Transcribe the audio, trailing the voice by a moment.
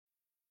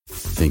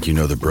Think you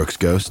know the Brooks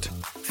Ghost?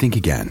 Think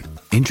again.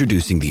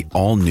 Introducing the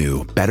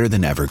all-new,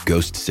 better-than-ever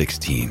Ghost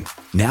 16.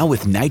 Now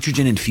with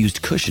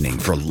nitrogen-infused cushioning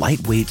for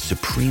lightweight,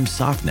 supreme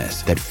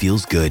softness that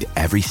feels good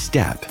every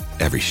step,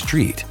 every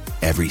street,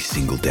 every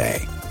single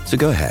day. So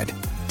go ahead,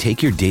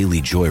 take your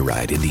daily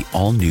joyride in the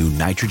all-new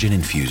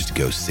nitrogen-infused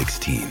Ghost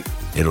 16.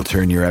 It'll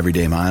turn your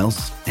everyday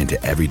miles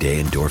into everyday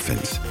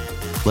endorphins.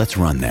 Let's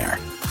run there.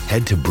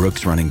 Head to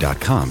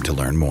brooksrunning.com to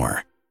learn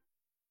more.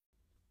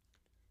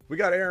 We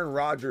got Aaron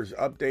Rodgers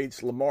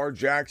updates, Lamar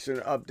Jackson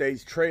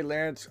updates, Trey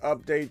Lance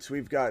updates.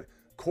 We've got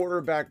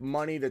quarterback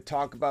money to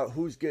talk about,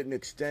 who's getting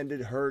extended,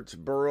 Hurts,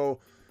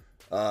 Burrow,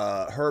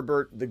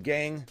 Herbert, the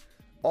gang,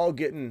 all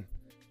getting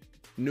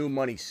new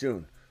money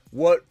soon.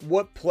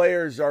 What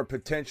players are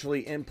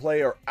potentially in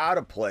play or out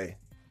of play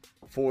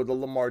for the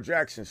Lamar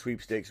Jackson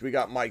sweepstakes? We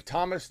got Mike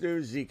Thomas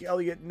news, Zeke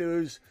Elliott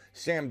news,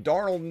 Sam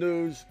Darnold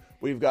news.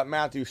 We've got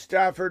Matthew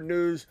Stafford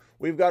news.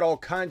 We've got all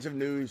kinds of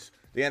news.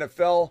 The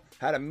NFL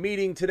had a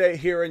meeting today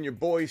here in your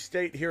boys'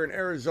 state, here in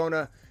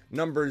Arizona.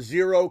 Number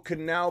 0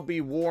 can now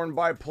be worn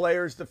by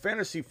players. The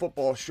Fantasy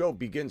Football Show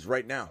begins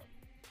right now.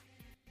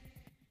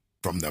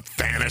 From the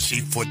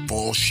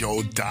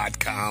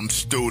FantasyFootballShow.com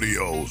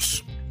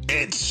studios,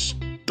 it's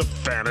the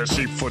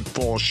Fantasy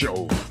Football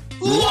Show.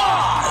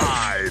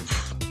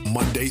 Live!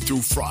 Monday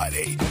through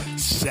Friday,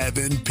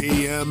 7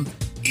 p.m.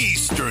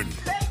 Eastern.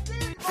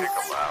 Take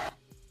a lap.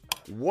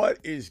 What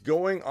is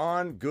going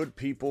on, good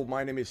people?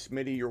 My name is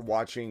Smitty. You're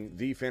watching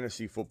the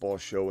Fantasy Football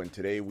Show, and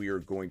today we are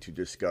going to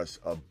discuss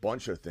a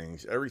bunch of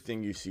things.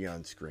 Everything you see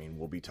on screen,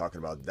 we'll be talking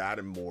about that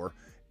and more,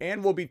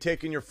 and we'll be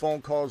taking your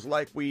phone calls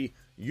like we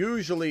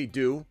usually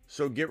do,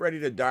 so get ready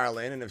to dial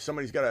in, and if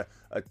somebody's got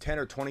a 10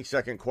 or 20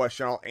 second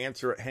question, I'll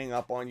answer it, hang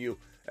up on you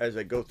as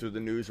I go through the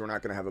news. We're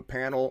not going to have a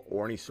panel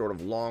or any sort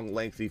of long,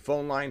 lengthy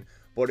phone line,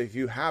 but if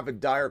you have a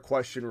dire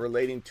question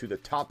relating to the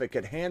topic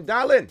at hand,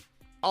 dial in.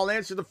 I'll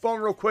answer the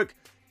phone real quick,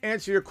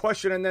 answer your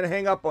question, and then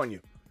hang up on you.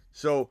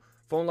 So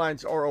phone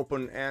lines are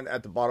open and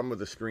at the bottom of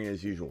the screen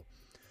as usual.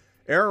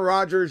 Aaron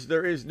Rodgers,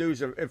 there is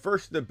news. At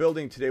first, the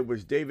building today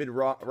was David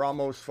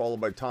Ramos,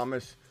 followed by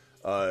Thomas.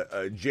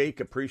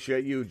 Jake,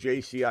 appreciate you.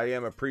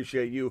 JCIM,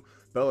 appreciate you.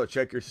 Bella,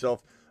 check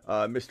yourself.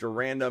 Mr.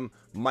 Random,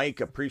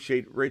 Mike,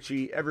 appreciate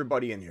Richie.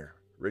 Everybody in here.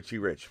 Richie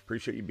Rich,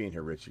 appreciate you being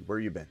here, Richie. Where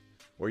you been?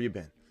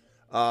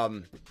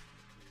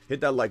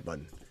 Hit that like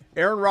button.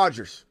 Aaron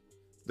Rodgers.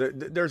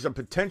 There's a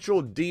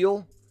potential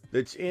deal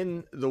that's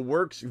in the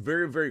works,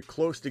 very, very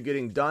close to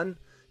getting done.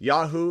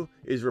 Yahoo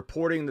is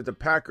reporting that the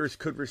Packers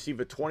could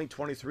receive a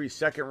 2023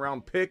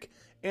 second-round pick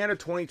and a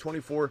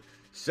 2024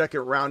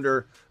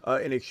 second-rounder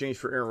in exchange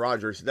for Aaron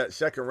Rodgers. That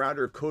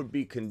second-rounder could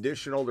be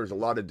conditional. There's a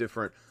lot of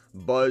different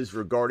buzz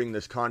regarding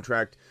this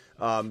contract.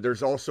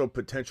 There's also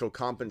potential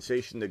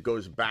compensation that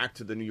goes back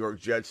to the New York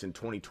Jets in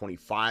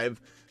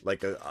 2025, like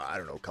the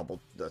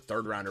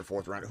third rounder,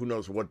 fourth rounder. Who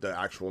knows what the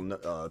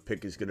actual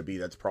pick is going to be?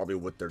 That's probably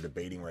what they're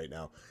debating right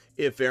now,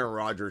 if Aaron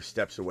Rodgers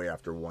steps away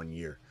after 1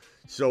 year.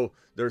 So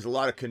there's a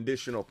lot of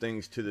conditional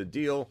things to the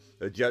deal.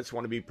 The Jets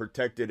want to be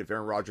protected if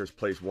Aaron Rodgers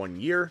plays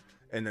 1 year,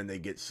 and then they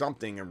get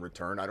something in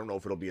return. I don't know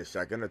if it'll be a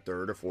second, a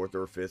third, a fourth,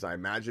 or a fifth. I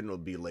imagine it'll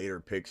be later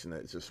picks, and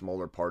it's a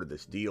smaller part of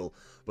this deal.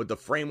 But the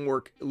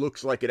framework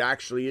looks like it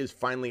actually is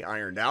finally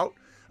ironed out.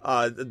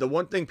 The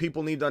one thing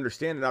people need to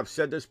understand, and I've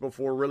said this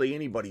before, really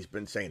anybody's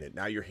been saying it.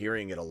 Now you're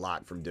hearing it a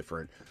lot from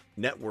different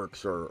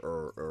networks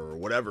or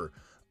whatever.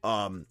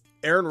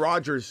 Aaron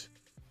Rodgers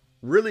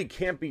really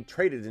can't be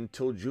traded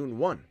until June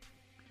 1.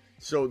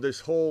 So this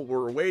whole,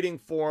 we're waiting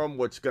for him,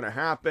 what's going to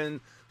happen?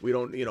 We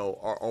don't,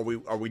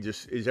 are we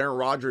just, is Aaron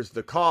Rodgers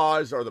the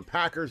cause? Are the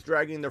Packers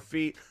dragging their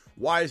feet?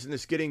 Why isn't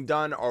this getting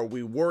done? Are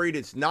we worried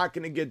it's not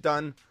going to get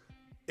done?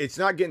 It's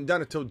not getting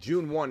done until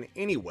June 1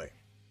 anyway.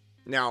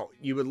 Now,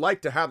 you would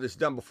like to have this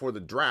done before the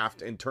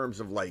draft in terms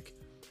of like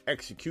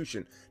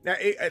execution. Now,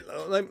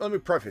 let me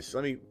preface,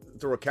 let me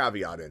throw a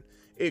caveat in.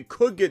 It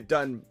could get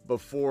done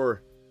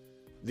before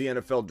the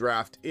NFL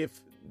draft if,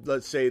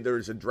 let's say,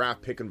 there's a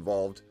draft pick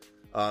involved.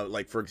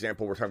 Like, for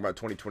example, we're talking about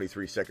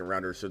 2023 second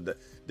rounder. So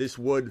this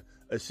would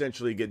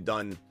essentially get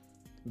done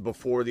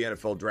before the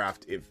NFL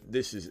draft if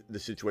this is the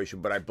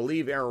situation. But I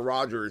believe Aaron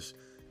Rodgers,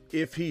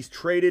 if he's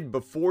traded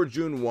before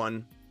June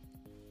 1,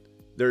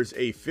 there's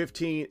a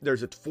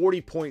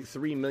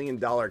 $40.3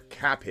 million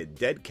cap hit,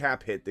 dead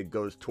cap hit that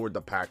goes toward the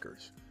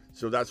Packers.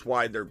 So that's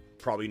why they're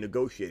probably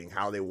negotiating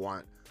how they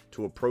want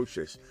to approach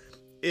this.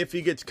 If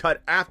he gets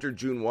cut after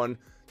June 1,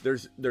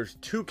 there's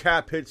two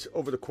cap hits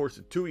over the course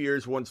of 2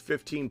 years. One's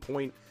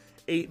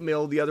 15.8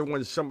 mil. The other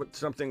one's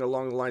something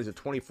along the lines of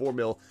 24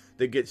 mil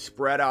that gets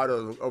spread out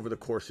over the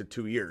course of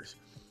 2 years.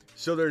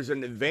 So there's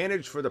an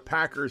advantage for the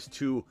Packers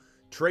to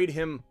trade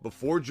him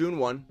before June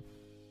 1,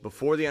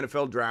 before the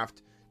NFL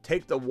draft,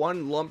 take the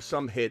one lump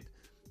sum hit,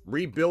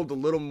 rebuild a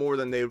little more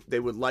than they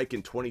would like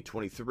in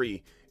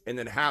 2023, and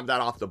then have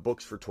that off the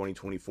books for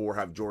 2024,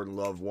 have Jordan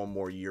Love 1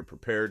 more year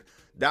prepared.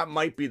 That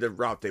might be the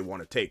route they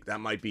want to take. That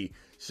might be.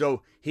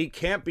 So he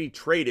can't be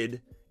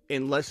traded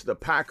unless the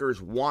Packers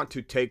want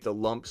to take the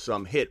lump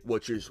sum hit,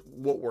 which is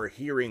what we're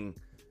hearing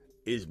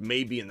is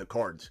maybe in the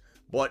cards.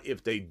 But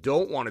if they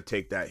don't want to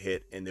take that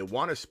hit and they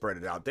want to spread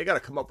it out, they got to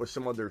come up with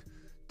some other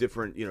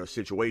different,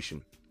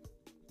 situation.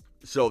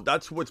 So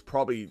that's what's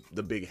probably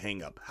the big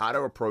hang-up. How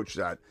to approach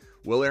that.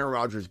 Will Aaron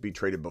Rodgers be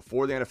traded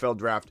before the NFL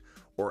draft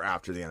or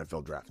after the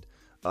NFL draft?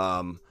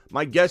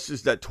 My guess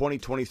is that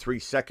 2023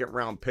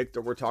 second-round pick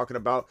that we're talking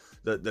about,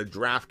 the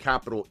draft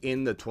capital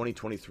in the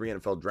 2023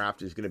 NFL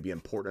draft is going to be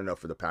important enough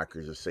for the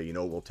Packers to say,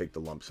 we'll take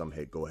the lump sum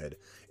hit, go ahead.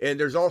 And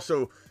there's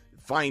also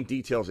fine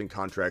details in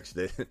contracts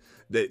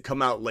that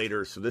come out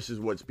later, so this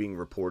is what's being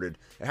reported.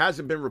 It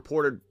hasn't been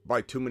reported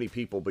by too many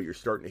people, but you're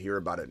starting to hear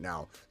about it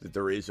now, that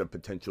there is a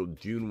potential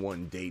June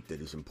 1 date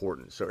that is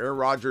important. So Aaron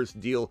Rodgers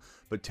deal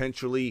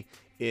potentially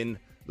in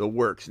the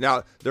works.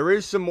 Now, there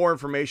is some more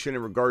information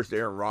in regards to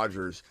Aaron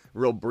Rodgers,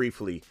 real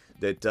briefly,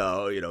 that,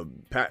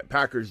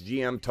 Packers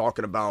GM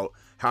talking about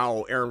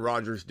how Aaron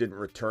Rodgers didn't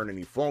return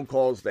any phone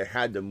calls. They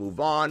had to move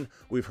on.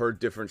 We've heard a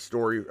different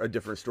story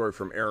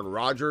from Aaron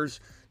Rodgers.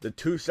 The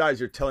two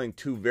sides are telling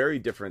two very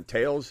different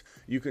tales.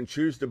 You can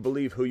choose to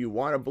believe who you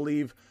want to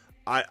believe.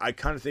 I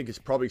kind of think it's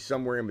probably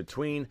somewhere in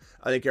between.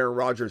 I think Aaron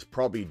Rodgers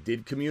probably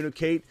did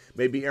communicate.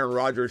 Maybe Aaron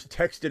Rodgers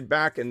texted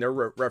back and they're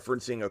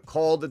referencing a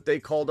call that they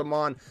called him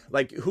on.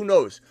 Like, who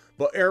knows?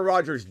 But Aaron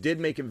Rodgers did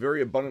make it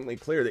very abundantly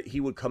clear that he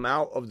would come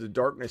out of the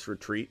darkness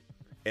retreat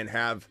and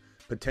have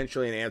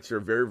potentially an answer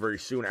very, very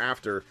soon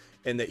after,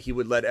 and that he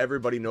would let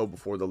everybody know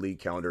before the league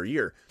calendar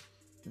year.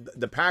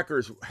 The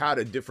Packers had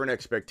a different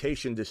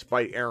expectation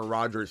despite Aaron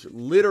Rodgers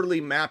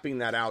literally mapping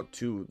that out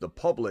to the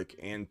public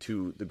and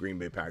to the Green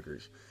Bay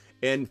Packers.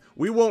 And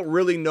we won't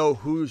really know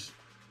who's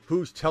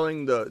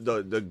telling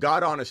the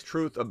God-honest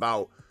truth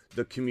about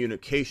the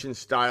communication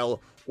style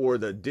or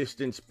the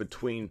distance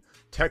between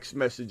text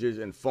messages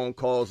and phone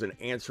calls and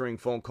answering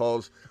phone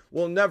calls.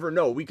 We'll never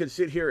know. We could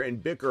sit here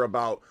and bicker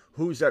about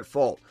who's at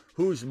fault,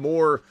 who's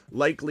more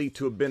likely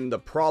to have been the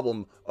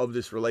problem of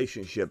this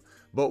relationship.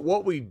 But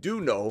what we do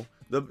know,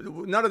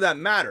 none of that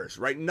matters,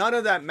 right? None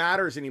of that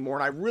matters anymore,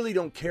 and I really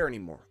don't care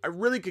anymore. I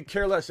really could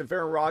care less if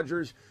Aaron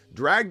Rodgers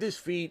dragged his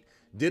feet,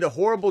 did a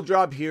horrible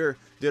job here,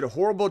 did a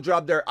horrible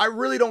job there. I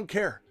really don't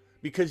care,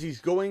 because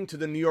he's going to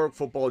the New York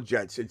Football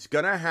Jets. It's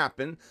going to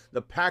happen.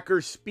 The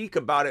Packers speak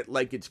about it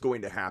like it's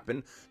going to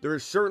happen. There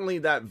is certainly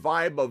that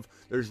vibe of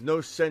there's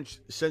no sense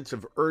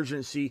of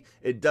urgency.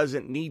 It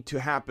doesn't need to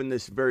happen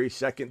this very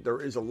second.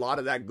 There is a lot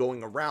of that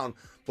going around,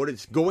 but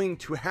it's going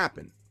to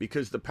happen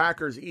because the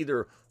Packers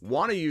either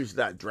want to use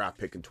that draft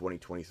pick in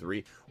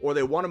 2023 or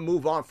they want to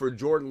move on for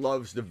Jordan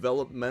Love's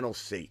developmental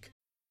sake.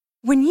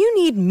 When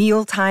you need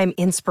mealtime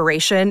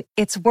inspiration,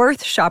 it's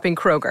worth shopping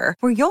Kroger,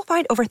 where you'll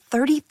find over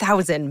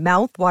 30,000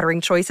 mouth-watering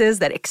choices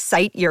that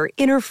excite your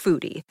inner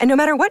foodie. And no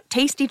matter what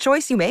tasty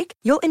choice you make,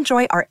 you'll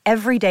enjoy our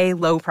everyday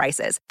low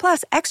prices,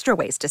 plus extra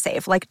ways to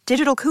save, like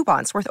digital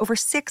coupons worth over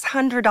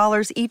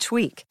 $600 each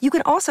week. You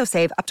can also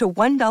save up to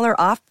 $1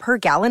 off per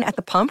gallon at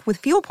the pump with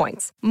fuel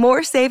points.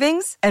 More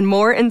savings and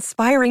more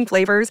inspiring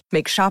flavors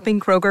make shopping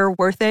Kroger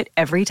worth it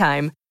every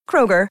time.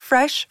 Kroger,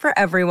 fresh for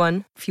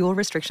everyone. Fuel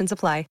restrictions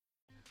apply.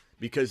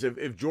 Because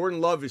if Jordan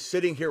Love is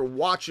sitting here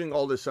watching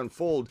all this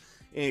unfold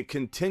and it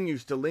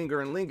continues to linger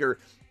and linger,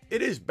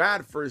 it is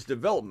bad for his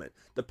development.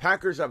 The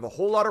Packers have a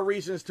whole lot of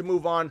reasons to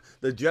move on.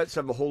 The Jets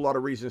have a whole lot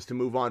of reasons to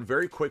move on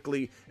very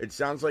quickly. It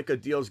sounds like a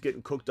deal's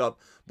getting cooked up.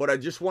 But I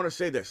just want to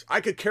say this.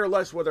 I could care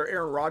less whether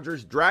Aaron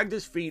Rodgers dragged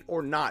his feet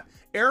or not.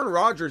 Aaron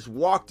Rodgers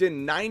walked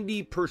in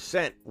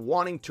 90%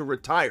 wanting to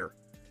retire.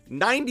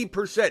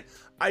 90%.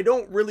 I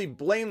don't really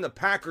blame the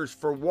Packers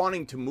for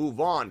wanting to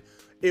move on.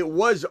 It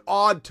was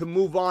odd to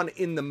move on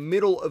in the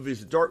middle of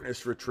his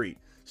darkness retreat.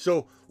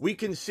 So we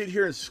can sit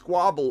here and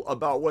squabble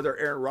about whether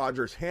Aaron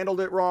Rodgers handled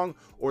it wrong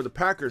or the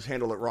Packers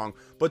handled it wrong.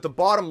 But the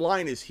bottom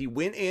line is he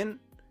went in,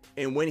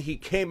 and when he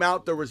came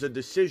out, there was a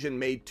decision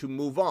made to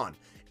move on.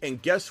 And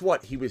guess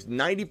what? He was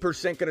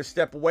 90% going to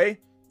step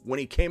away. When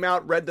he came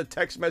out, read the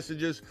text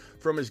messages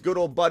from his good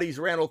old buddies,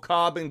 Randall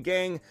Cobb and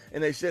gang,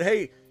 and they said,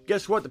 hey,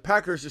 guess what? The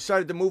Packers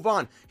decided to move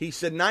on. He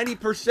said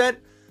 90%.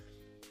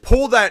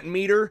 Pull that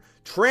meter,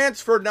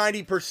 transfer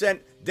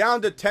 90%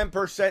 down to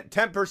 10%,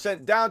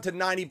 10% down to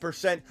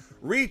 90%,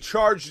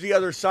 recharge the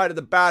other side of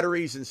the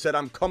batteries and said,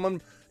 I'm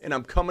coming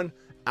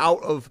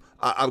out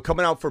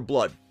for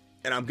blood.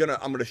 And I'm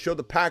gonna show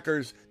the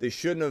Packers they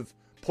shouldn't have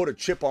put a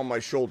chip on my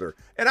shoulder.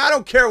 And I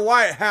don't care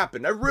why it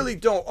happened. I really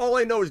don't. All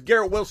I know is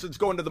Garrett Wilson's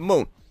going to the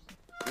moon.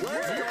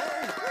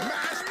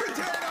 Mashed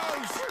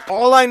potatoes.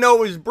 All I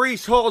know is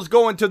Breece Hall's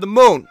going to the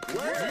moon.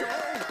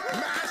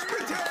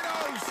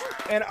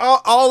 And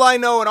all I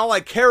know and all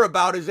I care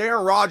about is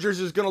Aaron Rodgers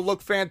is going to look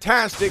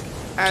fantastic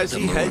as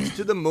he heads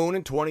to the moon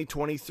in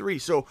 2023.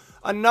 So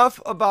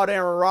enough about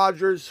Aaron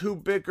Rodgers, who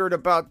bickered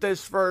about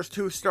this first,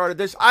 who started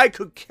this. I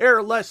could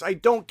care less. I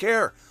don't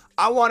care.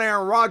 I want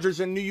Aaron Rodgers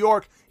in New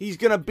York. He's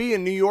going to be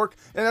in New York,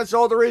 and that's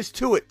all there is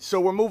to it.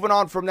 So we're moving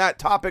on from that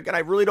topic, and I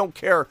really don't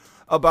care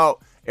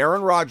about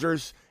Aaron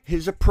Rodgers,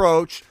 his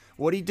approach,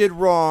 what he did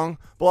wrong,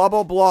 blah,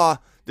 blah, blah.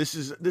 This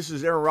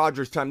is Aaron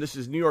Rodgers time. This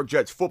is New York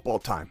Jets football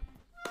time.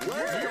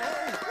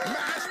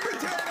 Mashed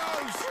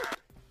potatoes.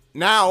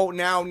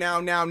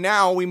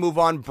 Now, we move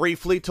on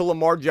briefly to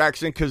Lamar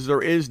Jackson because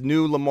there is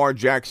new Lamar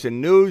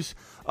Jackson news.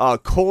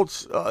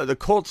 The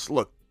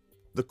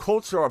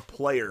Colts are a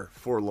player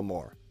for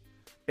Lamar.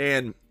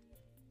 And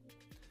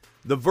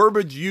the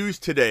verbiage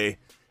used today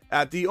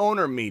at the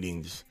owner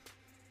meetings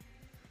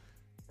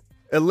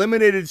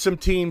eliminated some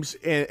teams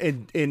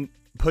and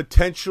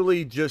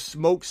potentially just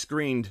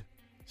smokescreen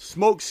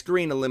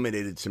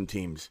eliminated some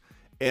teams.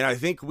 And I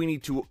think we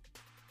need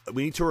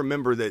to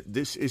remember that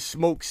this is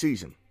smoke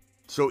season.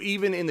 So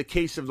even in the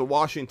case of the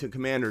Washington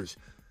Commanders,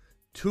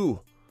 two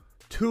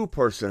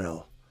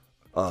personnel.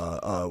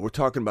 We're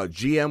talking about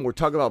GM. We're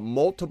talking about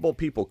multiple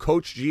people,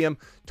 coach, GM,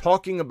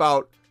 talking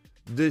about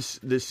this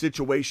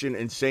situation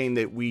and saying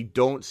that we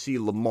don't see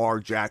Lamar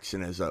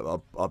Jackson as a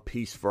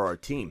piece for our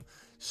team.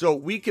 So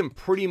we can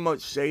pretty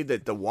much say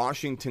that the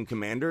Washington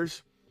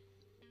Commanders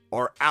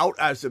are out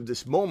as of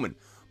this moment.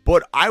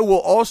 But I will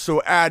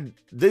also add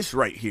this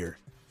right here.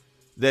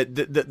 That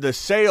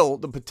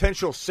the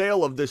potential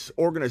sale of this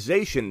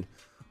organization,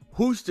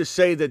 who's to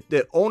say that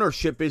the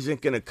ownership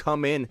isn't going to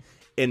come in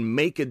and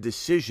make a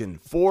decision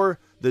for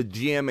the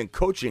GM and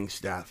coaching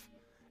staff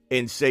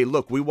and say,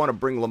 look, we want to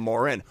bring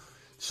Lamar in.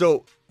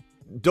 So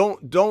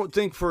don't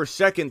think for a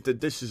second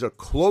that this is a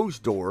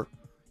closed door,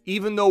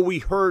 even though we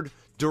heard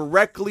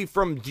directly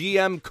from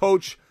GM,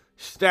 coach,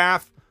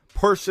 staff,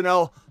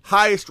 personnel,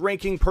 highest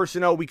ranking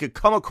personnel we could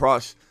come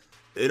across.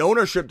 And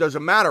ownership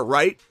doesn't matter,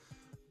 right?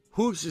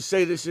 Who's to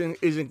say this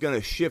isn't going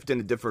to shift in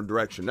a different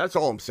direction? That's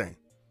all I'm saying.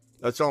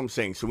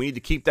 So we need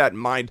to keep that in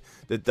mind,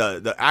 that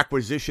the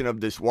acquisition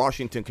of this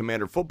Washington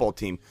Commander football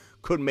team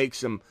could make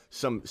some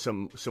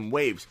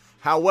waves.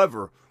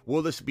 However,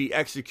 will this be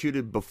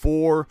executed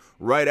before,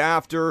 right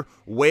after,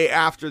 way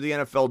after the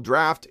NFL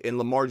draft, and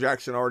Lamar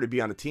Jackson already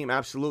be on the team?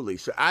 Absolutely.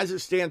 So as it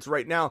stands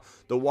right now,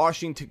 the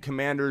Washington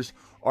Commanders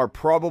are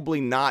probably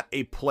not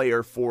a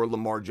player for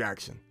Lamar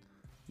Jackson.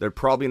 They're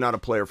probably not a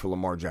player for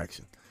Lamar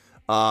Jackson.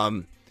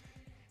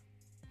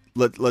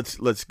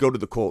 Let's go to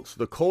the Colts.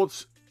 The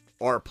Colts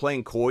are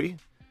playing coy.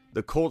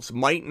 The Colts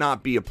might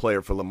not be a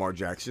player for Lamar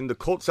Jackson. The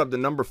Colts have the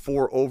number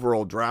 4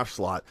 overall draft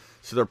slot,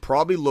 so they're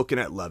probably looking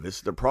at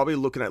Levis. They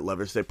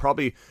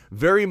probably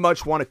very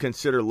much want to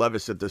consider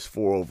Levis at this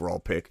 4 overall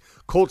pick.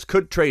 Colts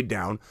could trade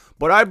down,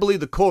 but I believe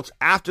the Colts,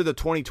 after the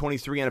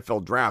 2023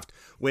 NFL draft,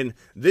 when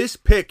this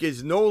pick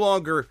is no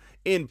longer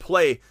in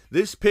play,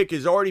 this pick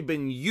has already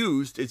been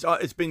used.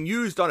 It's been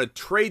used on a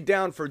trade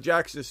down for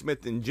Jackson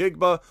Smith and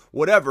Jigba,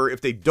 whatever.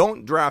 If they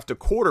don't draft a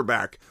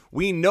quarterback,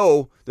 we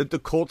know that the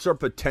Colts are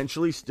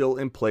potentially still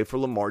in play for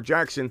Lamar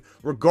Jackson,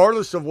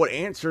 regardless of what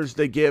answers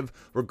they give,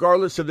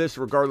 regardless of this,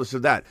 regardless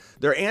of that.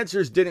 Their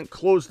answers didn't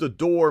close the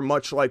door,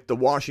 much like the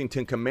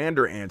Washington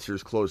Commander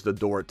answers closed the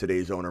door at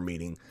today's owner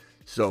meeting.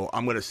 So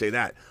I'm going to say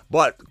that.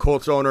 But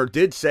Colts owner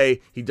did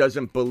say he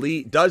doesn't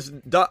believe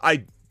in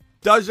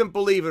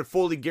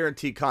fully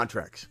guaranteed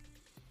contracts.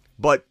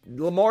 But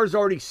Lamar's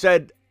already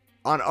said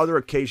on other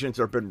occasions,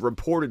 or been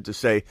reported to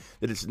say,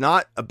 that it's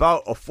not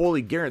about a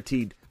fully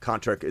guaranteed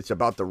contract. It's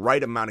about the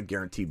right amount of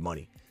guaranteed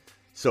money.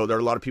 So there are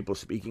a lot of people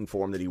speaking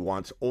for him that he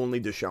wants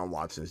only Deshaun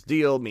Watson's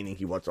deal, meaning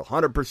he wants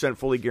 100%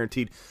 fully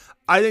guaranteed.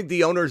 I think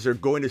the owners are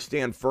going to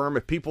stand firm.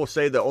 If people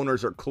say the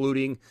owners are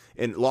colluding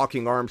and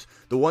locking arms,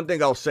 the one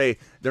thing I'll say,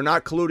 they're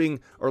not colluding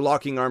or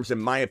locking arms, in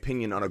my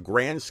opinion, on a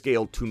grand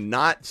scale to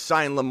not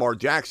sign Lamar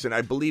Jackson.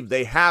 I believe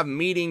they have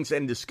meetings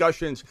and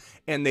discussions,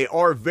 and they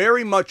are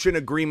very much in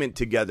agreement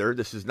together.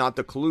 This is not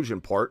the collusion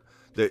part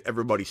that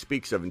everybody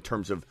speaks of in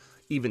terms of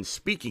even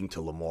speaking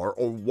to Lamar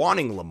or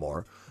wanting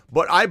Lamar.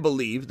 But I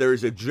believe there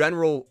is a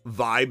general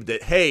vibe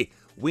that, hey,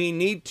 we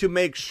need to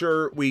make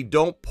sure we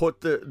don't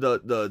put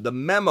the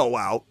memo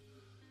out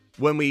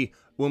when we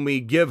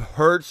give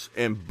Hurts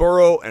and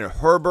Burrow and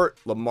Herbert,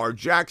 Lamar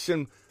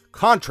Jackson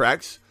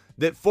contracts,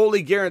 that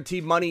fully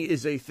guaranteed money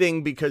is a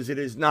thing, because it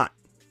is not.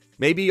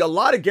 Maybe a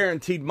lot of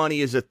guaranteed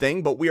money is a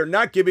thing, but we are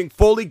not giving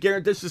fully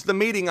guaranteed. This is the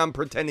meeting I'm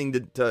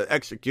pretending to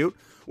execute.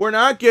 We're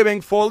not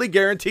giving fully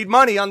guaranteed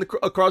money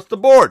across the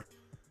board.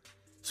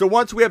 So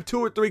once we have 2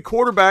 or 3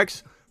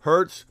 quarterbacks,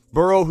 Hurts,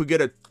 Burrow, who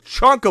get a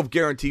chunk of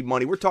guaranteed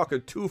money, we're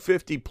talking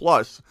 $250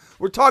 plus.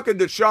 We're talking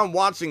Deshaun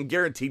Watson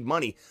guaranteed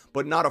money,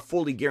 but not a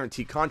fully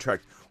guaranteed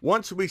contract.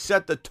 Once we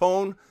set the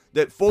tone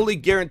that fully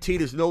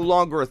guaranteed is no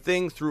longer a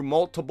thing through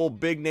multiple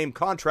big name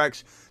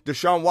contracts,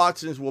 Deshaun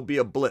Watson's will be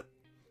a blip.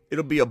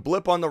 It'll be a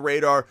blip on the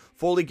radar,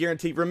 fully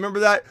guaranteed. Remember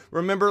that?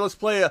 Let's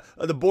play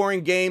the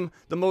boring game,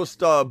 the most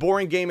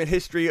boring game in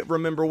history.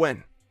 Remember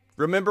when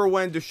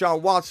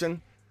Deshaun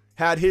Watson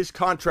had his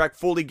contract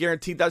fully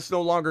guaranteed? That's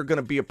no longer going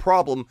to be a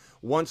problem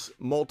once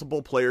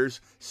multiple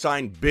players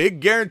sign big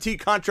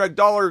guaranteed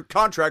dollar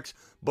contracts,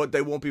 but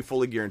they won't be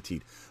fully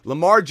guaranteed.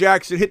 Lamar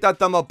Jackson, hit that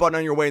thumb up button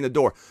on your way in the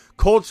door.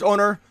 Colts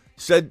owner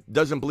said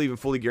doesn't believe in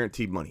fully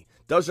guaranteed money.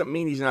 Doesn't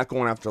mean he's not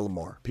going after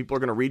Lamar. People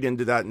are going to read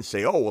into that and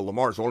say, oh, well,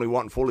 Lamar's only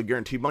wanting fully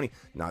guaranteed money.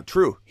 Not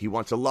true. He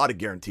wants a lot of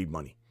guaranteed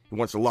money.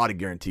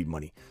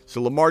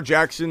 So Lamar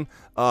Jackson,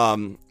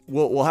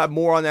 we'll have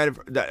more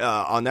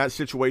on that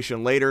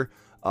situation later.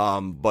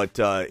 But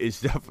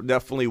it's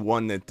definitely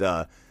one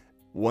that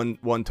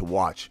one to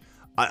watch.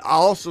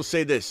 I'll also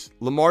say this: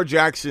 Lamar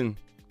Jackson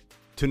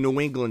to New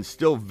England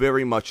still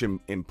very much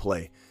in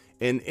play,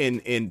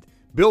 and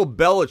Bill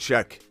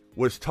Belichick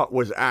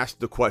was asked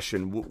the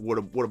question,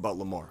 what about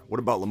Lamar? What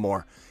about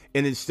Lamar?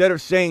 And instead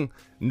of saying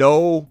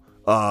no,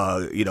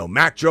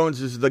 Mac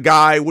Jones is the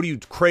guy. What are you,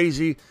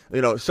 crazy?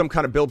 Some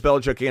kind of Bill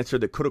Belichick answer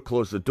that could have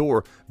closed the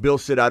door. Bill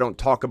said, I don't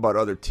talk about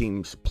other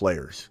teams'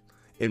 players,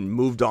 and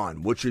moved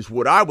on, which is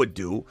what I would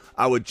do.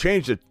 I would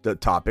change the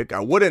topic.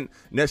 I wouldn't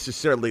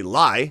necessarily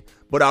lie,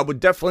 but I would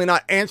definitely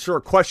not answer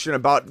a question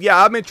about,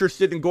 I'm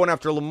interested in going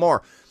after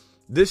Lamar.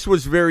 This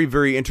was very,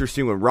 very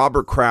interesting when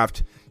Robert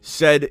Kraft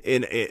said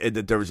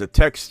that there was a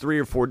text 3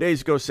 or 4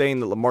 days ago saying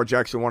that Lamar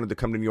Jackson wanted to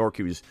come to New York.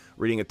 He was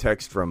reading a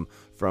text from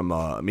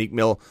Meek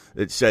Mill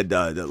that said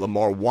that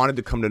Lamar wanted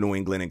to come to New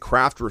England, and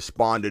Kraft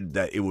responded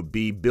that it would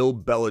be Bill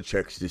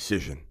Belichick's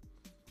decision.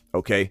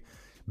 Okay?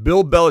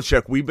 Bill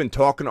Belichick, we've been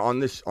talking on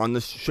this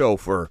show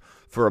for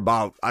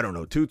about,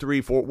 2,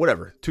 3, 4,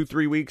 whatever, 2,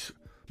 3 weeks,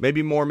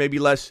 maybe more, maybe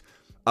less,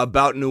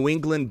 about New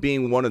England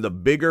being one of the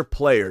bigger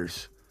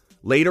players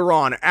later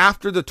on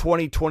after the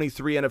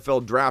 2023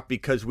 NFL draft,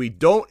 because we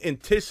don't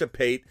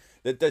anticipate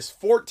that this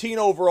 14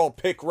 overall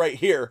pick right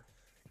here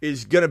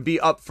is going to be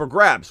up for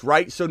grabs,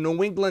 right? So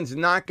New England's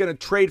not going to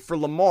trade for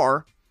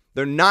Lamar.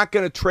 They're not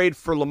going to trade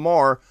for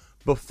Lamar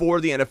before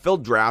the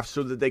NFL draft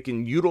so that they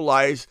can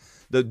utilize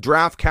the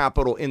draft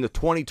capital in the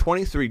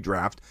 2023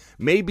 draft,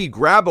 maybe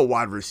grab a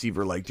wide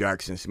receiver like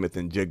Jackson Smith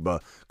and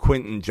Jigba,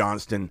 Quentin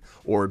Johnston,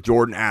 or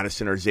Jordan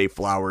Addison or Zay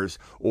Flowers,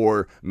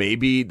 or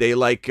maybe they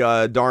like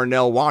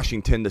Darnell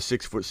Washington, the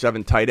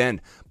 6'7" tight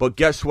end. But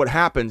guess what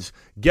happens?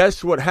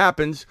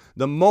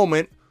 The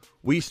moment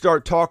we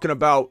start talking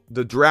about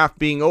the draft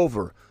being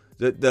over?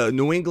 The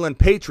New England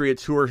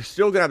Patriots, who are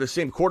still going to have the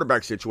same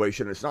quarterback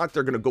situation, it's not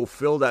they're going to go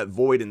fill that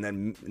void and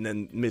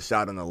then miss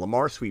out on the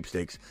Lamar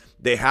sweepstakes.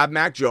 They have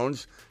Mac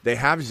Jones, they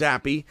have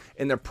Zappy,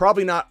 and they're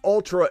probably not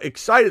ultra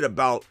excited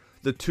about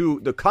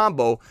the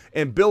combo.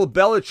 And Bill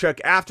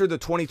Belichick, after the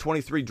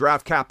 2023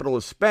 draft capital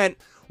is spent,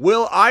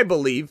 will, I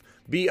believe,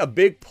 be a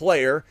big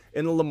player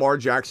in the Lamar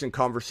Jackson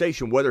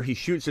conversation. Whether he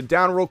shoots it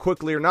down real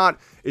quickly or not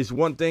is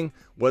one thing.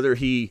 Whether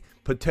he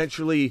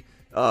potentially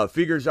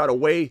figures out a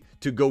way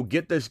to go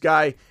get this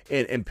guy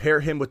and pair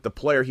him with the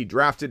player he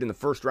drafted in the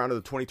first round of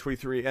the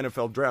 2023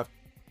 NFL draft,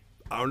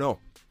 I don't know.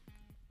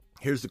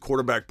 Here's the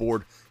quarterback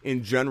board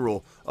in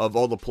general of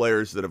all the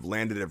players that have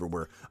landed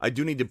everywhere. I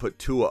do need to put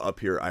Tua up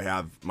here. I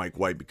have Mike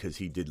White because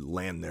he did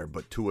land there,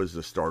 but Tua's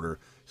the starter,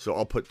 so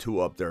I'll put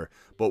Tua up there.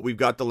 But we've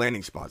got the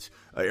landing spots.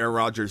 Aaron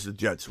Rodgers, the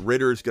Jets.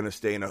 Ritter's going to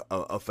stay in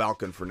a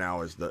Falcon for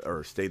now,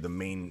 stay the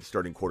main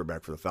starting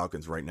quarterback for the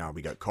Falcons right now.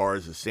 We got Carr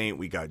as a Saint.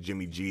 We got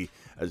Jimmy G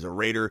as a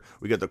Raider.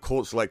 We got the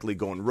Colts likely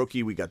going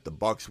rookie. We got the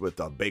Bucks with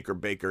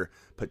Baker,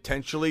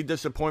 potentially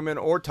disappointment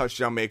or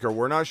touchdown maker.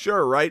 We're not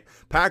sure, right?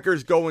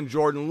 Packers going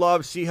Jordan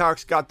Love.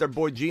 Seahawks got their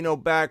boy Geno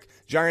back.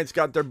 Giants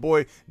got their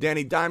boy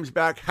Danny Dimes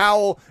back.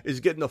 Howell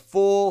is getting the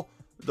full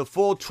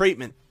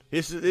treatment.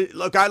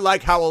 Look, I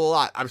like Howell a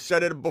lot. I've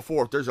said it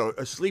before. If there's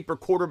a sleeper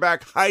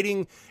quarterback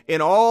hiding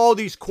in all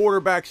these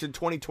quarterbacks in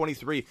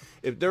 2023,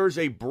 if there's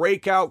a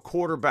breakout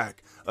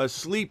quarterback, a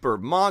sleeper,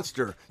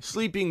 monster,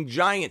 sleeping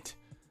giant,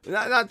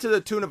 not to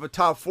the tune of a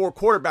top 4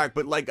 quarterback,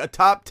 but like a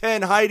top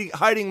 10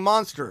 hiding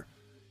monster,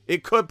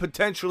 it could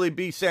potentially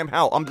be Sam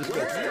Howell. I'm just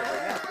going to say it right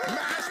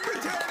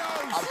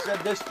now. I've said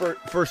this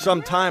for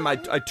some time. I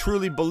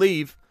truly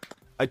believe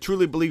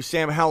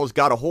Sam Howell's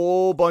got a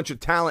whole bunch of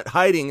talent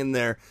hiding in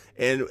there,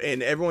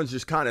 and everyone's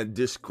just kind of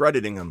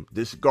discrediting him,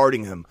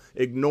 discarding him,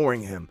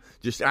 ignoring him,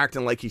 just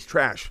acting like he's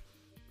trash.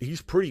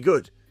 He's pretty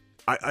good.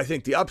 I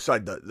think the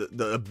upside,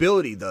 the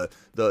ability,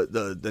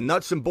 the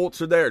nuts and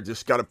bolts are there.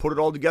 Just got to put it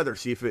all together,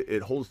 see if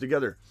it holds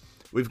together.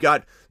 We've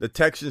got the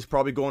Texans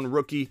probably going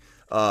rookie.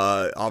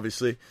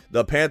 Obviously,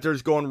 the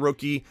Panthers going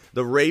rookie.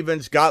 The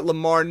Ravens got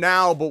Lamar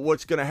now, but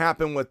what's going to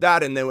happen with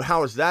that? And then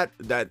how is that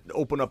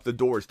open up the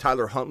doors?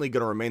 Tyler Huntley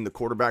going to remain the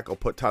quarterback? I'll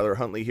put Tyler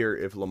Huntley here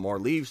if Lamar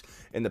leaves.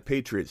 And the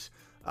Patriots,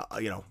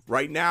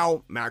 right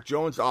now, Mac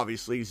Jones,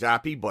 obviously,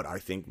 Zappy, but I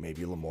think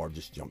maybe Lamar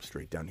just jumps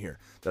straight down here.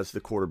 That's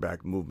the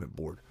quarterback movement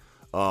board.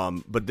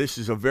 But this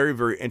is a very,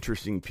 very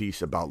interesting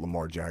piece about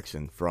Lamar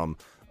Jackson from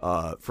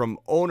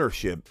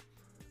ownership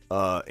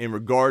in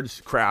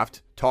regards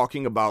Kraft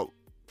talking about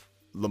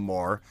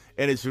Lamar,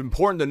 and it's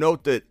important to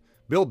note that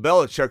Bill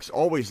Belichick's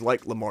always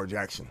liked Lamar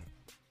Jackson.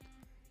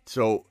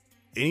 So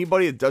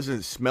anybody that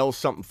doesn't smell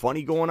something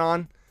funny going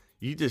on,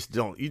 you just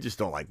don't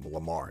like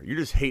Lamar. You're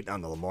just hating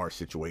on the Lamar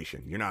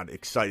situation. You're not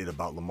excited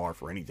about Lamar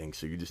for anything,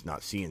 so you're just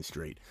not seeing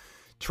straight.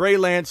 Trey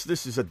Lance,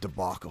 this is a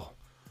debacle.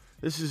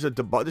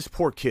 This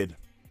poor kid.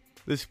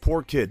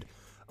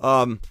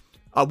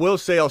 I will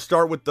say let's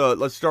start with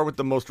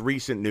the most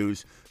recent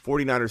news.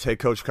 49ers head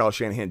coach Kyle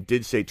Shanahan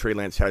did say Trey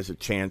Lance has a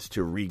chance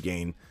to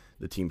regain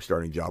the team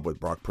starting job with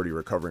Brock Purdy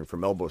recovering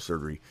from elbow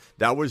surgery.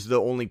 That was the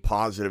only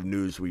positive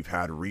news we've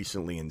had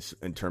recently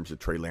in terms of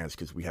Trey Lance,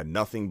 because we had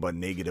nothing but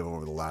negative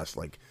over the last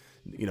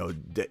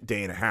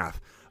day and a half.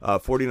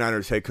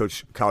 49ers head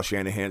coach Kyle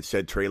Shanahan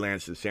said Trey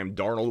Lance and Sam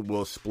Darnold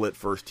will split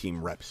first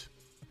team reps.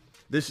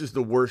 This is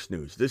the worst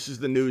news. This is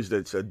the news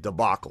that's a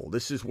debacle.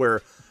 This is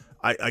where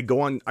I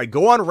go on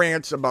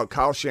rants about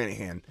Kyle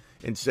Shanahan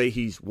and say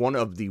he's one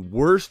of the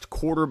worst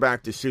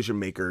quarterback decision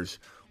makers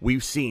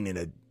we've seen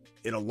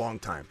in a long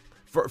time.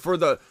 For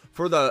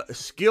the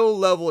skill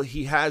level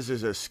he has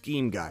as a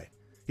scheme guy.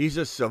 He's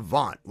a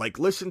savant. Like,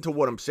 listen to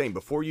what I'm saying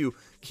before you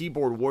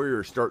keyboard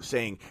warriors start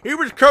saying, he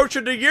was coach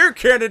of the year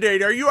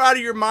candidate. Are you out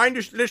of your mind?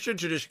 Just listen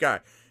to this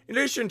guy.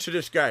 Listen to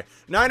this guy.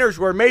 Niners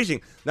were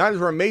amazing. Niners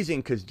were amazing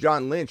because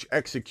John Lynch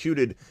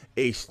executed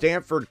a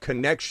Stanford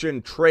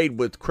connection trade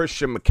with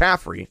Christian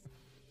McCaffrey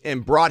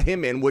and brought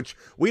him in, which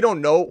we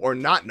don't know or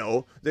not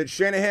know that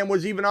Shanahan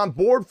was even on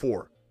board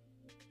for.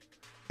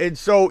 And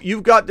so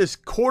you've got this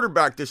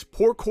quarterback, this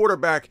poor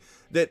quarterback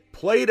that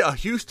played a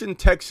Houston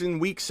Texan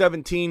Week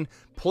 17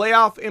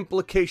 playoff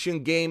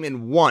implication game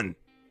and won.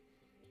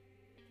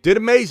 Did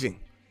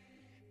amazing.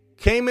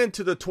 Came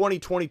into the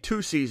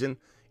 2022 season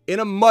in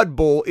a mud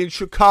bowl in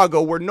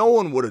Chicago where no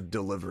one would have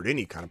delivered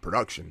any kind of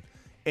production.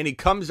 And he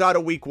comes out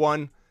of week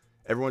one.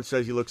 Everyone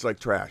says he looks like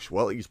trash.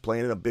 Well, he's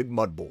playing in a big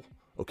mud bowl.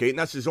 Okay, and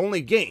that's his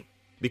only game.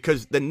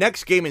 Because the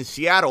next game in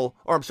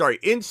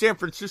in San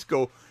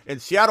Francisco,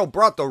 and Seattle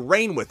brought the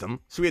rain with him.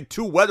 So he had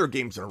 2 weather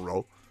games in a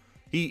row.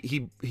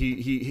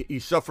 He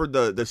suffered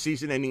the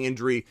season-ending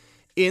injury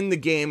in the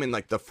game in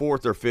like the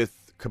 4th or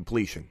 5th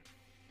completion.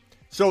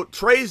 So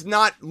Trey's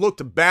not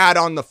looked bad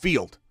on the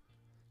field.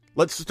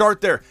 Let's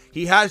start there.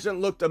 He hasn't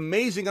looked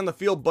amazing on the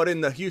field, but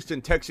in the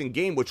Houston Texan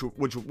game, which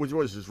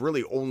was his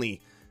really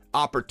only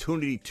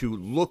opportunity to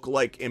look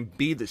like and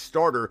be the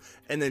starter,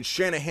 and then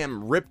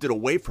Shanahan ripped it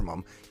away from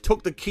him,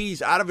 took the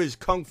keys out of his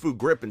kung fu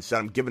grip and said,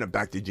 I'm giving it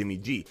back to Jimmy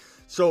G.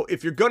 So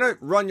if you're going to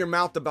run your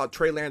mouth about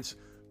Trey Lance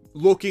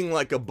looking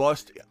like a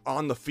bust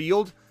on the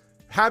field,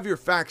 have your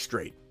facts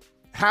straight.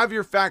 Have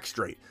your facts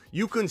straight.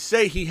 You can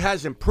say he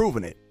hasn't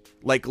proven it.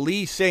 Like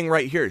Lee saying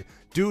right here,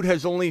 dude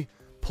has only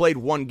played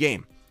 1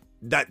 game.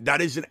 That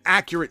is an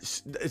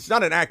accurate, it's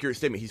not an accurate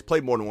statement. He's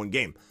played more than 1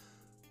 game.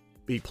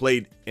 He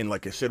played in,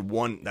 like I said,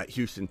 that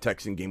Houston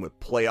Texan game with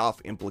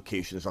playoff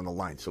implications on the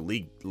line. So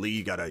Lee,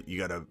 you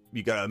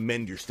gotta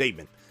amend your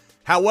statement.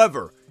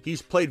 However,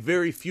 he's played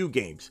very few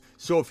games.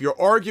 So if your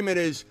argument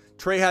is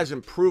Trey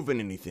hasn't proven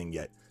anything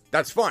yet,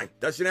 that's fine.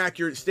 That's an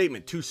accurate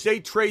statement. To say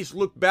Trey's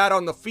looked bad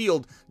on the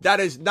field, that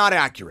is not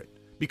accurate.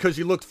 Because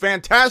he looked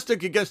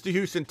fantastic against the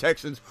Houston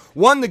Texans,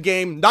 won the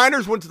game,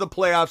 Niners went to the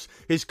playoffs,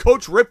 his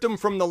coach ripped him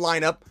from the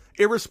lineup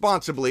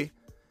irresponsibly,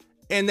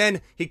 and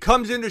then he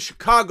comes into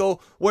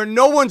Chicago where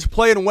no one's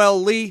playing well,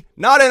 Lee,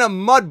 not in a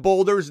mud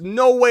bowl. There's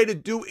no way to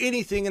do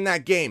anything in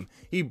that game.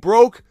 He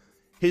broke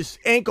his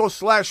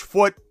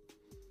ankle/foot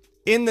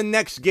in the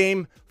next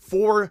game,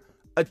 4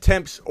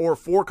 attempts or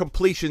 4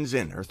 completions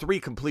in, or 3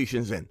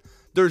 completions in.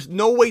 There's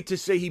no way to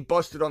say he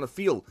busted on the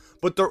field,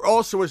 but there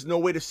also is no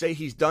way to say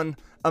he's done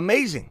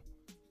amazing.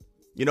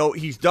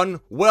 He's done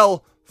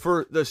well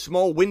for the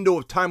small window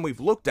of time we've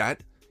looked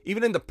at.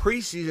 Even in the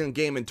preseason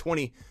game in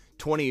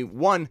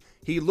 2021,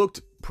 he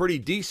looked pretty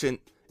decent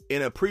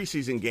in a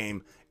preseason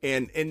game,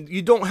 and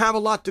you don't have a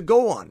lot to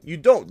go on. You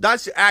don't.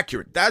 That's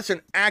accurate. That's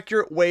an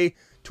accurate way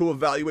to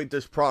evaluate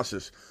this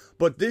process.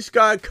 But this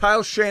guy,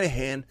 Kyle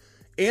Shanahan,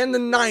 and the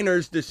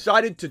Niners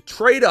decided to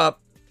trade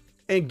up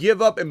and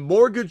give up and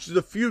mortgage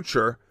the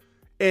future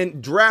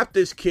and draft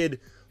this kid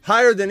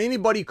higher than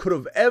anybody could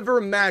have ever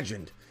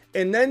imagined,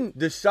 and then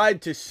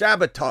decide to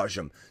sabotage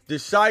him,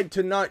 decide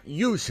to not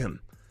use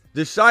him,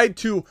 decide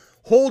to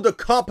hold a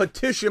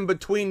competition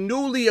between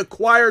newly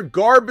acquired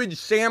garbage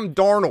Sam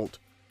Darnold.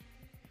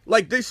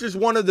 Like, this is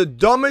one of the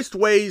dumbest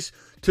ways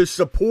to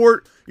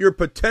support your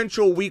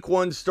potential week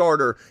 1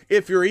 starter.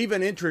 If you're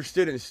even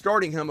interested in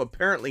starting him,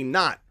 apparently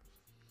not.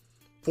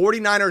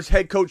 49ers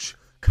head coach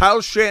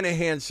Kyle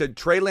Shanahan said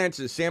Trey Lance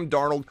and Sam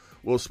Darnold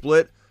will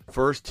split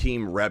first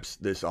team reps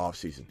this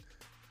offseason.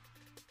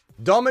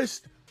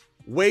 Dumbest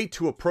way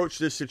to approach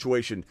this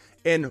situation,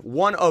 and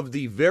one of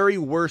the very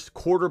worst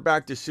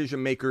quarterback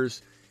decision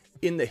makers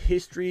in the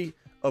history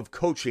of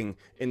coaching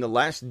in the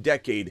last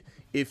decade.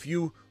 If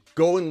you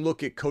go and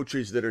look at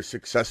coaches that are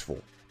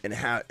successful and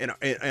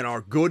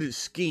are good at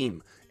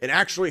scheme and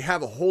actually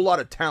have a whole lot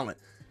of talent,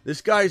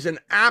 this guy's an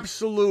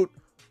absolute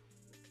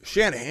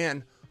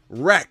Shanahan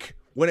wreck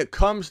when it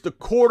comes to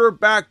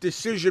quarterback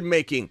decision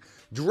making,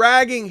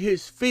 dragging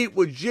his feet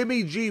with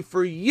Jimmy G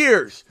for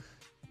years.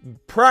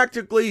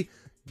 Practically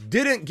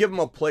didn't give him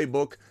a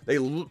playbook. They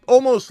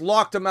almost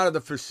locked him out of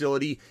the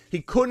facility.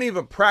 He couldn't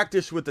even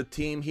practice with the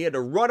team. He had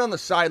to run on the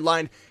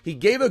sideline. He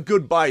gave a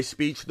goodbye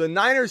speech. The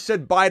Niners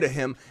said bye to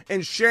him,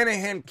 and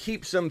Shanahan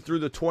keeps him through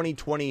the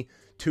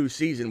 2022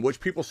 season, which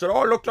people said, it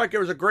looked like it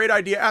was a great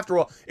idea after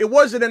all. It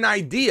wasn't an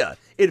idea.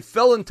 It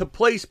fell into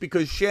place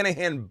because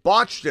Shanahan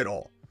botched it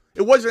all.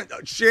 It wasn't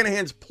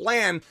Shanahan's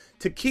plan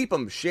to keep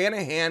him.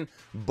 Shanahan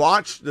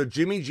botched the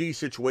Jimmy G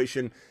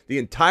situation the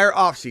entire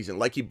offseason,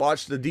 like he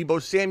botched the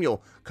Deebo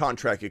Samuel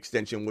contract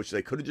extension, which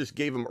they could have just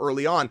gave him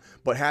early on,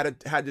 but had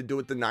to do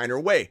it the Niner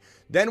way.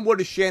 Then what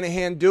does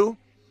Shanahan do?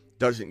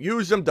 Doesn't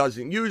use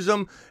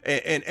him.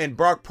 And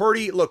Brock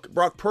Purdy, look,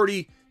 Brock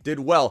Purdy did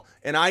well.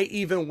 And I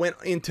even went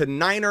into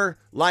Niner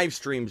live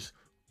streams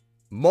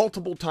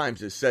multiple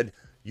times and said,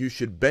 you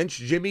should bench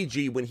Jimmy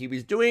G when he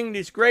was doing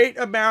this great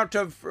amount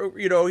of,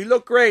 he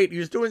looked great. He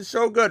was doing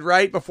so good,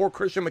 right? Before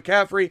Christian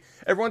McCaffrey,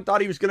 everyone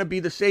thought he was going to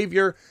be the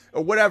savior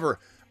or whatever.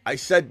 I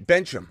said,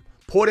 bench him.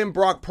 Put in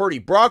Brock Purdy.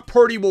 Brock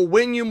Purdy will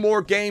win you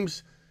more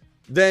games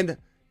than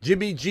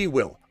Jimmy G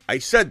will. I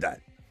said that.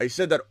 I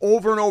said that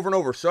over and over and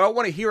over. So I don't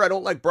want to hear I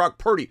don't like Brock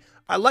Purdy.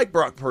 I like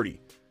Brock Purdy.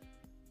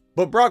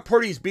 But Brock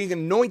Purdy's being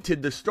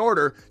anointed the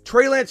starter.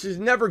 Trey Lance has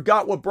never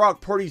got what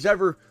Brock Purdy's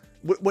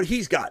what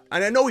he's got.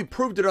 And I know he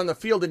proved it on the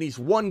field and he's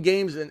won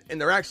games and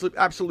they're actually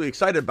absolutely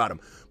excited about him.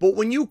 But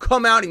when you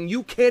come out and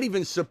you can't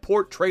even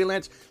support Trey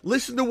Lance,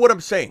 listen to what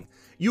I'm saying.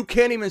 You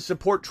can't even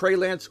support Trey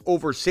Lance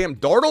over Sam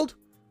Darnold?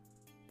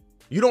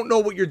 You don't know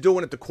what you're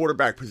doing at the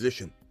quarterback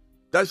position.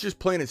 That's just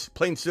plain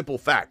simple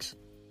facts.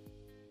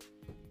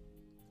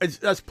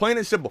 That's plain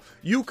and simple.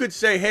 You could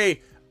say,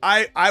 hey,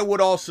 I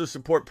would also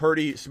support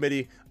Purdy,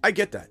 Smitty. I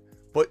get that.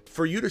 But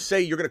for you to say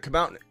you're going to come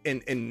out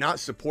and not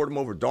support him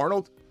over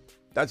Darnold,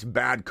 that's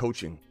bad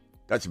coaching.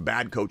 That's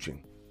bad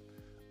coaching.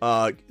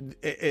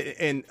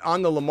 And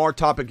on the Lamar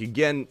topic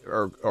again,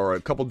 or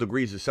a couple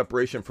degrees of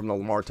separation from the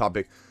Lamar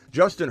topic,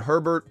 Justin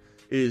Herbert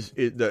is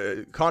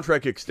the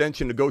contract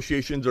extension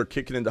negotiations are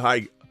kicking into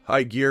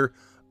high gear.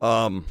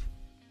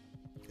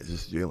 Is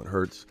this Jalen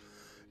Hurts?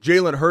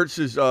 Jalen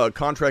Hurts'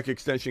 contract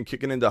extension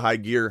kicking into high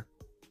gear.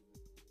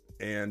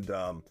 And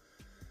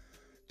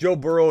Joe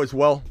Burrow as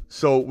well.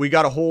 So we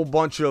got a whole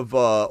bunch of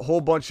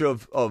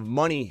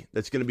money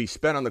that's going to be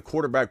spent on the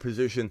quarterback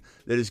position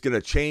that is going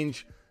to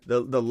change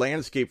the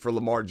landscape for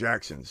Lamar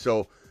Jackson.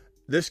 So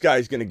this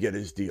guy's going to get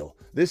his deal.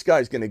 This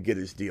guy's going to get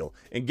his deal.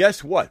 And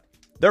guess what?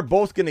 They're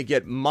both going to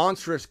get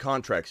monstrous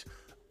contracts.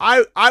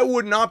 I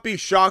would not be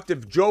shocked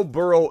if Joe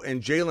Burrow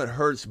and Jalen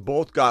Hurts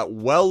both got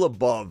well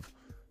above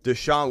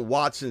Deshaun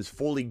Watson's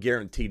fully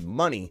guaranteed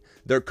money.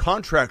 Their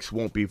contracts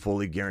won't be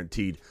fully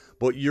guaranteed,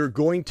 but you're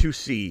going to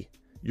see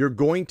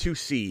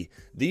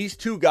these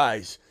two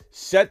guys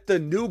set the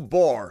new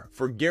bar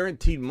for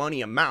guaranteed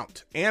money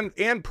amount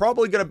and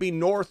probably going to be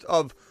north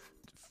of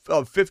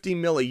 $50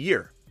 million a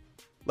year.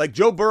 Like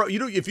Joe Burrow,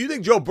 if you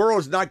think Joe Burrow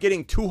is not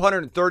getting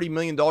 $230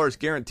 million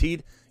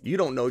guaranteed, you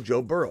don't know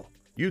Joe Burrow.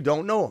 You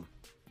don't know him.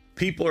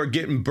 People are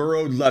getting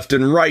burrowed left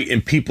and right,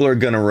 and people are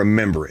going to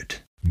remember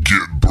it.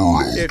 Get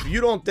burrowed. If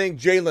you don't think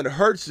Jalen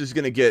Hurts is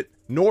going to get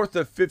north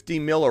of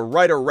 $50 million or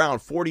right around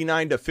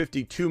 $49 to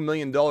 $52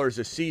 million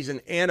a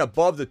season and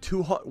above the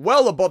 200,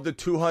 well above the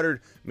 200,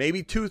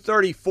 maybe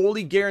 230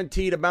 fully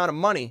guaranteed amount of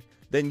money,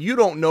 then you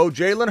don't know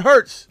Jalen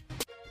Hurts.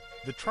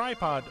 The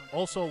tripod,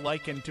 also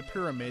likened to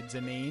pyramids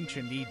in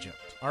ancient Egypt,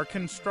 are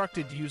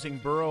constructed using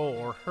Burrow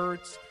or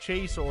Hurts,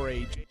 Chase or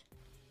AJ.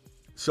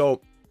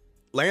 So,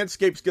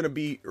 landscape's going to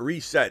be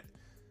reset.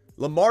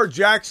 Lamar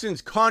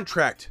Jackson's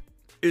contract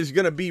is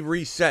going to be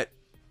reset.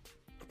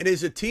 And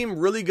is a team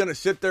really going to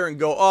sit there and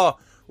go, oh,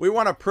 we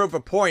want to prove a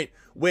point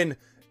when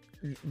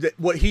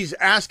what he's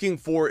asking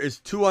for is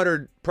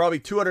probably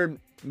 $200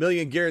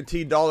 million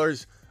guaranteed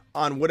dollars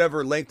on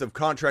whatever length of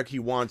contract he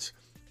wants,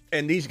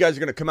 and these guys are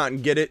going to come out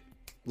and get it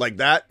like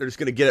that? They're just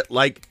going to get it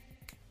like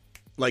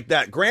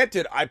that.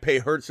 Granted, I pay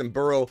Hurts and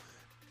Burrow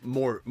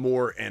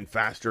more and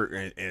faster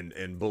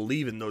and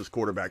believe in those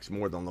quarterbacks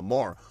more than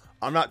Lamar.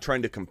 I'm not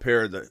trying to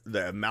compare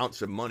the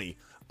amounts of money.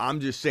 I'm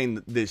just saying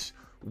that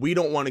we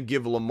don't want to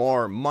give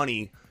Lamar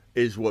money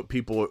is what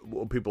people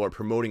are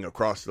promoting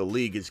across the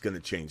league is going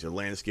to change. The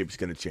landscape is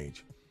going to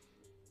change.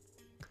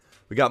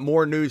 We got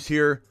more news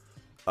here.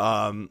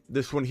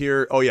 This one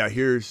here. Oh yeah,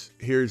 here's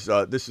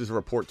this is a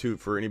report too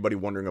for anybody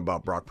wondering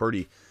about Brock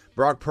Purdy.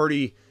 Brock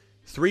Purdy,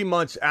 3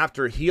 months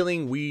after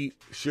healing, we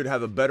should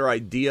have a better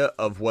idea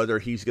of whether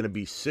he's going to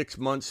be 6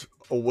 months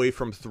away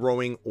from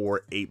throwing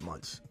or 8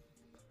 months.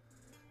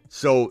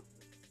 So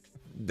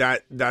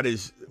that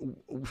is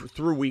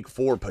through week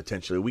 4,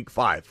 potentially week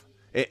 5.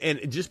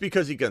 And just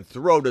because he can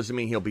throw doesn't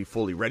mean he'll be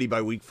fully ready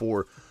by week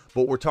 4.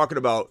 But we're talking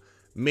about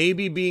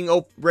maybe being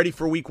ready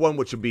for week 1,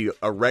 which would be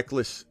a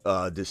reckless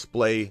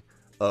display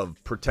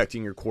of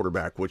protecting your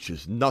quarterback, which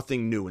is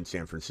nothing new in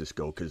San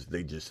Francisco because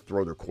they just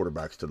throw their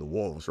quarterbacks to the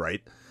wolves, right?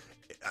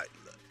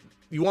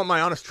 You want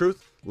my honest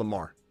truth?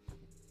 Lamar.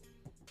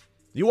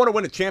 You want to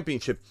win a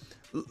championship?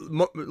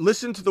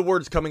 Listen to the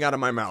words coming out of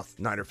my mouth,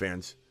 Niner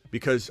fans,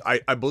 because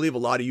I believe a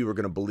lot of you are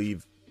going to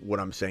believe what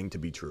I'm saying to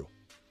be true.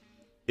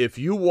 If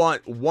you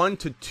want 1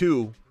 to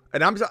 2,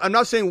 and I'm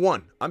not saying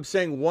 1, I'm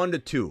saying 1 to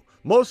 2,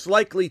 most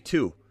likely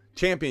 2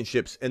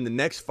 championships in the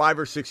next 5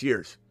 or 6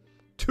 years.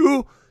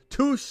 Two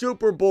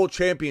Super Bowl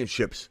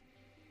championships.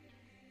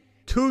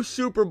 2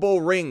 Super Bowl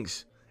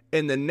rings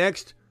in the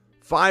next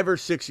 5 or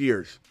 6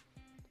 years.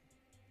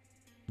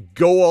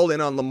 Go all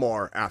in on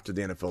Lamar after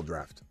the NFL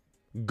draft.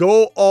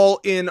 go all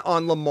in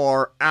on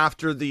Lamar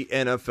after the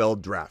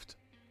NFL draft.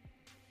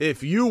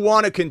 If you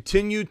want to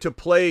continue to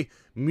play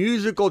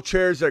musical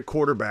chairs at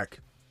quarterback,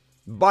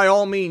 by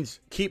all means,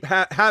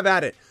 have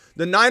at it.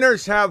 The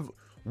Niners have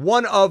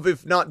one of,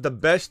 if not the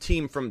best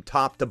team from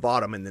top to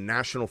bottom in the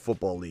National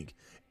Football League,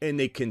 and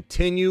they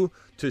continue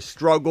to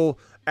struggle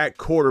at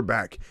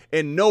quarterback.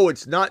 And no,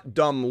 it's not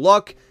dumb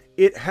luck.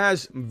 It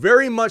has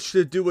very much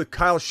to do with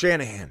Kyle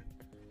Shanahan.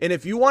 And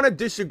if you want to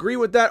disagree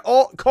with that,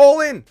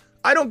 call in.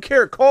 I don't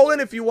care. Call in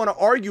if you want to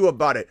argue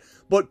about it.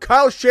 But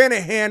Kyle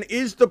Shanahan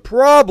is the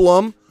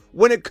problem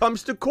when it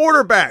comes to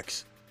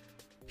quarterbacks.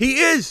 He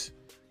is.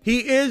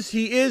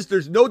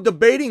 There's no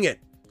debating it.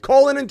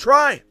 Call in and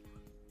try.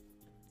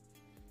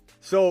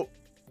 So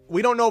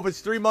we don't know if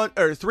it's 3 months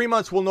or 3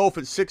 months. We'll know if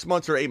it's 6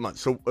 months or 8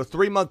 months. So a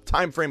 3-month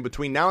time frame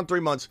between now and 3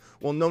 months.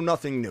 We'll know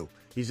nothing new.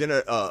 He's in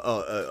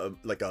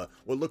what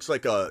looks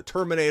like a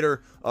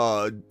Terminator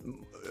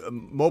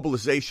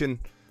mobilization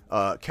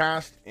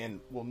cast, and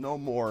we'll know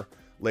more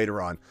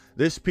later on.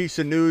 This piece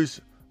of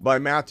news by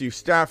Matthew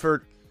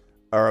Stafford,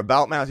 or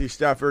about Matthew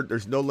Stafford.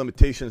 There's no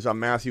limitations on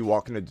Matthew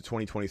walking into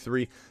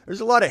 2023.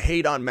 There's a lot of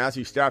hate on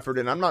Matthew Stafford,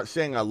 and I'm not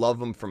saying I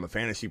love him from a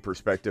fantasy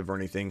perspective or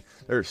anything.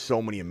 There's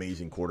so many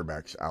amazing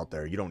quarterbacks out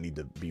there. You don't need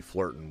to be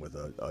flirting with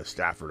a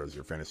Stafford as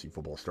your fantasy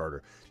football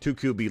starter. 2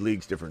 QB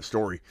leagues, different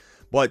story.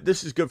 But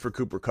this is good for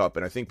Cooper Kupp,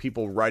 and I think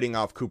people writing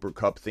off Cooper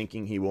Kupp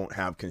thinking he won't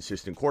have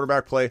consistent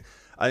quarterback play,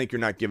 I think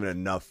you're not giving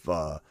enough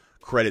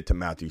credit to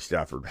Matthew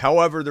Stafford.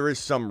 However, there is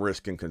some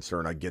risk and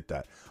concern. I get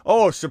that.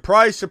 Oh,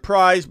 surprise,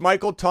 surprise.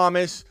 Michael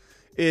Thomas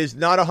is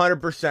not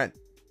 100%.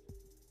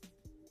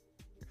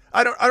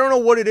 I don't know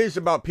what it is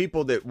about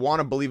people that want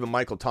to believe in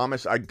Michael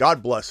Thomas.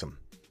 God bless him.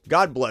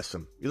 God bless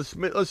him.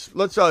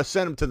 Let's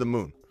send him to the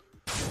moon.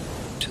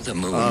 To the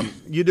moon.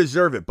 You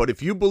deserve it. But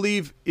if you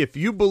believe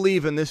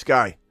in this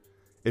guy,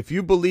 if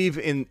you believe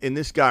in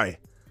this guy,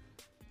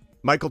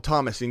 Michael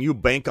Thomas, and you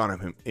bank on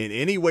him in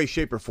any way,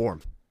 shape, or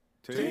form,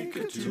 take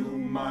a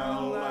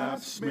 2-mile lap,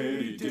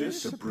 Smitty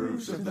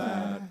disapproves of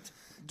that.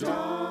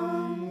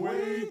 Dumb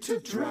way to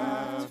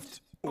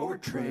draft or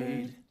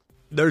trade.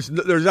 There's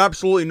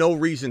absolutely no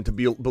reason to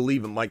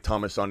believe in Mike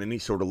Thomas on any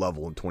sort of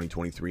level in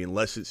 2023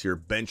 unless it's your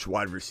bench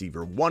wide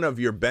receiver. One of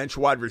your bench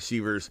wide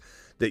receivers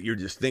that you're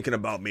just thinking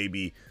about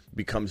maybe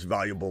becomes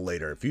valuable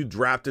later. If you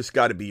draft this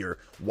guy to be your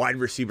wide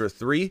receiver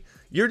 3,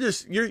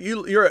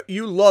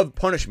 you love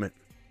punishment.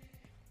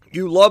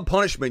 You love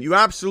punishment. You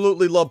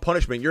absolutely love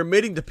punishment. You're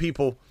admitting to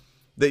people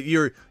that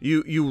you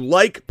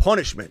like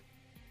punishment.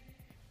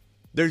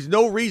 There's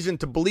no reason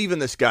to believe in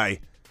this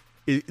guy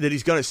that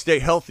he's going to stay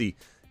healthy.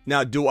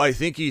 Now, do I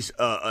think he's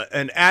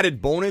an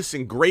added bonus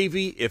and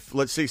gravy if,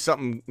 let's say,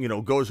 something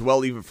goes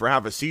well even for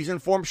half a season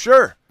for him?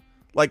 Sure.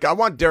 Like, I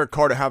want Derek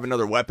Carr to have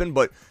another weapon,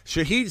 but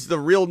Shaheed's the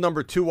real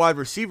number 2 wide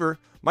receiver.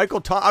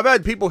 I've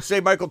had people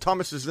say Michael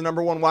Thomas is the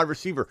number 1 wide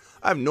receiver.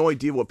 I have no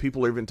idea what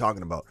people are even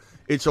talking about.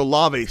 It's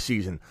Olave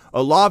season.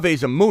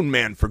 Olave's a moon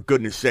man, for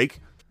goodness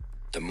sake.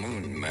 The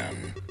moon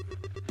man,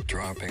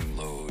 dropping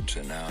loads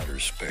in outer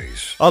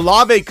space.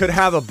 Olave could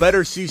have a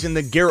better season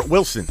than Garrett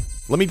Wilson.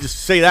 Let me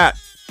just say that.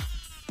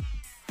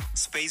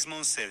 Space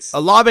Moon says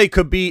Olave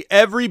could be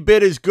every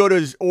bit as good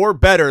as or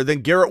better than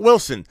Garrett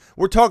Wilson.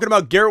 We're talking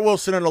about Garrett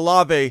Wilson and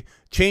Olave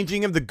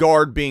changing of the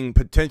guard being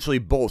potentially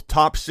both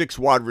top 6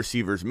 wide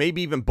receivers,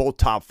 maybe even both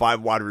top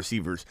 5 wide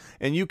receivers.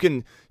 And you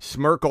can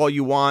smirk all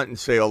you want and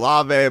say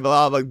Olave,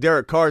 blah, blah,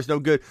 Derek Carr's no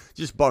good.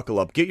 Just buckle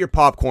up. Get your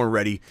popcorn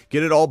ready.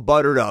 Get it all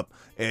buttered up.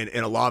 And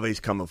Olave's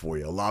coming for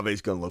you.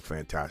 Olave's going to look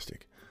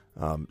fantastic.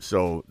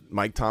 So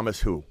Mike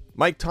Thomas, who?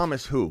 Mike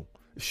Thomas, who?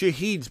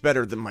 Shaheed's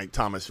better than Mike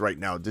Thomas right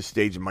now at this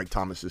stage in Mike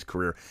Thomas's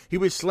career. He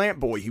was slant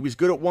boy. He was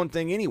good at one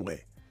thing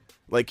anyway.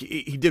 Like,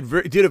 he did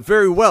it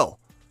very well.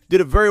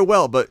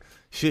 But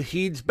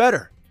Shaheed's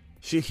better.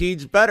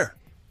 Shaheed's better.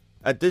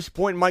 At this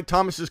point in Mike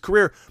Thomas's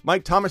career,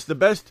 Mike Thomas, the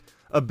best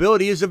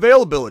ability is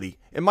availability.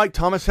 And Mike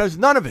Thomas has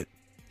none of it.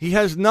 He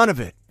has none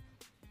of it.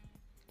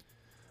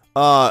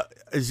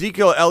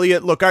 Ezekiel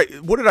Elliott, look,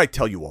 what did I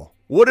tell you all?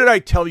 What did I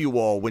tell you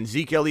all when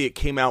Zeke Elliott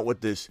came out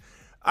with this?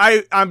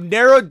 I've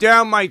narrowed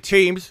down my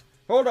teams.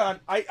 Hold on.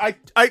 I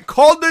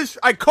called this.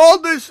 I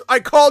called this.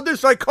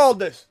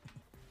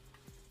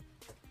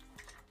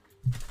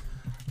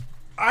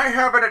 I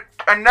have an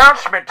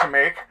announcement to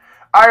make.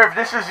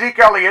 This is Zeke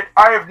Elliott.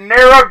 I have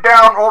narrowed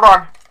down. Hold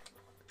on.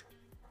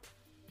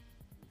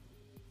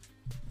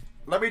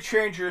 Let me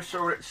change this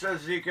so it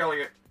says Zeke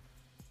Elliott.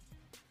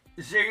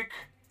 Zeke.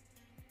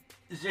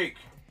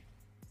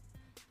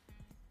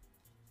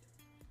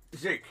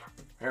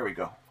 There we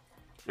go.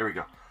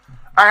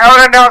 I have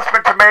an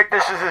announcement to make.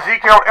 This is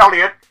Ezekiel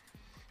Elliott.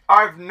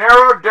 I've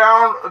narrowed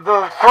down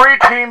the 3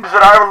 teams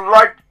that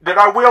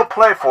I will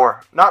play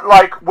for. Not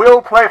like,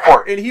 will play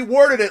for. And he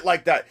worded it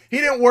like that. He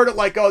didn't word it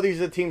like, oh,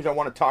 these are the teams I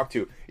want to talk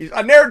to.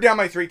 I narrowed down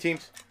my 3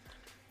 teams.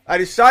 I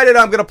decided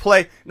I'm going to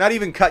play, not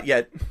even cut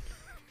yet.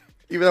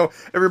 Even though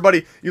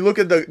everybody, you look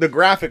at the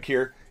graphic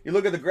here. And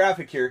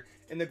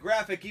the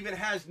graphic even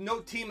has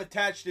no team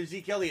attached to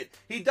Zeke Elliott.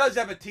 He does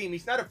have a team.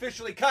 He's not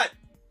officially cut.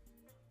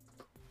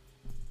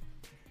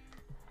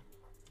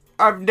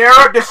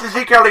 This is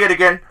Zeke Elliott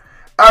again.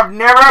 I've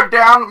narrowed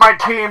down my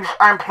teams.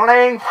 I'm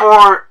playing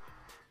for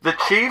the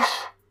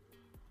Chiefs,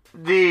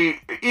 the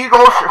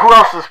Eagles. Who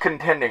else is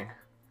contending?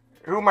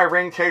 Who am I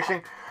ring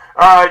chasing?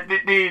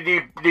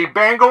 The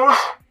Bengals.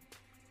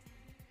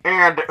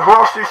 And who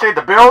else did you say?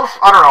 The Bills?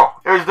 I don't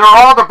know. They're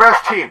all the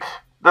best teams.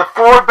 The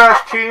 4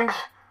 best teams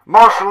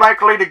most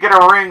likely to get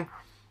a ring.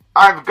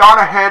 I've gone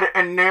ahead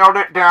and nailed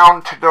it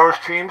down to those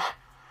teams.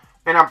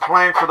 And I'm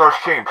playing for those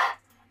teams.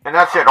 And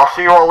that's it. I'll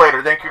see you all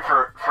later. Thank you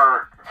for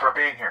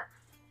being here.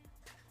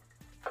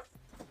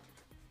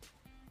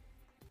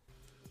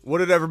 What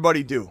did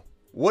everybody do?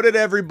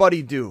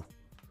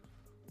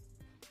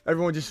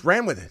 Everyone just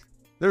ran with it.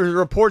 There's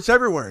reports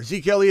everywhere.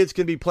 Zeke Elliott's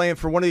going to be playing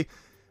for one of the...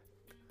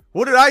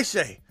 What did I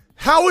say?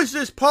 How is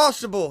this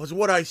possible, is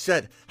what I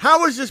said.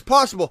 How is this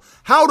possible?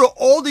 How do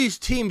all these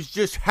teams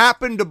just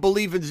happen to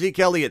believe in Zeke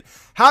Elliott?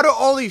 How do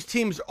all these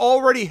teams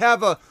already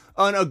have an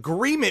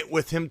agreement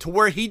with him to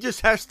where he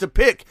just has to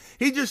pick?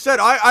 He just said,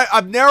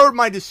 I've narrowed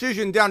my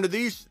decision down to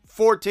these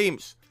 4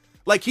 teams.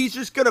 Like, he's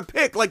just going to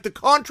pick. Like, the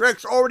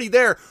contract's already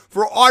there,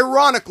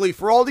 ironically,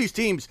 for all these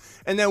teams.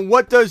 And then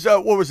what does,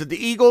 what was it, the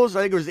Eagles?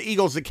 I think it was the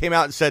Eagles that came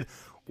out and said,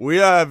 we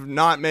have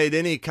not made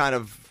any kind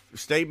of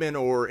statement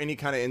or any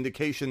kind of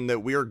indication that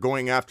we are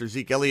going after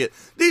Zeke Elliott.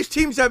 These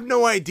teams have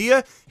no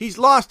idea. He's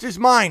lost his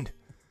mind.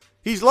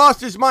 He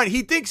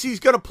thinks he's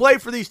going to play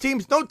for these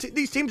teams.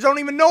 These teams don't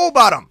even know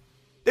about him.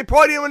 They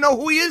probably don't even know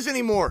who he is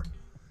anymore.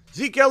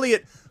 Zeke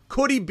Elliott,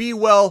 could he be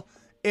well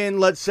in,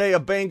 let's say, a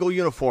Bengal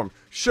uniform?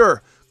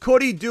 Sure.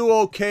 Could he do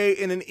okay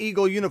in an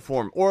Eagle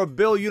uniform or a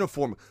Bill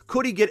uniform?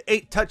 Could he get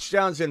 8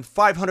 touchdowns and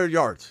 500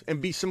 yards and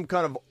be some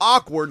kind of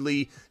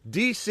awkwardly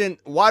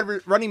decent wide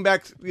running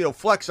back,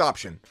 flex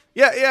option?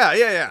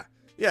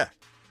 Yeah.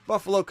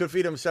 Buffalo could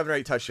feed him 7 or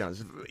 8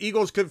 touchdowns.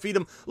 Eagles could feed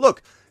him.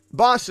 Look,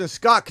 Boston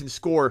Scott can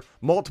score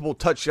multiple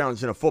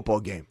touchdowns in a football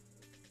game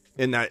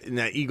in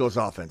that Eagles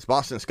offense.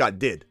 Boston Scott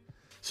did.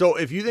 So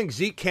if you think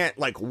Zeke can't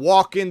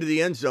walk into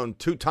the end zone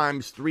 2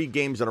 times 3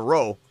 games in a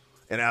row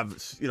and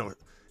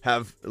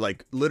have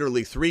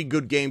literally 3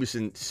 good games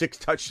and 6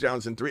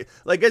 touchdowns and 3.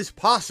 It's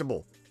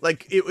possible.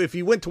 If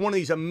he went to one of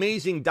these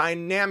amazing,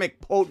 dynamic,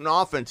 potent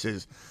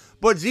offenses.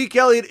 But Zeke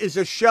Elliott is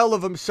a shell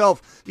of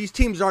himself. These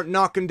teams aren't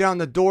knocking down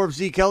the door of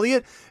Zeke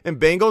Elliott. And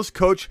Bengals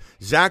coach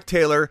Zach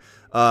Taylor,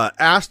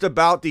 asked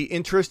about the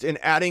interest in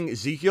adding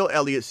Ezekiel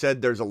Elliott,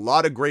 said there's a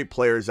lot of great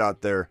players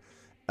out there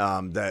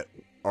that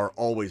are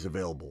always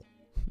available.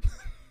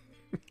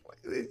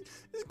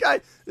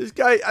 This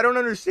guy, I don't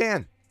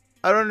understand.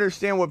 I don't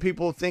understand what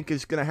people think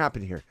is going to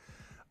happen here.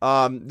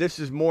 This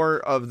is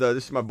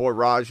my boy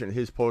Raj and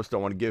his post. I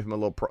want to give him a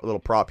little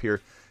prop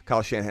here.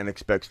 Kyle Shanahan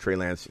expects Trey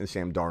Lance and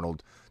Sam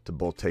Darnold to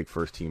both take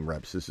first team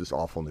reps. This is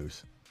awful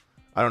news.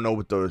 I don't know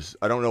what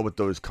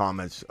those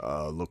comments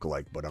look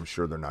like, but I'm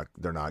sure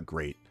they're not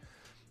great.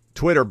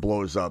 Twitter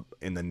blows up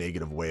in the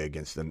negative way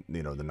against the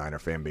Niner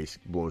fan base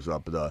blows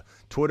up. The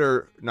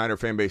Twitter Niner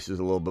fan base is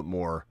a little bit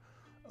more,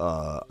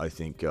 I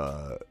think,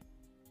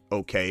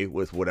 okay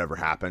with whatever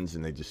happens,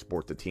 and they just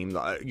support the team.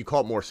 You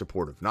call it more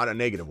supportive, not a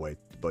negative way,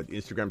 but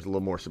Instagram's a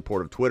little more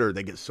supportive. Twitter,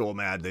 they get so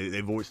mad,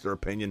 they voice their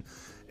opinion,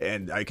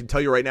 and I can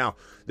tell you right now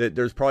that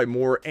there's probably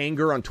more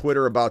anger on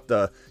Twitter about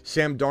the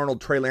Sam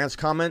Darnold Trey Lance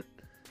comment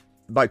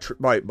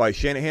by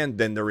Shanahan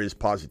than there is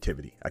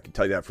positivity. I can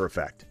tell you that for a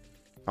fact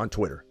on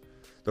Twitter.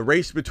 The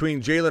race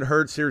between Jalen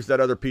Hurts, here's that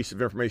other piece of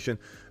information.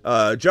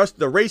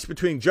 The race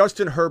between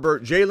Justin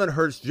Herbert, Jalen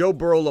Hurts, Joe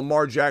Burrow,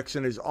 Lamar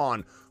Jackson is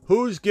on.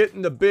 Who's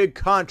getting the big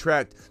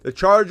contract? The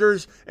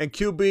Chargers and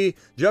QB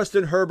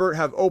Justin Herbert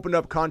have opened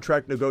up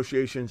contract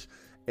negotiations,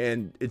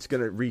 and it's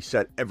going to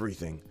reset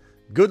everything.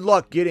 Good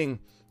luck getting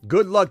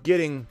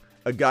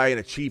a guy in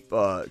a cheap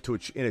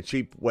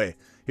way.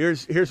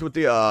 Here's what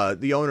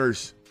the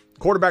owners,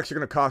 quarterbacks are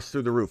going to cost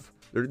through the roof.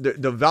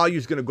 The value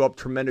is going to go up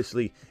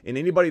tremendously, and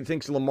anybody that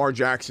thinks Lamar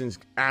Jackson's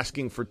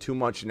asking for too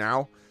much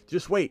now,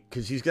 just wait,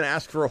 because he's going to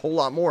ask for a whole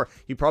lot more.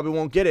 He probably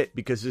won't get it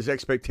because his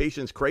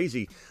expectation's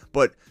crazy,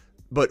 but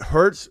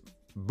Hurts,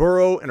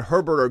 Burrow, and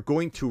Herbert are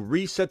going to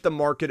reset the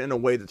market in a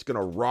way that's going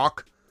to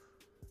rock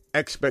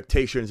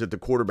expectations at the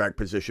quarterback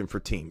position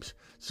for teams.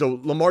 So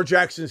Lamar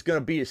Jackson is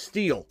going to be a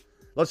steal.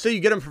 Let's say you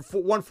get him for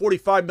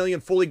 $145 million,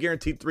 fully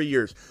guaranteed 3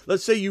 years.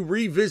 Let's say you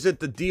revisit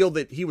the deal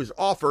that he was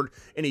offered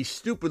and he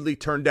stupidly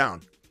turned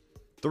down.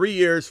 3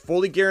 years,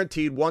 fully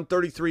guaranteed,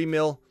 $133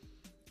 million,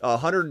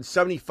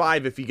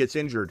 $175 if he gets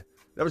injured.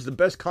 That was the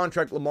best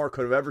contract Lamar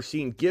could have ever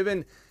seen,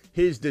 given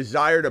his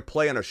desire to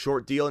play on a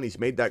short deal, and he's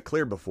made that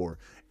clear before,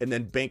 and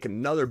then bank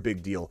another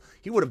big deal.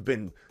 He would have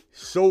been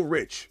so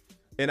rich.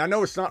 And I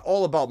know it's not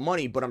all about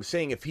money, but I'm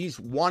saying if he's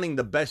wanting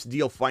the best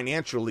deal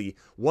financially,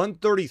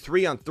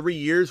 133 on 3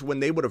 years when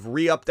they would have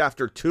re-upped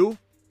after 2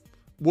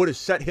 would have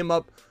set him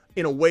up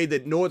in a way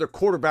that no other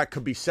quarterback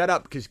could be set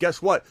up, because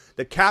guess what?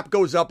 The cap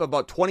goes up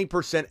about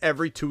 20%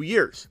 every 2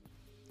 years.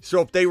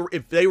 So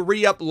if they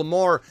re-up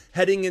Lamar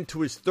heading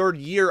into his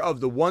 3rd year of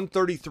the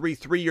 133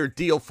 3-year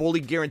deal, fully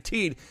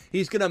guaranteed,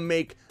 he's going to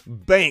make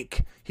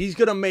bank. He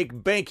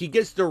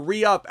gets to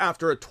re-up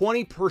after a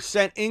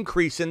 20%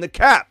 increase in the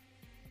cap.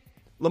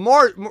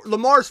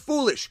 Lamar's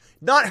foolish.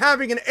 Not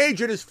having an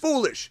agent is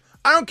foolish.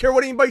 I don't care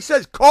what anybody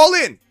says. Call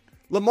in.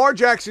 Lamar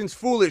Jackson's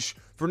foolish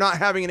for not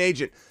having an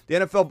agent. The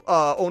NFL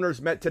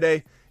owners met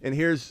today, and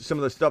here's some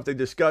of the stuff they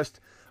discussed.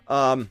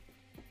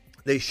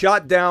 They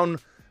shot down.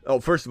 Oh,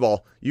 first of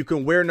all, you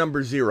can wear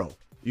number 0.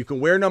 You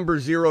can wear number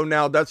 0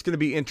 now. That's going to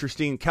be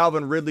interesting.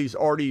 Calvin Ridley's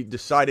already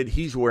decided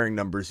he's wearing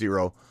number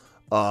 0.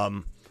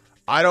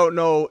 I don't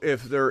know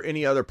if there are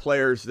any other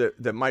players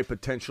that might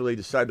potentially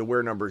decide to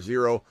wear number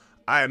 0.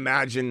 I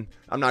imagine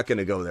I'm not going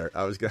to go there.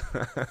 I was going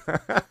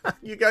to.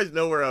 You guys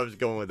know where I was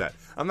going with that.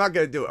 I'm not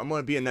going to do it. I'm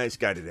going to be a nice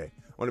guy today.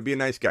 I want to be a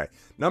nice guy.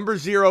 Number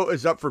 0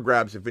 is up for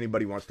grabs if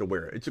anybody wants to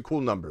wear it. It's a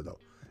cool number, though.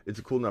 It's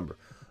a cool number.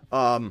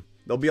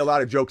 There'll be a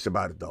lot of jokes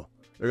about it, though.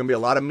 There are going to be a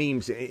lot of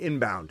memes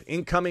inbound.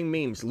 Incoming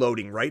memes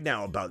loading right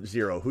now about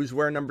 0. Who's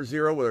wearing number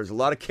 0? Well, there's a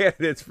lot of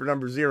candidates for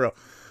number 0.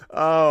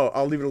 Oh,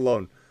 I'll leave it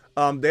alone.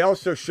 They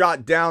also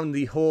shot down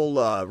the whole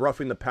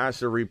roughing the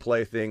passer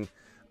replay thing.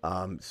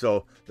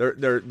 So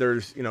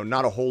there's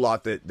not a whole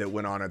lot that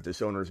went on at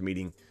this owners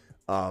meeting.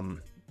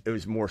 It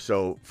was more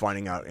so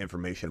finding out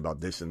information about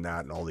this and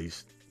that and all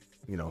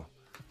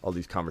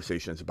these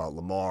conversations about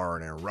Lamar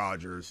and Aaron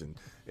Rodgers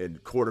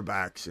and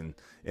quarterbacks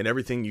and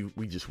everything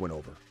we just went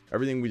over.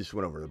 Everything we just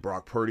went over. The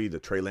Brock Purdy, the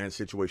Trey Lance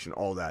situation,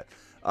 all that.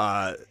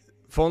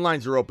 Phone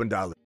lines are open,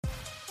 dial it.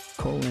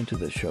 Call into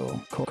the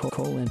show.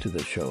 Call into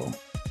the show.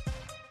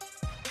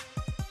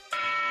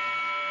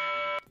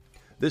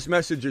 This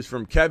message is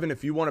from Kevin.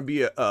 If you want to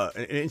be an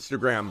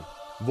Instagram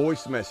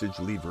voice message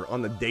leaver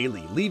on the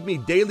daily, leave me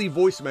daily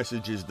voice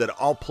messages that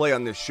I'll play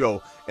on this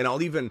show, and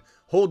I'll even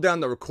hold down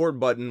the record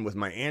button with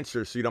my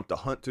answers so you don't have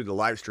to hunt through the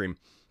live stream,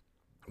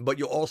 but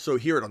you'll also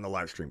hear it on the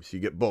live stream, so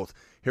you get both.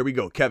 Here we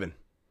go, Kevin.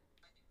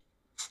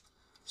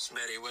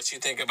 Smitty, what you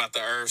think about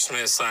the Irv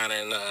Smith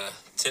signing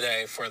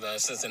today for the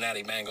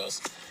Cincinnati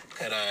Bengals?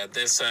 Could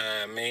this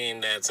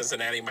mean that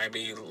Cincinnati might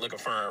be looking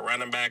for a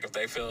running back if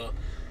they feel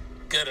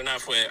good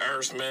enough with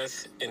Irv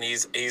Smith and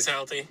he's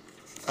healthy?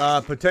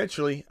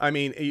 Potentially. I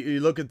mean, you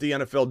look at the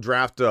NFL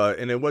draft,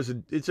 and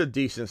it's a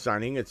decent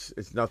signing.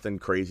 It's nothing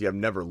crazy. I've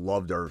never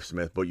loved Irv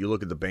Smith, but you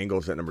look at the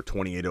Bengals at number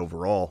 28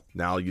 overall.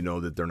 Now you know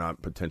that they're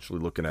not potentially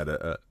looking at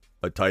a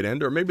tight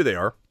end, or maybe they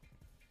are.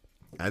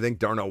 I think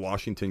Darnell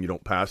Washington you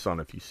don't pass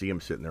on if you see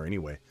him sitting there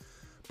anyway.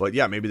 But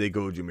yeah, maybe they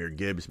go Jahmyr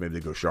Gibbs, maybe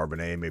they go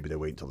Charbonnet, maybe they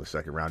wait until the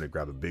second round and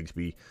grab a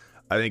Bigsby.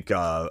 I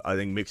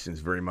think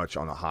Mixon's very much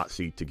on the hot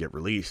seat to get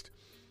released.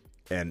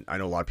 And I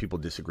know a lot of people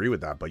disagree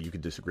with that, but you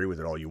can disagree with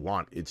it all you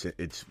want. It's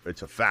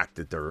a fact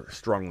that they're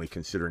strongly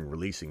considering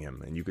releasing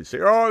him. And you could say,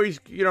 oh,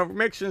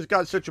 Mixon's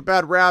got such a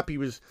bad rap.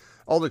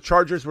 All the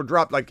charges were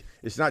dropped. Like,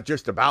 it's not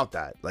just about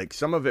that. Like,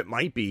 some of it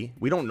might be.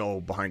 We don't know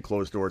behind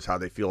closed doors how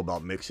they feel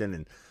about Mixon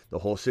and the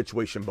whole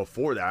situation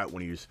before that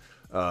when he was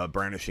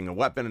brandishing a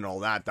weapon and all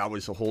that. That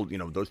was a whole,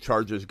 those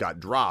charges got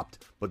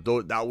dropped, but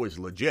that was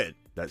legit.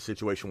 That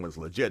situation was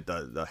legit.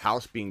 The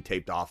house being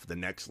taped off the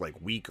next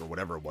week or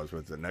whatever it was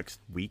the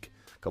next week,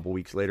 a couple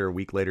weeks later, a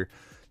week later,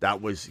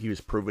 he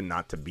was proven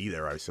not to be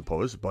there, I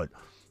suppose. But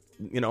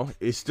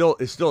it's still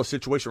a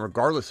situation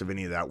regardless of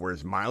any of that where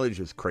his mileage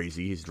is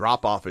crazy, his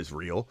drop off is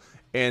real,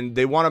 and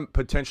they want to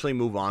potentially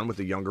move on with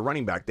a younger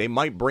running back. They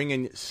might bring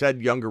in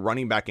said younger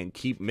running back and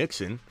keep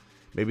Mixon.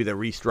 Maybe they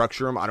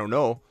restructure him. I don't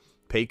know.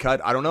 Pay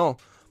cut. I don't know.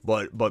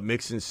 But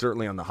Mixon's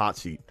certainly on the hot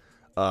seat.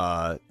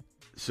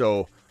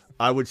 So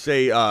I would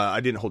say I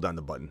didn't hold down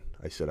the button.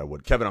 I said I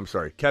would. Kevin, I'm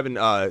sorry. Kevin,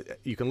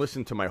 you can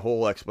listen to my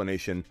whole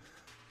explanation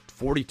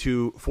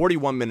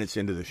 41 minutes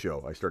into the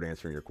show. I started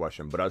answering your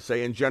question. But I'd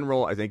say in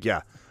general, I think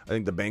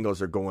the Bengals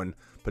are going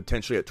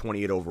potentially at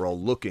 28 overall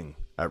looking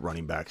at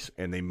running backs,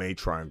 and they may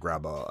try and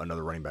grab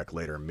another running back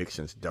later.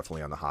 Mixon's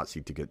definitely on the hot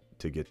seat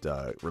to get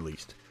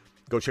released.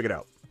 Go check it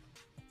out.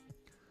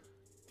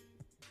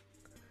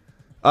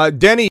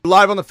 Denny,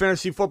 live on the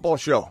Fantasy Football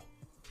Show.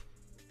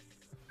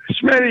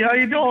 Smitty, how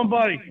you doing,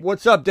 buddy?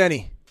 What's up,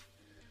 Denny?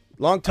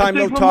 Long time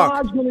no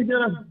talk.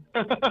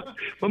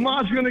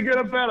 Lamar's gonna get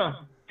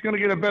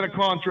a better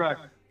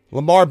contract.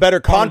 Lamar better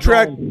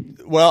contract?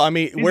 Well, I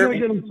mean, he's gonna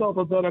get himself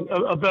a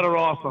better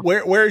offer.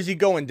 Where is he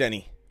going,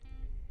 Denny?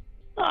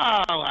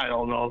 I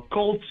don't know.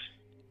 Colts,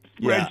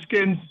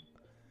 Redskins.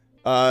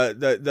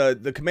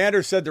 The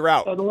Commanders said they're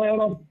out.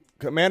 Atlanta.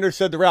 Commanders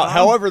said they're out.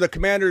 However, the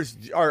Commanders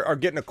are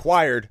getting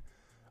acquired.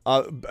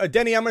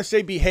 Denny, I'm gonna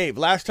say behave.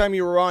 Last time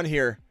you were on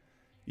here,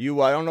 I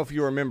don't know if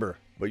you remember,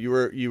 but you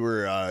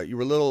were a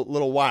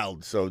little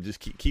wild. So just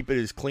keep it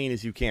as clean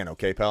as you can,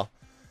 okay, pal?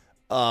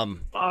 All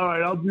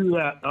right, I'll do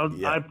that.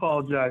 I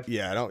apologize.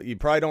 Yeah, you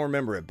probably don't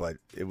remember it, but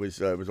it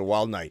was a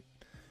wild night.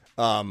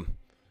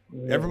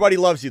 Everybody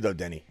loves you though,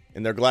 Denny,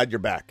 and they're glad you're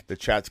back. The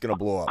chat's gonna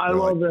blow up. I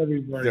love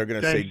everybody. They're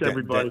gonna say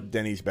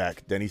Denny's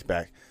back. Denny's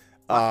back.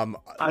 I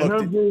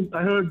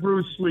heard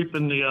Bruce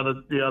sleeping the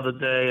other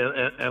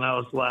day, and I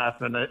was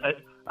laughing.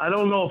 I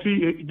don't know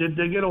if did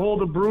they get a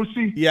hold of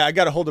Brucey? Yeah, I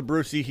got a hold of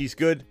Brucey. He's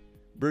good.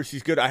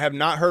 Brucey's good. I have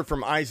not heard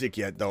from Isaac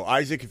yet, though.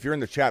 Isaac, if you're in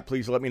the chat,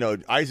 please let me know.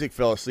 Isaac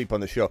fell asleep on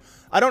the show.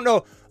 I don't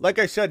know. Like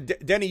I said,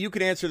 Denny, you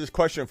can answer this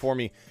question for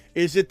me.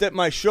 Is it that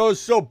my show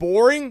is so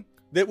boring,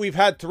 that we've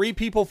had 3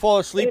 people fall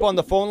asleep on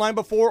the phone line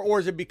before, or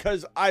is it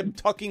because I'm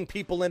tucking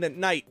people in at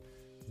night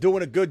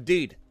doing a good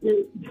deed?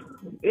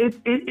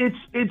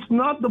 It's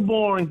not the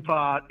boring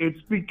part.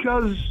 It's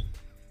because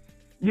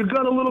you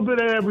got a little bit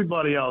of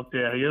everybody out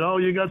there. You know,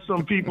 you got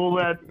some people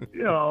that,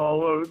 you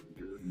know,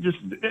 just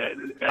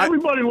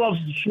everybody loves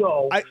the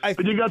show.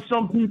 But you got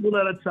some people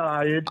that are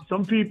tired.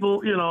 Some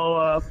people, you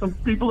know, some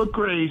people are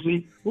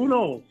crazy. Who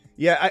knows?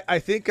 Yeah, I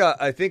think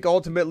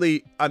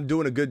ultimately I'm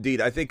doing a good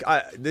deed. I think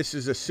this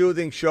is a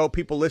soothing show.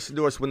 People listen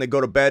to us when they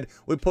go to bed.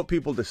 We put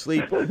people to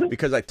sleep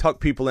because I tuck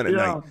people in at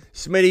night.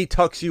 Smitty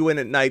tucks you in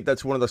at night.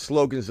 That's one of the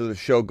slogans of the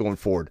show going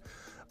forward.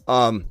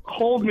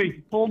 Hold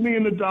me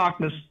in the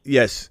darkness.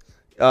 Yes.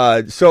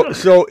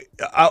 So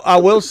I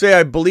will say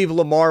I believe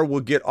Lamar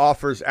will get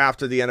offers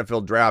after the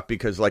NFL draft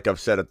because, like I've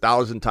said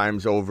 1,000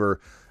 times over,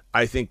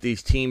 I think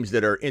these teams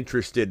that are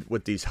interested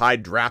with these high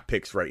draft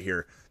picks right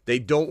here, they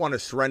don't want to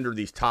surrender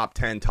these top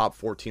 10, top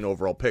 14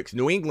 overall picks.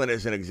 New England,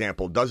 as an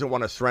example, doesn't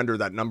want to surrender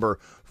that number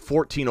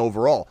 14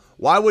 overall.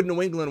 Why would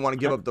New England want to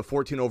give up the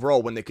 14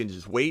 overall when they can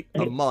just wait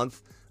a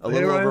month, a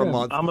little over a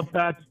month? I'm a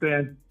Pats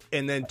fan.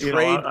 And then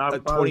trade a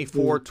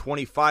 24,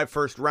 25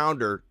 first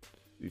rounder,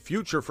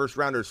 future first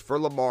rounders for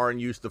Lamar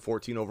and use the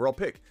 14 overall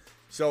pick.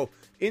 So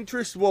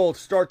interest will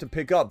start to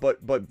pick up,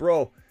 but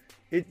bro,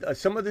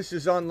 some of this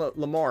is on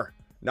Lamar.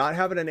 Not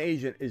having an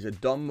agent is a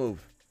dumb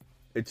move.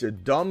 It's a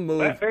dumb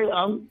move. Hey,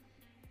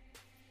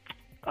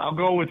 I'll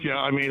go with you.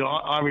 I mean,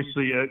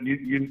 obviously,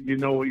 you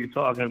know what you're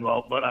talking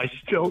about, but I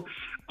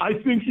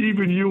think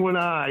even you and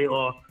I,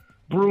 or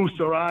Bruce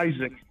or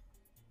Isaac,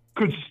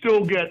 could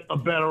still get a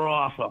better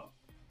offer.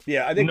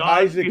 Yeah, I think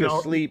Isaac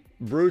asleep,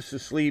 Bruce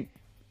asleep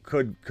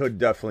could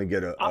definitely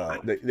get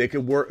they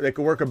could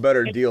work a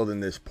better deal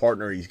than this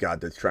partner he's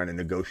got that's trying to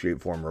negotiate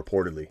for him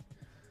reportedly.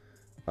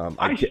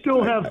 I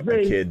still have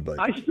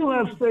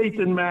faith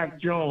in Mac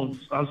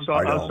Jones. I'm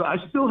sorry. I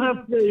still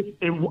have faith.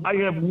 I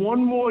have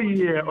one more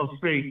year of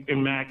faith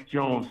in Mac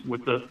Jones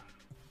with the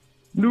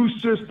new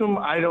system.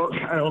 I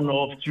don't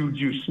know if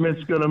Juju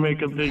Smith's going to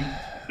make a big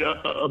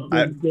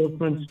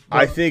difference.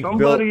 I think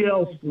somebody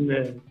else in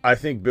there. I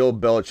think Bill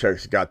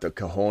Belichick's got the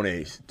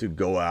cojones to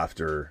go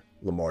after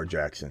Lamar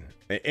Jackson.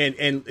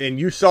 And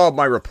you saw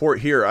my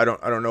report here. I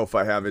don't know if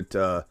I have it.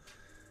 Man,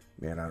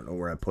 I don't know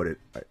where I put it.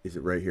 Is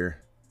it right here?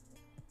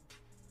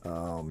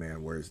 Oh,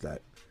 man, where is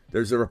that?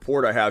 There's a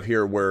report I have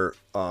here where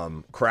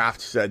Kraft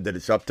said that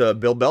it's up to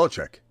Bill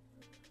Belichick.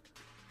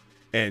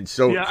 And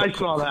so, yeah, I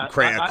saw that.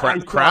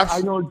 Kraft's, I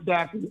know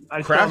exactly.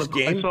 Kraft's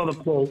game. I saw the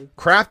quote.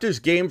 Kraft is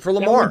game for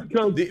Lamar.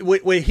 That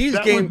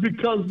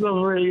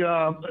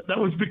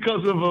was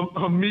because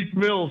of Meek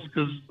Mills,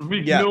 because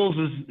Meek Mills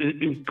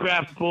is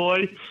Kraft's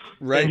boy,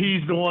 right? And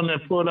he's the one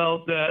that put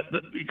out that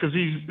because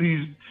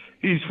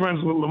he's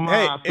friends with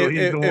Lamar.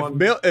 Hey,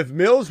 if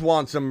Mills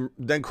wants him,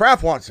 then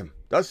Kraft wants him.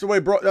 That's the way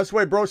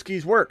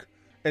broskies work.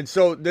 And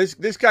so this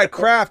guy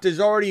Kraft is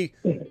already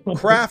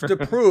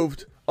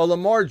approved a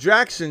Lamar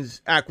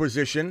Jackson's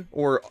acquisition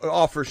or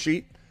offer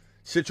sheet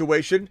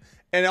situation,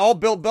 and all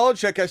Bill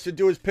Belichick has to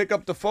do is pick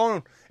up the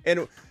phone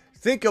and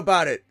think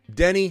about it,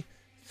 Denny.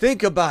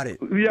 Think about it.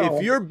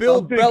 If you're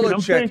Bill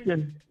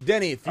Belichick,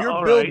 Denny, if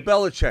you're Bill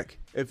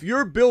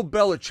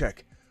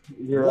Belichick,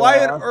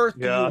 why on earth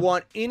do you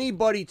want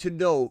anybody to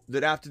know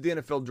that after the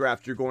NFL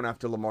draft you're going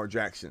after Lamar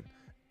Jackson?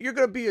 You're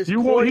going to be as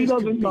coy he as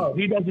doesn't can be. know.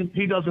 He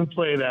doesn't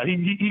play that.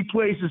 He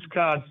plays his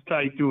cards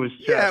tight to his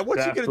chest. Yeah,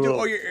 what's he going to do?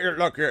 Oh,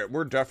 look,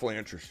 we're definitely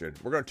interested.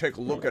 We're going to take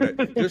a look at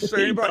it. Just so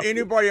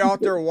anybody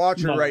out there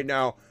watching right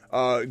now,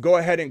 go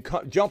ahead and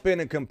jump in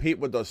and compete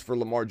with us for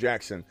Lamar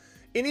Jackson.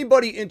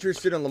 Anybody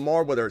interested in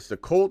Lamar, whether it's the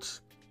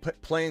Colts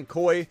playing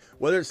coy,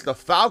 whether it's the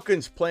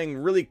Falcons playing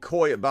really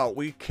coy about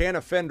we can't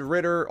offend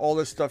Ritter, all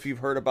this stuff you've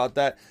heard about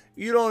that.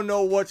 You don't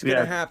know what's going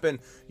to happen.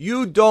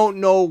 You don't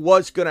know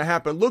what's going to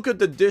happen. Look at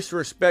the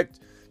disrespect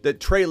that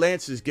Trey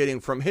Lance is getting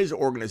from his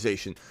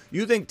organization.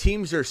 You think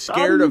teams are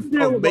scared of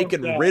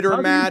making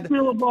Ritter mad?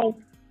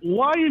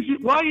 Why is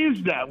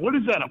that? What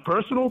is that? A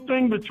personal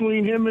thing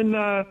between him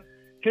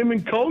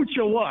and Coach,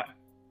 or what?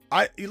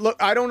 I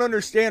don't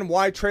understand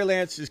why Trey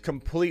Lance is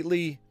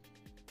completely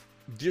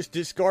just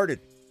discarded.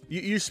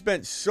 You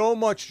spent so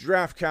much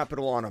draft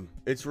capital on him.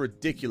 It's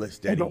ridiculous,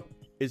 Denny.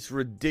 It's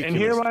ridiculous.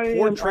 And here I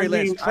Poor am. Trey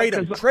Lance. Trade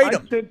him.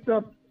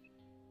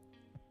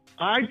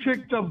 I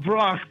picked up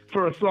Brock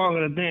for a song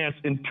and a dance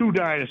in 2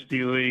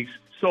 dynasty leagues.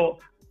 So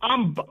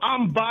I'm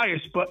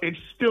biased, but it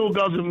still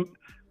doesn't.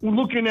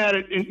 Looking at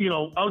it,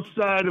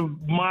 outside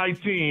of my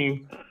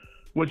team,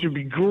 which would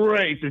be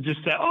great to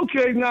just say,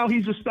 okay, now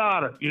he's a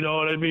starter. You know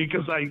what I mean?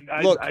 Because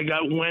I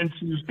got Wentz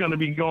who's going to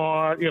be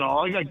gone.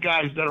 I got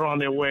guys that are on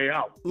their way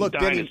out. Look,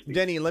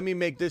 Denny, let me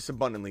make this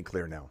abundantly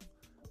clear now.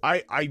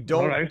 I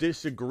don't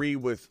disagree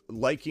with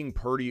liking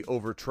Purdy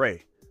over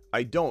Trey.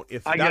 I don't.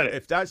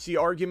 If that's the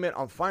argument,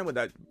 I'm fine with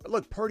that.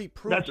 Look, Purdy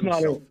proved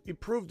himself. He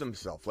proved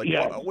himself. What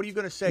are you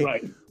going to say?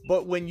 Right.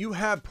 But when you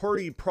have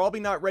Purdy probably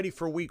not ready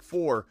for week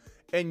 4,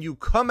 and you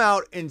come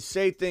out and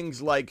say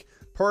things like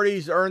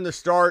Purdy's earned the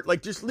start,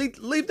 like just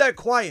leave that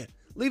quiet.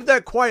 Leave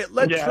that quiet.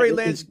 Let Trey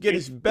Lance get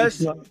his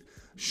best.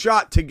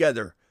 shot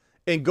together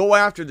and go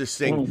after this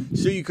thing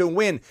so you can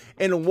win.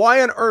 And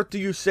why on earth do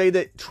you say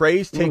that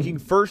Trey's taking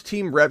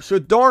first-team reps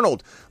with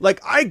Darnold? Like,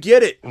 I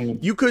get it.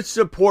 You could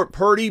support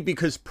Purdy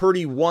because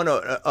Purdy won,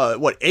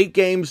 8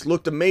 games,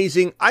 looked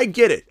amazing. I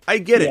get it.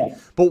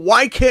 But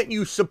why can't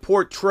you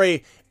support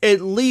Trey at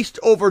least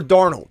over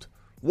Darnold?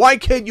 Why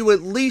can't you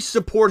at least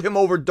support him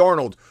over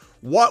Darnold?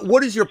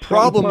 What is your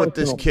problem with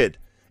this kid?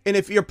 And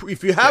if you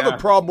have a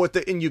problem with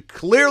it, and you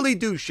clearly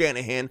do,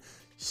 Shanahan,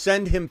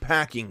 send him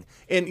packing.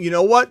 And you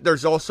know what?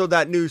 There's also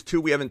that news too.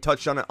 We haven't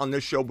touched on it on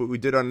this show, but we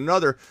did on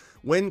another.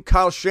 When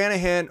Kyle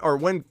Shanahan, or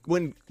when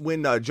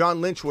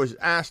John Lynch was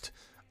asked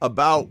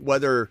about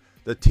whether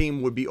the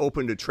team would be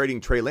open to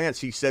trading Trey Lance,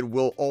 he said,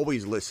 "We'll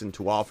always listen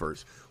to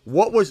offers."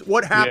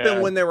 What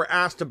happened when they were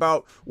asked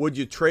about would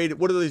you trade?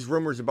 What are these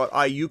rumors about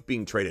Ayuk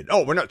being traded?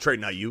 Oh, we're not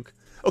trading Ayuk.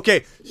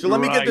 Okay, so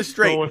let me get this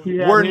straight. So if he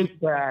had his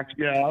back,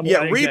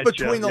 read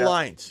between the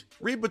lines.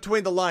 Read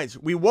between the lines.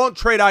 We won't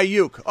trade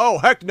Ayuk. Oh,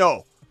 heck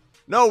no.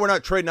 No, we're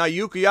not trading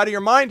Ayuk. Are you out of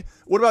your mind?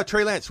 What about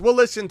Trey Lance? We'll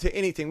listen to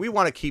anything. We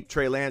want to keep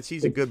Trey Lance.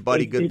 He's a good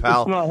buddy, good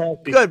pal. It's not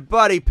healthy. Good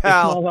buddy,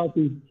 pal. It's not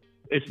healthy.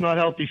 It's not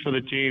healthy for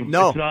the team.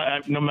 No. It's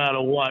not, no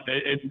matter what.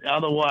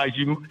 Otherwise,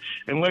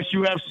 unless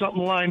you have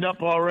something lined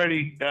up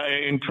already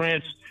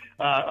Lance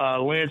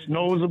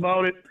knows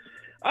about it.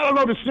 I don't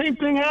know. The same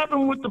thing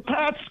happened with the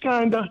Pats,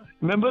 kind of.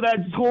 Remember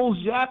that whole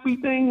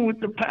Zappy thing with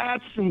the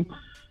Pats, and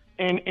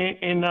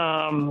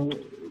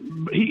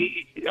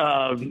he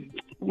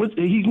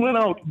went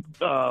out.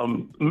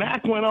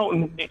 Mac went out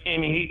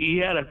and he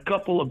had a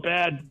couple of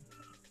bad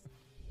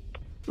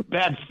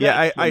sets.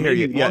 Yeah, I hear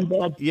you. Yeah.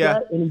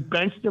 And he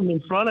benched him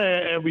in front of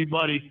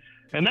everybody.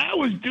 And that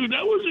was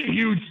a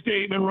huge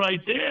statement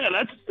right there.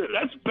 That's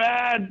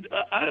bad.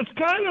 It's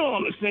kind of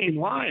on the same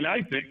line,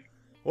 I think.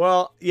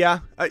 Well, yeah.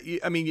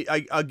 I mean,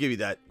 I'll give you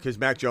that because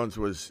Mac Jones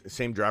was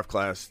same draft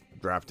class,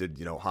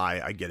 drafted, high.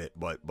 I get it,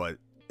 but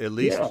at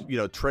least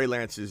Trey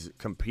Lance is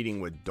competing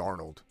with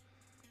Darnold,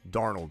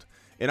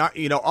 and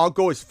I'll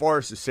go as far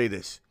as to say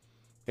this,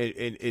 this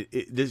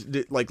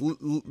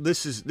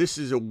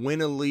is a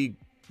win a league.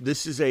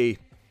 This is a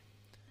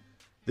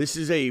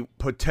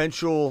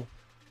potential,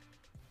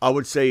 I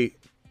would say,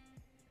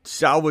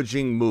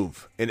 salvaging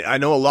move, and I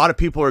know a lot of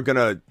people are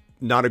gonna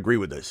not agree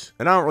with this,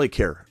 and I don't really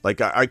care.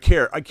 Like I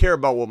care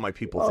about what my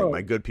people think,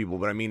 my good people.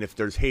 But I mean, if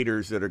there's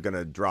haters that are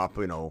gonna drop,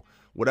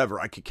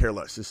 whatever, I could care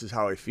less. This is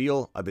how I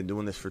feel. I've been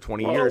doing this for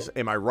 20 years.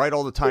 Am I right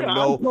all the time?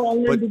 No.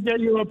 But to get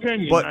your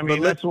opinion.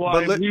 That's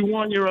why we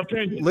want your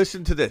opinion.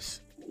 Listen to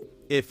this.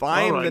 If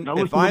I'm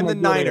the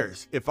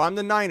Niners,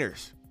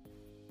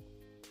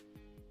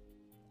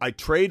 I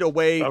trade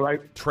away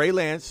Trey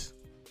Lance.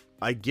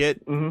 I get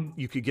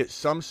you could get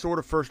some sort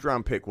of first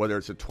round pick, whether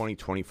it's a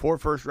 2024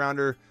 first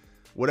rounder.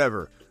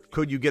 Whatever.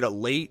 Could you get a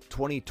late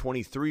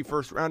 2023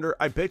 first rounder?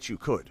 I bet you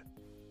could.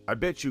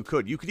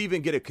 You could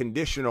even get a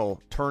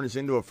conditional turns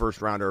into a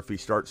first rounder if he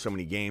starts so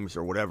many games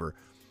or whatever.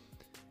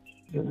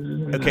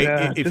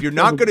 Okay, if you're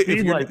not gonna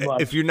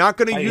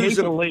use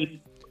him,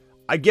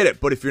 I get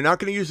it. But if you're not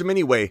gonna use him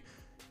anyway,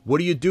 what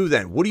do you do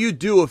then? What do you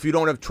do if you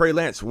don't have Trey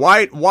Lance?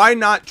 Why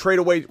not trade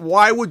away?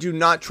 Why would you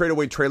not trade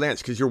away Trey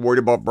Lance? Because you're worried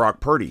about Brock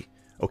Purdy.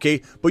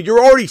 Okay, but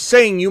you're already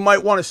saying you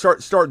might want to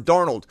start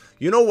Darnold.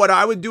 You know what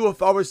I would do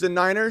if I was the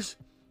Niners?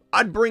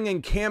 I'd bring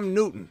in Cam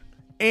Newton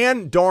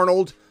and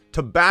Darnold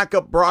to back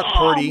up Brock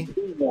Purdy.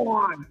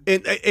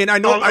 And I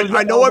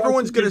know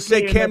everyone's going to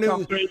say Cam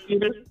Newton.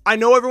 I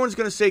know everyone's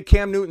going to say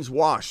Cam Newton's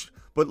washed.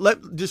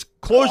 But just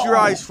close your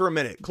eyes for a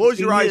minute.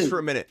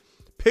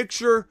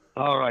 Picture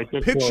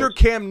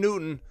Cam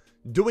Newton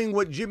doing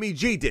what Jimmy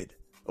G did.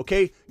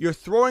 Okay, you're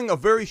throwing a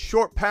very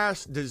short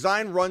pass,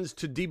 design runs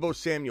to Deebo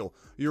Samuel.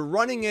 You're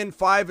running in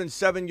 5 and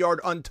 7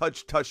 yard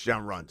untouched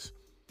touchdown runs.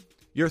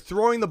 You're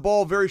throwing the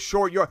ball very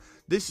short yard.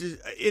 This is,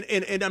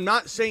 and I'm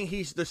not saying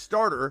he's the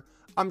starter.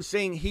 I'm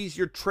saying he's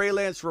your Trey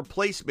Lance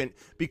replacement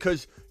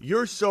because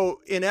you're so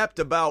inept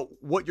about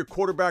what your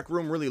quarterback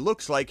room really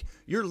looks like.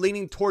 You're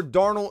leaning toward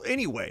Darnold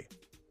anyway.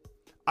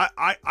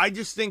 I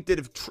just think that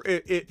if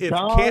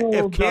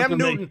Cam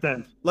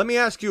Newton, let me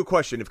ask you a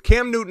question. If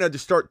Cam Newton had to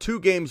start 2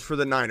 games for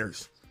the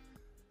Niners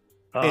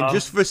and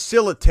just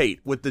facilitate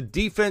with the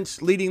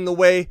defense leading the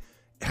way,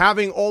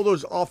 having all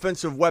those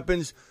offensive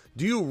weapons,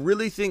 do you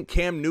really think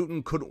Cam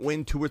Newton could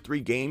win 2 or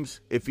 3 games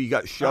if he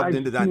got shoved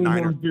into that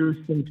Niner? I've seen him do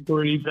some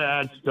pretty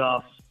bad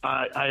stuff.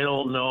 I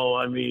don't know.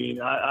 I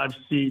mean, I've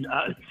seen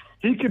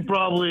he could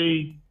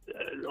probably,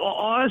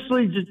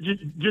 honestly,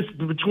 just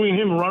between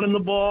him running the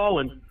ball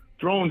and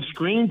throwing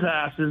screen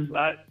passes,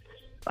 I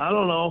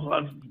don't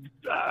know.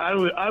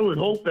 I would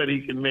hope that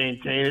he can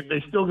maintain it.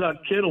 They still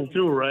got Kittle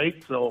too, right?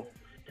 So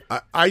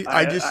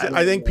I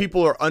think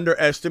people are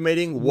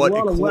underestimating what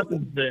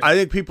I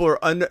think people are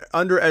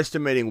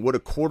underestimating what a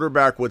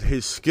quarterback with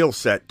his skill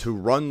set to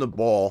run the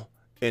ball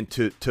and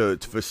to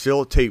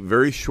facilitate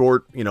very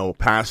short,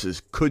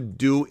 passes could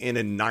do in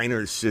a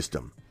Niners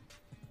system.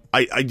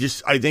 I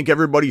think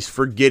everybody's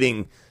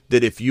forgetting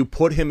that if you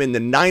put him in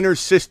the Niners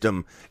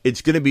system,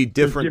 it's going to be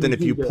different than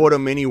if you put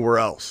him anywhere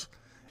else.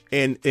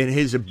 and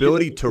his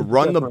ability to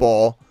run the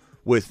ball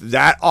with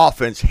that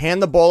offense,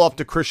 hand the ball off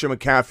to Christian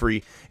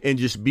McCaffrey, and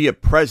just be a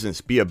presence,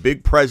 be a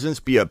big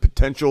presence, be a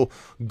potential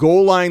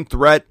goal line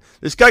threat.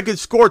 This guy could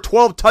score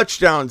 12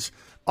 touchdowns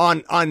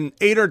on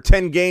 8 or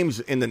 10 games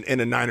in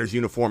a Niners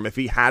uniform if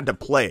he had to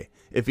play.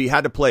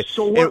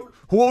 So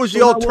what was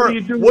the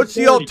alternative? What's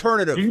the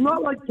alternative? Do you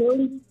not like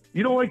Purdy?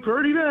 You don't like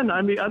Purdy then?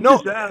 I mean, I'm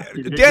no, just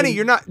asking. Danny,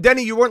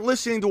 you weren't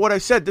listening to what I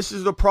said. This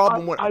is the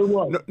problem. I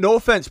was. No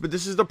offense, but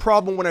this is the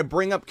problem when I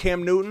bring up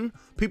Cam Newton.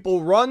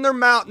 People run their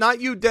mouth, not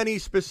you, Denny,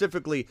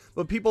 specifically,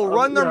 but people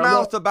run their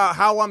mouth about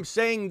how I'm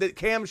saying that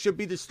Cam should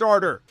be the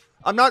starter.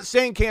 I'm not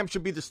saying Cam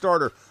should be the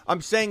starter.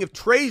 I'm saying if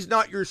Trey's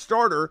not your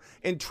starter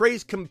and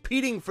Trey's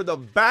competing for the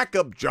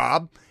backup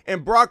job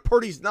and Brock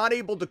Purdy's not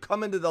able to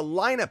come into the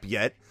lineup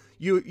yet,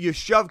 you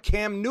shove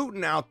Cam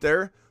Newton out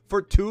there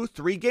for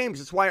 2-3 games.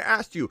 That's why I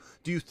asked you,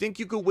 do you think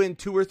you could win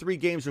 2 or 3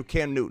 games with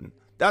Cam Newton?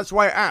 That's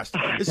why I asked.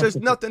 This has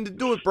nothing to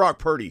do with Brock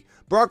Purdy.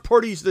 Brock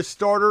Purdy's the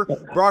starter.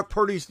 Brock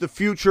Purdy's the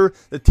future.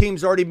 The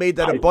team's already made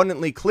that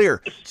abundantly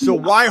clear. So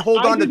why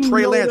hold on to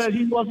Trey Lance? I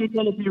didn't know that he wasn't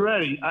going to be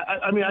ready.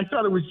 I mean, I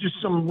thought it was just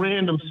some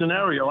random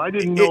scenario. I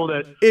didn't know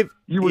that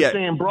you were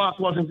saying Brock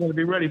wasn't going to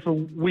be ready for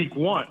week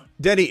 1.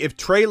 Denny, if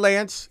Trey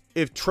Lance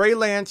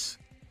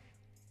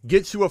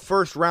gets you a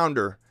first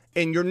rounder,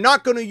 and you're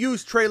not going to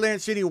use Trey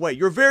Lance anyway,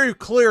 you're very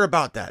clear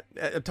about that.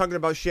 I'm talking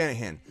about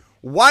Shanahan.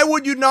 Why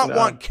would you not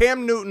want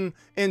Cam Newton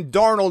and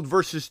Darnold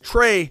versus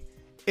Trey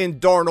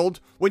and Darnold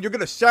when you're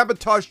going to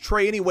sabotage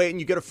Trey anyway and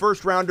you get a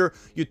first rounder,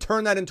 you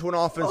turn that into an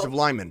offensive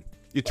lineman.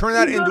 You turn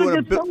that into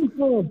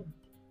an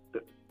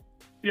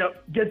Yeah,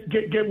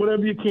 get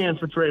whatever you can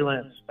for Trey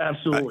Lance.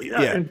 Absolutely.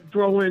 And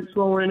throw in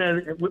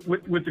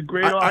with the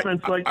great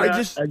offense like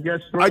that. I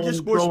guess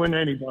throw in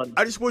anybody.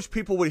 I just wish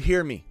people would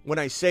hear me when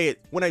I say it.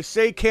 When I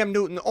say Cam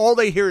Newton, all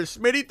they hear is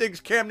Smitty thinks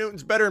Cam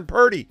Newton's better than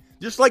Purdy,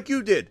 just like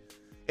you did.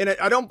 And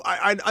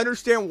I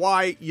understand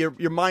why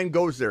your mind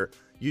goes there.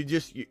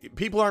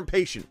 People aren't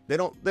patient. They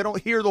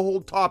don't hear the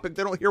whole topic.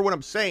 They don't hear what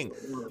I'm saying.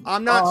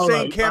 I'm not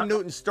saying Cam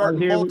Newton's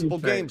starting multiple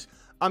games.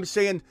 I'm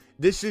saying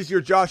this is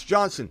your Josh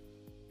Johnson.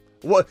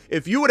 Well,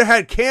 if you would have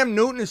had Cam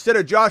Newton instead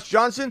of Josh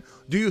Johnson,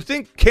 do you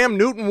think Cam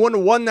Newton wouldn't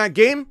have won that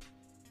game?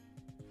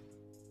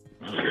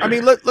 I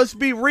mean, let's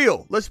be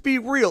real. Let's be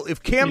real.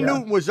 If Cam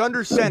Newton was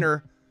under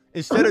center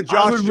instead of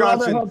Josh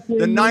Johnson,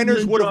 the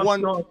Niners would have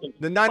won.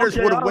 The Niners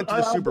would have went to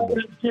the Super Bowl.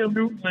 Cam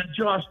Newton and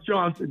Josh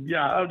Johnson.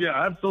 Yeah,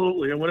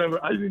 absolutely. And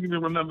whatever. I didn't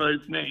even remember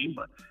his name,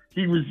 but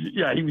he was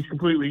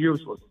completely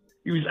useless.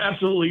 He was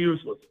absolutely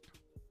useless.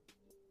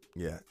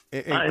 Yeah.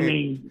 I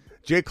mean,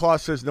 Jay Kloss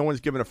says no one's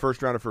given a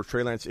first rounder for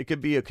Trey Lance. It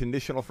could be a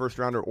conditional first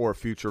rounder or a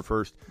future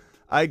first.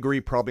 I agree,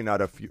 probably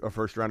not a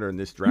first rounder in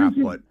this draft,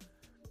 but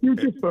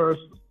future first.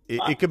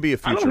 It could be a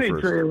future first. I don't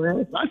hate Trey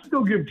Lance. I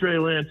still give Trey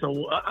Lance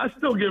I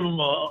still give him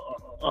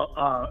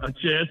a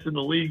chance in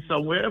the league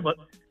somewhere. But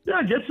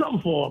get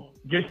something for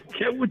him.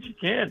 Get what you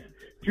can.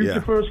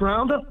 Future first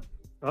rounder.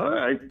 All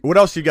right. What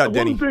else you got,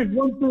 Denny?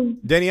 One thing.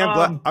 Denny,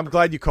 I'm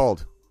glad you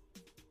called.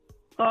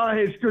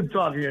 Hey, it's good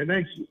talking to you.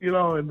 Thanks.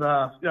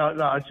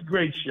 It's a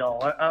great show.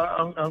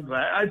 I'm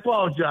glad. I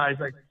apologize.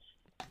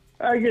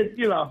 I get,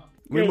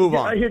 we move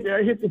on. I hit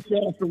the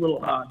shaft a little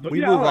hard. But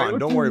we move on.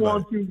 Don't worry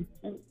about it.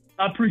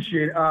 I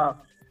appreciate it.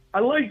 I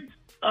liked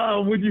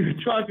when you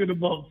were talking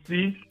about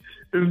Zeke,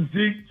 and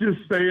Zeke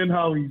just saying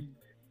how he's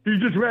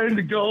just ready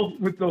to go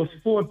with those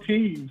 4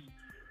 teams.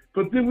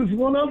 But there was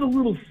one other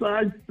little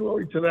side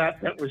story to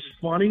that was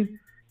funny,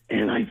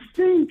 and I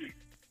think.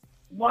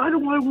 Why do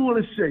I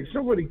want to say?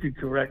 Somebody could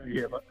correct me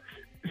here, but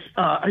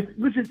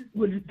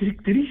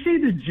did he say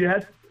the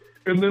Jets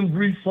and then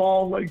Breece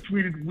Hall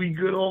tweeted "We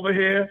good over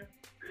here"?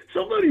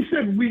 Somebody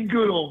said "We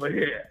good over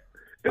here,"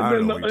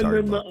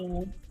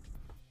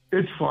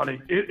 it's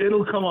funny.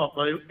 It'll come up.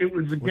 It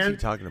was against. What's he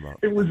talking about?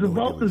 It was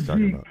about the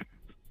Zeke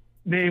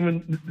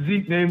naming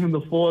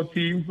the 4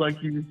 teams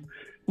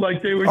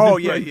they were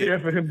there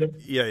for him to.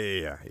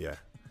 Yeah.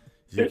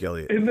 Zeke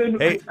Elliott. And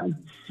then I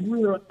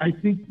swear, I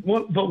think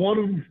one of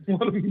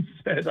them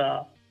said,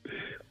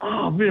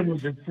 "Oh man,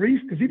 was it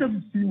Breece? Because he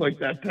doesn't seem like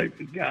that type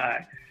of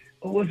guy."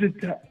 Or was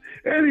it?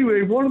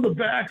 Anyway, one of the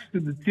backs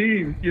to the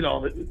team,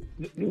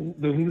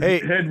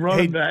 the head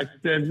running back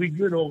said, "We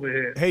good over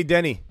here." Hey,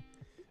 Denny,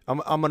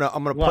 I'm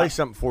gonna play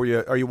something for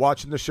you. Are you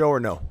watching the show or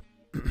no?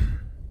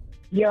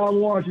 Yeah, I'm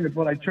watching it,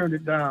 but I turned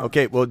it down.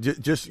 Okay, well,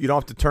 just you don't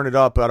have to turn it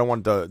up. I don't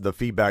want the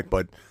feedback,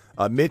 but.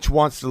 Mitch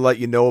wants to let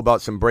you know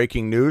about some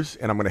breaking news,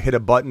 and I'm going to hit a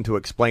button to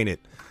explain it.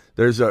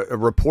 There's a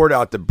report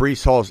out that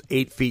Breece Hall's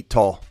 8 feet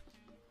tall.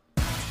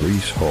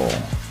 Breece Hall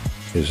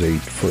is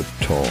 8 foot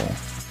tall.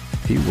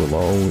 He will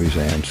always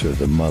answer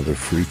the mother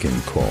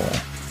freaking call.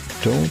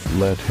 Don't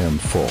let him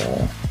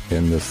fall.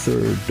 In the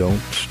third,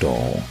 don't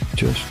stall.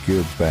 Just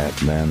give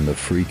Batman the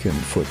freaking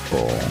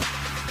football.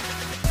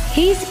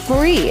 He's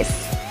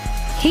Breece.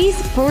 He's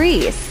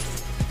Breece.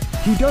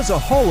 He does a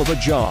hull of a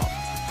job.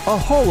 A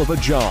hull of a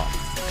job.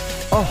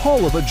 A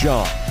hull of a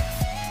job.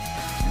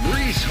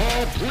 Breece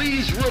Hall,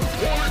 please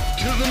report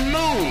to the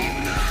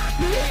moon.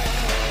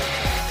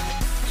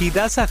 He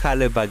does a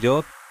hell of a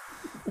job.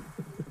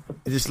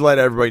 just let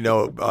everybody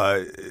know,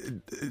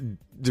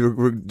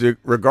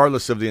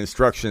 regardless of the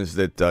instructions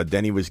that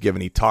Denny was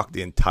given, he talked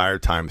the entire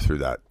time through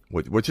that,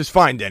 which is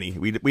fine, Denny.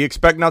 We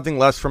expect nothing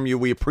less from you.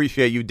 We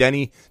appreciate you,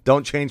 Denny.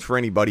 Don't change for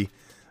anybody.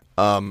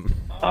 I'm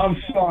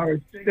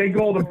sorry. Stay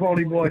golden,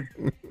 pony boy.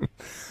 All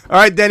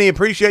right, Denny,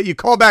 appreciate you.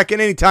 Call back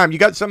in anytime. You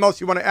got something else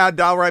you want to add,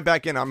 dial right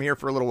back in. I'm here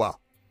for a little while.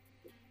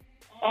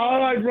 All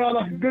right,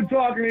 brother. Good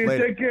talking to you.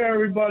 Later. Take care,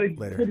 everybody.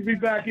 Later. Good to be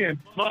back in.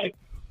 Bye.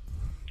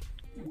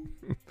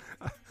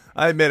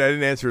 I admit I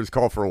didn't answer his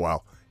call for a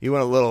while. He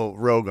went a little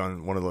rogue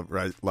on one of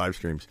the live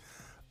streams.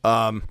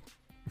 Denny,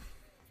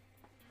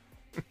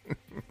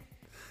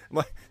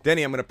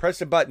 I'm going to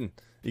press a button.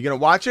 You going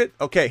to watch it?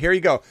 Okay, here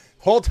you go.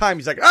 Whole time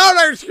he's like, oh,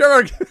 there's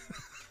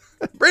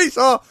Brees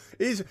Hall.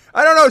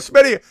 I don't know,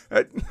 Smitty.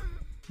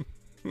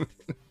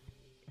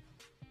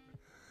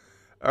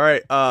 All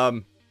right.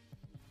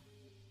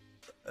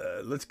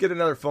 Let's get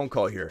another phone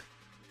call here.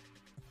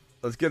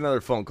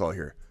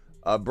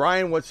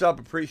 Brian, what's up?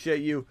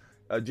 Appreciate you.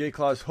 J.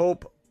 Claus,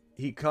 hope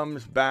he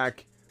comes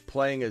back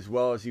playing as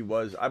well as he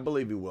was. I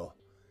believe he will.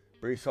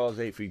 Brees Hall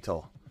is 8 feet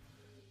tall.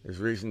 There's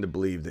reason to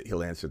believe that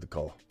he'll answer the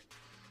call.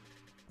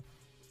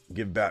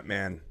 Give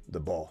Batman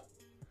the ball.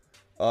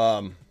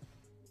 I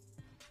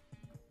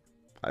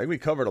think we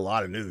covered a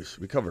lot of news.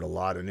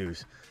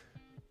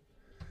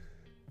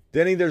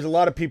 Denny, there's a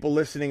lot of people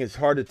listening. It's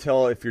hard to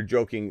tell if you're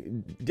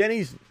joking.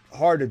 Denny's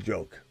hard to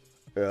joke.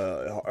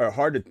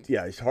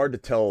 It's hard to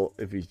tell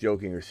if he's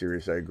joking or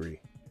serious. I agree.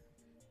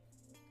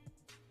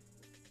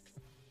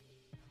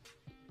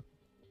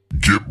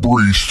 Get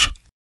breached.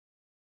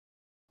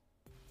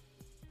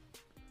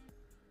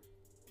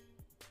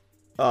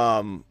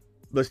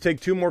 Let's take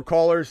 2 more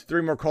callers,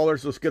 3 more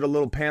callers. Let's get a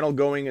little panel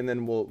going, and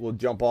then we'll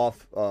jump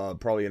off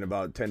probably in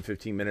about 10,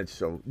 15 minutes.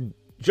 So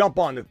jump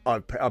on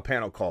a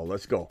panel call.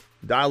 Let's go.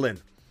 Dial in.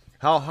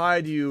 How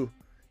high do you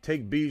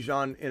take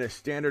Bijan in a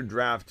standard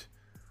draft?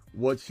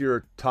 What's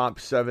your top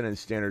 7 in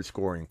standard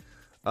scoring?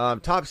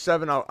 Top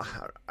 7, I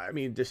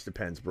mean, this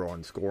depends, bro,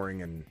 on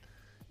scoring and,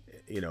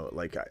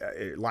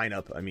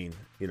 lineup. I mean,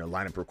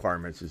 lineup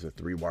requirements is a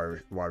 3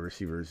 wide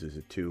receivers, is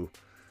a 2.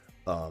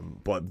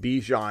 But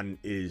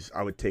Bijan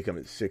I would take him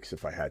at 6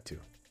 if I had to.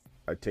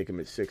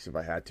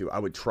 I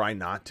would try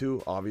not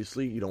to,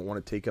 obviously. You don't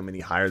want to take him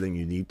any higher than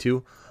you need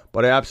to.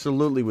 But I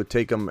absolutely would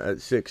take him at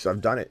 6.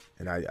 I've done it,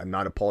 and I'm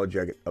not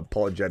apologetic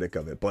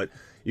of it. But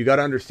you got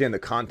to understand the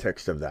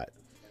context of that.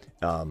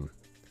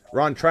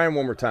 Ron, try him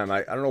one more time.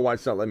 I don't know why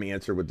it's not letting me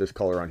answer with this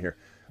caller on here.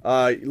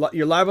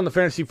 You're live on the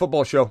Fantasy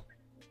Football Show.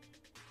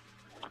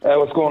 Hey,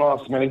 what's going on,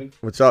 Smitty?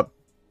 What's up?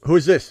 Who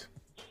is this?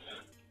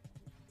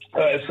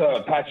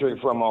 It's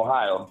Patrick from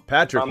Ohio.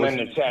 Patrick. I'm in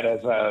the chat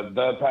as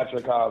the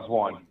Patrick Oz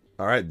 1.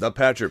 All right, the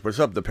Patrick. What's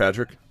up, the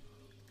Patrick?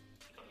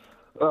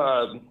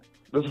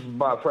 This is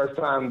my first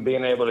time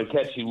being able to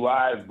catch you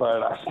live,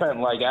 but I spent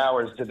like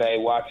hours today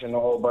watching a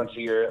whole bunch of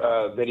your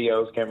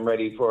videos, getting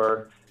ready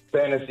for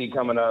fantasy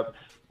coming up.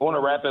 I want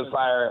to rapid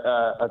fire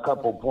a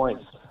couple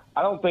points.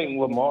 I don't think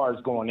Lamar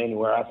is going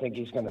anywhere. I think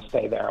he's going to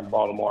stay there in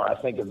Baltimore. I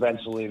think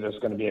eventually there's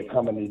going to be a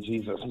coming to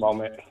Jesus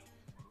moment.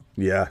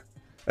 Yeah.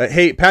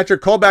 Hey,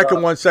 Patrick, call back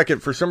in 1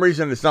 second. For some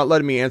reason, it's not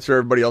letting me answer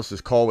everybody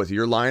else's call with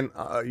your line,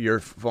 your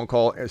phone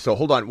call. So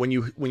hold on. When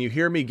you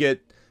hear me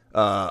get,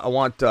 I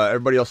want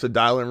everybody else to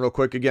dial in real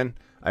quick again.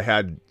 I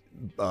had,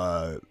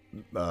 what's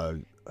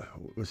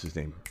his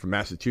name, from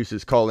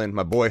Massachusetts call in,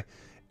 my boy.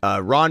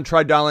 Ron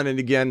tried dialing in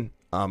again.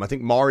 I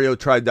think Mario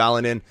tried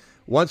dialing in.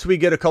 Once we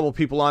get a couple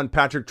people on,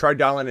 Patrick, try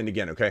dialing in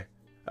again, okay?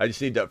 I just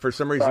need to, for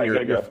some reason,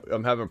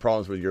 I'm having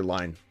problems with your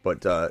line.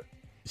 But as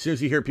soon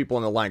as you hear people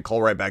on the line,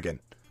 call right back in.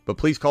 But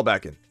please call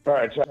back in. All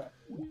right. All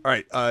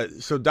right.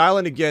 So dial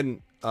in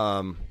again,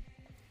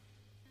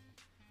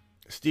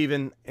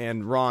 Steven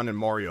and Ron and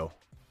Mario.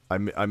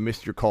 I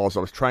missed your calls. I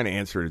was trying to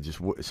answer it.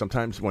 Just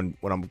sometimes when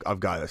I've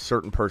got a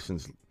certain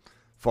person's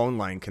phone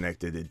line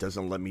connected, it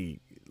doesn't let me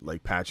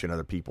patch in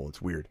other people.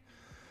 It's weird.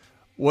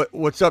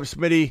 What's up,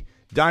 Smitty?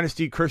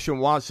 Dynasty, Christian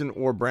Watson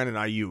or Brandon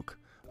Ayuk?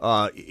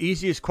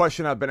 Easiest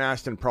question I've been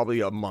asked in probably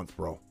a month,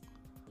 bro.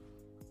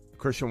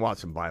 Christian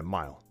Watson by a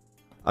mile.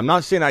 I'm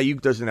not saying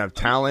Ayuk doesn't have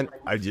talent.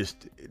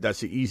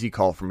 That's an easy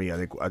call for me. I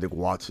think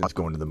Watson's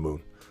going to the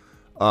moon.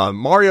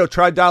 Mario,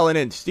 try dialing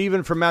in.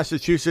 Steven from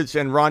Massachusetts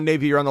and Ron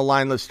Navy, you're on the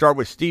line. Let's start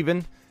with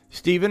Steven.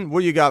 Steven,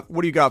 what do you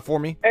got for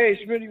me? Hey,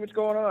 Smitty, what's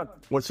going on?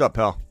 What's up,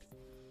 pal?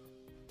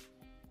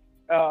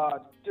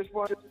 Just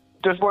wanted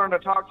to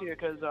talk to you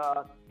because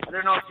I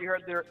didn't know if you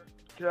heard there.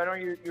 Because I know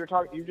you were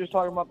just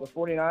talking about the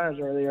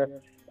 49ers earlier.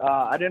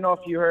 I didn't know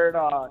if you heard.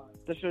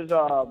 This is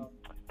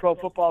Pro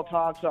Football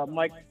Talks.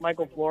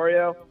 Michael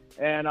Florio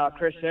and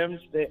Chris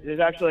Sims. There's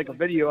actually a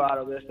video out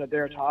of this that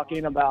they're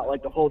talking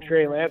about the whole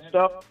Trey Lance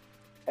stuff.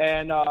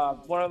 And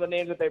one of the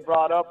names that they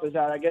brought up is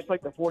that I guess the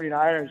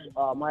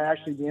 49ers might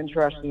actually be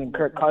interested in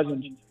Kirk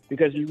Cousins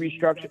because he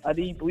restructured. I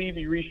believe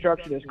he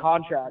restructured his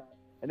contract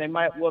and they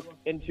might look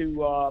into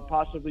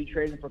possibly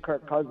trading for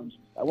Kirk Cousins.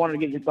 I wanted to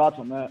get your thoughts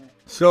on that.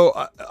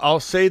 So I'll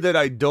say that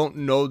I don't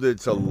know that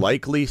it's a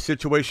likely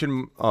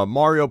situation.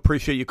 Mario,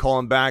 appreciate you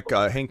calling back.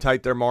 Hang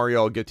tight there,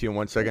 Mario. I'll get to you in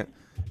 1 second.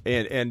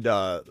 And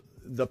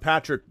the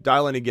Patrick,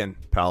 dial in again,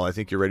 pal. I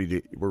think we're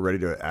ready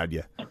to add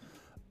you.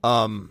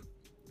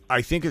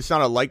 I think it's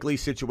not a likely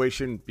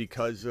situation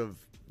because of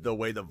the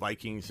way the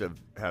Vikings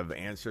have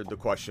answered the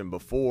question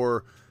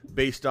before,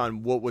 based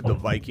on what would the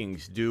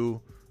Vikings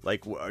do.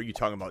 Like, are you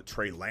talking about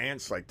Trey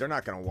Lance? Like, they're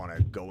not going to want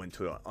to go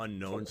into an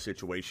unknown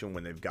situation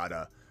when they've got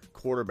a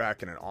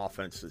quarterback and an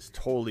offense that's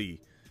totally,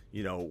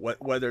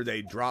 whether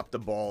they drop the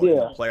ball in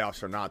the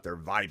playoffs or not, they're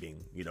vibing.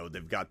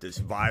 They've got this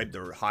vibe.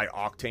 They're high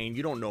octane.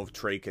 You don't know if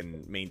Trey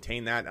can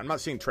maintain that. I'm not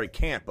saying Trey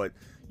can't, but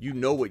you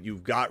know what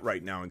you've got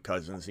right now in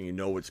Cousins, and you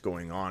know what's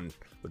going on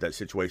with that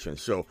situation.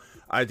 So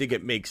I think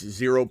it makes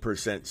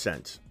 0%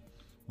 sense.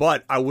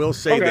 But I will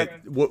say that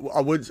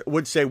I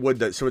would say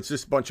that. So it's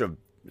just a bunch of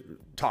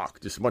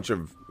talk, just a bunch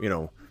of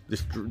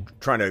just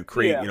trying to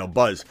create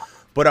buzz.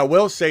 But I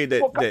will say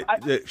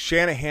that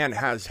Shanahan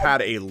has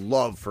had a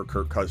love for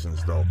Kirk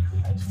Cousins though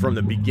from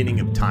the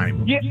beginning of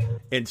time,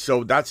 and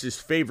so that's his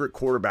favorite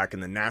quarterback in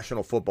the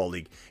National Football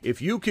League.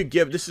 If you could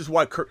give, this is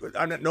why Kirk.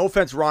 No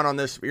offense, Ron, on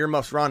this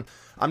earmuffs, Ron.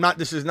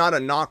 This is not a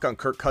knock on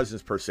Kirk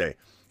Cousins per se,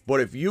 but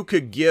if you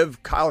could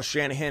give Kyle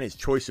Shanahan his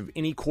choice of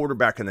any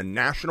quarterback in the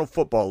National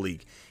Football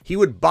League, he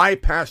would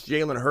bypass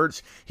Jalen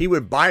Hurts. He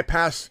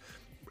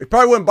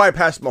probably wouldn't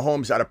bypass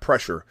Mahomes out of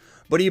pressure,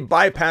 but he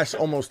bypassed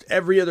almost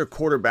every other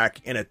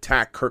quarterback and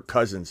attacked Kirk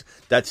Cousins.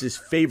 That's his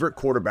favorite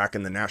quarterback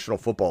in the National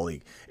Football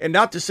League. And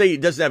not to say he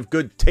doesn't have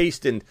good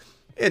taste in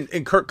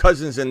Kirk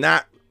Cousins in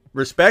that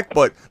respect,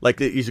 but like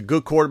he's a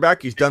good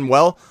quarterback. He's done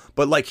well,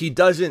 but like he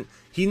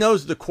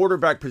knows the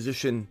quarterback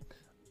position.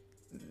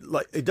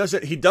 Like he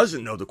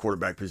doesn't know the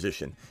quarterback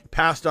position. He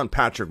passed on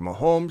Patrick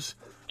Mahomes.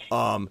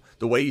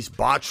 The way he's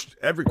botched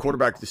every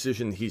quarterback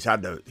decision he's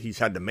had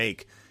to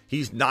make.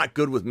 He's not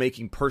good with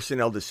making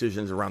personnel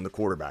decisions around the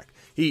quarterback.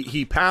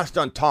 He passed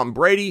on Tom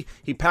Brady.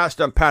 He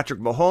passed on Patrick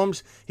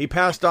Mahomes. It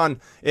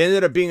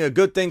ended up being a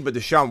good thing, but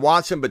Deshaun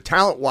Watson. But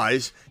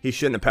talent-wise, he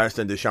shouldn't have passed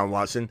on Deshaun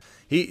Watson.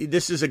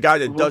 This is a guy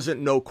that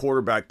doesn't know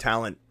quarterback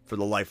talent for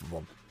the life of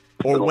him,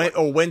 or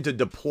when to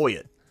deploy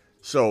it.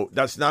 So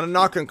that's not a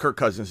knock on Kirk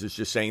Cousins. It's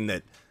just saying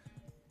that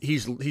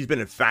he's been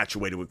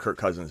infatuated with Kirk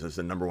Cousins as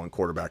the number one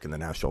quarterback in the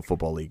National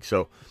Football League.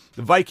 So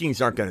the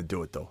Vikings aren't going to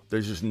do it, though.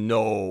 There's just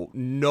no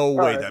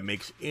way that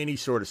makes any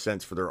sort of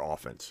sense for their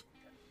offense.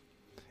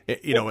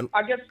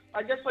 I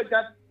guess like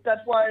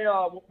that's why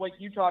like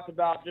you talked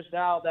about just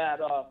now that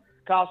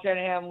Kyle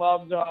Shanahan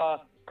loves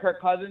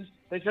Kirk Cousins.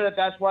 They said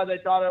that's why they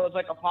thought it was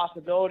like a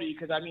possibility.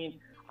 Because I mean,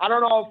 I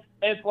don't know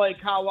if like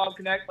how well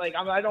connect. Like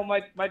I know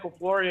Michael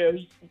Florio.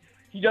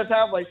 He does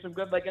have like some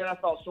good like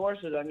NFL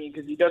sources. I mean,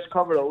 because he does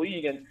cover the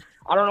league, and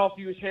I don't know if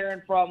he was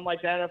hearing from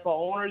like the NFL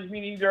owners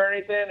meetings or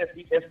anything.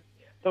 If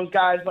those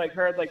guys like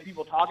heard like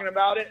people talking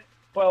about it,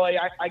 but like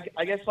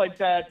I guess like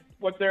that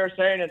what they're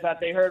saying is that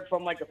they heard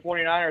from like the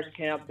 49ers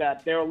camp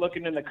that they were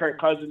looking into Kirk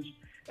Cousins,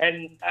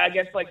 and I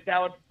guess like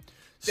that would.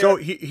 So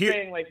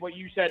saying like what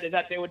you said is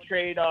that they would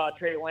trade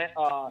Trey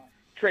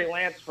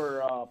Lance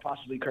for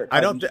possibly Kirk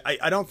Cousins.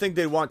 I don't think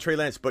they'd want Trey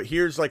Lance, but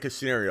here's like a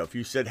scenario. If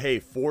you said, hey,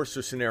 force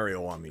a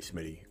scenario on me,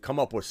 Smitty, come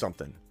up with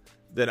something,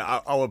 then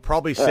I would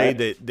probably say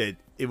that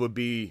it would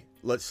be,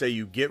 let's say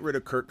you get rid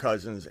of Kirk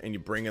Cousins and you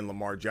bring in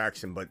Lamar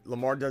Jackson, but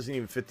Lamar doesn't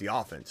even fit the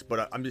offense.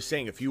 But I'm just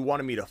saying, if you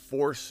wanted me to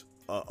force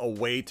a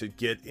way to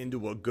get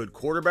into a good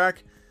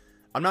quarterback,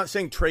 I'm not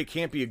saying Trey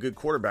can't be a good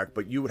quarterback,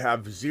 but you would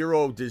have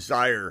zero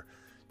desire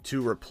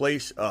to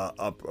replace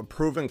a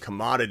proven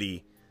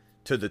commodity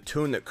to the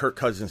tune that Kirk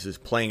Cousins is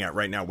playing at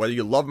right now, whether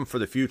you love him for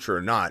the future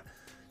or not.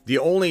 The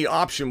only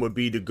option would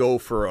be to go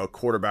for a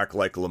quarterback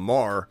like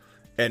Lamar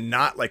and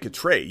not like a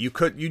Trey. You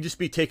just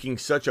be taking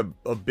such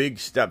a big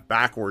step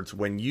backwards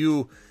when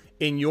you,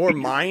 in your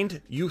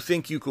mind, you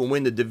think you can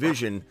win the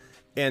division,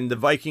 and the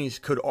Vikings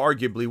could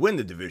arguably win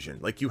the division.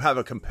 Like, you have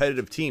a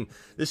competitive team.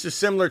 This is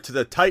similar to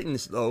the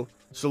Titans, though.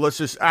 So let's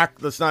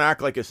not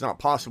act like it's not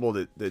possible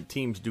that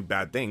teams do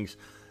bad things.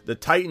 The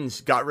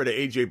Titans got rid of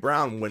A.J.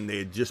 Brown when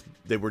they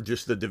were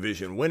just the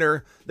division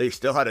winner. They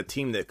still had a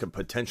team that could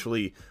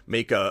potentially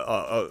make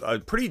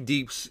a pretty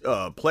deep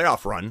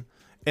playoff run,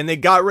 and they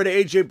got rid of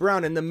A.J.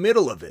 Brown in the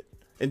middle of it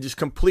and just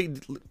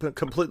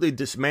completely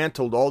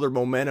dismantled all their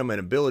momentum and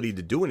ability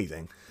to do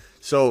anything.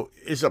 So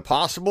is it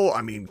possible?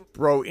 I mean,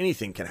 bro,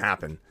 anything can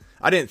happen.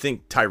 I didn't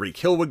think Tyreek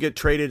Hill would get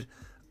traded.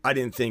 I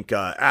didn't think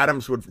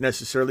Adams would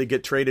necessarily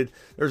get traded.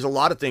 There's a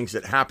lot of things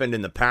that happened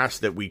in the past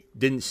that we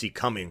didn't see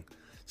coming.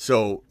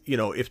 So,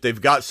 if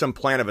they've got some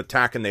plan of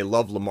attack and they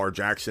love Lamar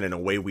Jackson in a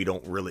way we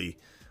aren't really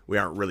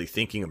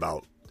thinking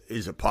about,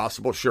 is it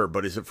possible? Sure.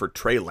 But is it for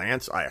Trey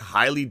Lance? I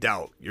highly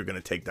doubt you're going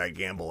to take that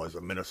gamble as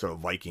a Minnesota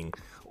Viking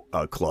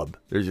club.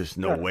 There's just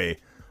no way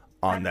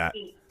on that.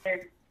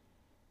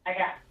 I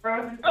got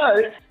frozen.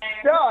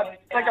 God,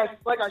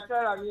 like I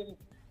said, I mean,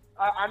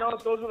 I know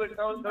those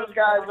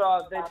guys.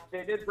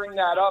 They did bring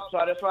that up,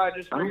 so that's why I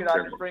just figured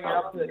I'd just bring it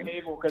up to the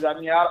table because I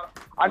mean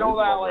I know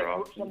that like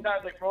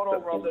sometimes like Roto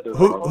World.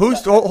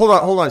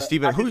 Hold on,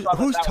 Steven.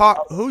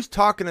 Who's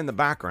talking in the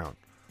background?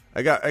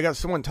 I got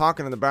someone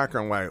talking in the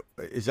background. Why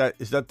is that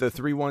the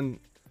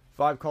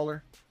 315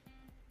 caller?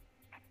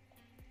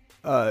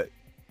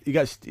 You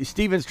got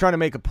Steven's trying to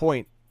make a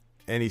point,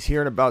 and he's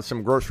hearing about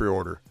some grocery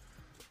order.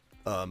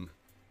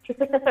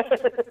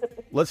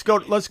 Let's go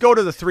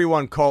to the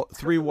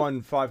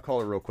 315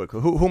 caller real quick.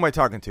 Who am I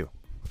talking to?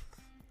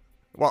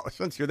 Well,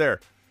 since you're there.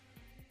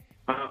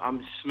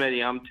 I'm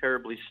Smitty. I'm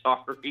terribly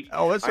sorry.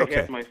 Oh, that's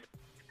okay.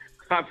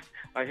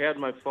 I had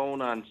my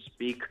phone on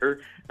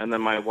speaker, and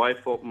then my wife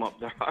opened up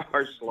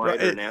our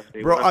slider and asked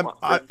me what I want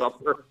for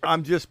supper.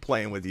 I'm just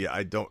playing with you.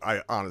 I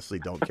honestly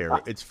don't care.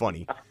 It's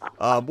funny.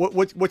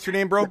 What's your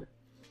name, bro?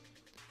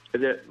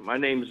 My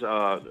name's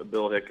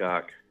Bill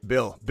Hickok.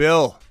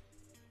 Bill.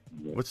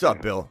 What's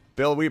up, Bill?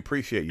 Bill, we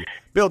appreciate you.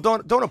 Bill,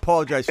 don't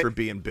apologize for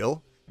being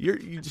Bill.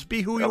 You just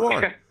be who you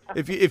are.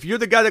 If you're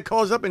the guy that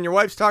calls up and your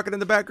wife's talking in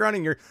the background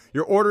and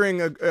you're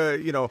ordering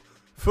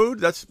food,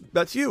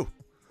 that's you.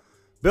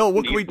 Bill,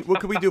 what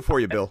can we do for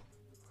you, Bill?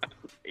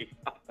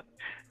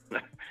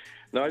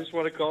 No, I just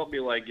want to call and be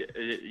like,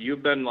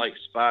 you've been like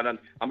spot on.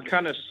 I'm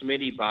kind of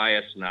Smitty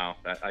biased now.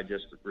 I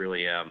just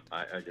really am.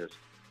 I just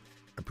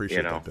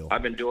appreciate that, Bill.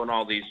 I've been doing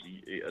all these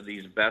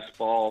best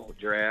ball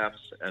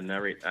drafts and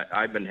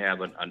I've been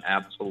having an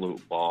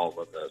absolute ball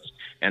with this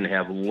and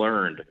have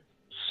learned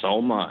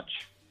so much.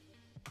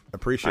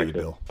 Appreciate you,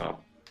 Bill.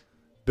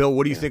 Bill,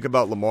 what do you think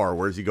about Lamar?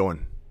 Where's he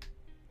going?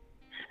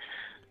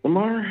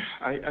 Lamar,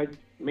 I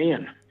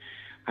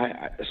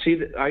see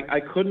that I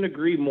couldn't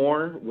agree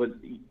more with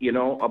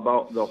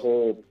about the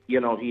whole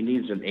he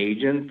needs an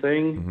agent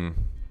thing.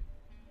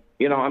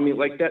 Mm-hmm. I mean,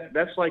 like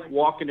that's like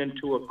walking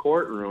into a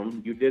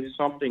courtroom. You did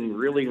something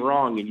really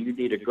wrong, and you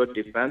need a good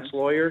defense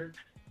lawyer.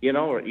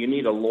 Or you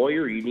need a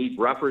lawyer. You need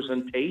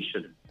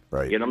representation.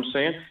 Right. You know what I'm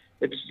saying?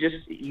 It's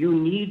just you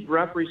need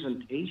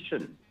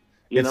representation.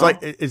 Even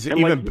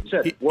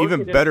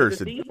better is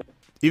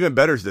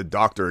the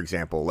doctor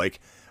example. Like,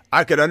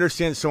 I could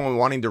understand someone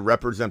wanting to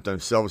represent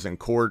themselves in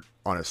court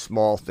on a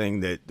small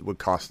thing that would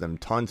cost them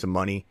tons of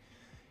money,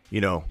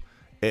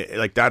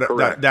 like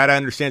that. That I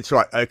understand.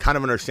 So I kind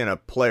of understand a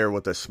player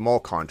with a small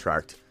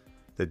contract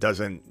that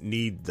doesn't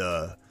need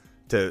to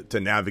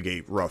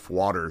navigate rough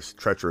waters,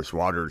 treacherous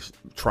waters,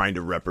 trying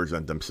to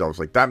represent themselves.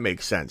 Like, that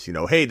makes sense.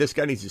 Hey, this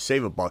guy needs to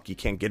save a buck. He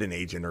can't get an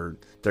agent, or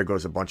there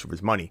goes a bunch of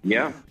his money.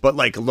 Yeah. But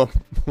like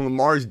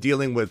Lamar's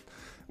dealing with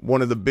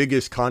one of the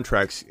biggest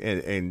contracts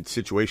and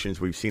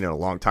situations we've seen in a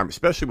long time,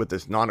 especially with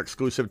this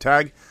non-exclusive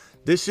tag.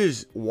 This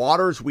is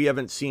waters we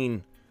haven't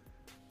seen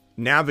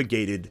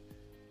navigated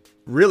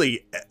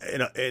really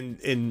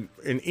in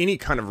any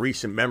kind of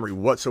recent memory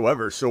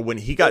whatsoever. So when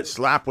he got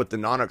slapped with the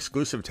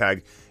non-exclusive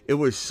tag, it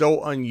was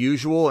so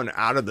unusual and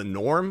out of the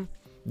norm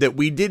that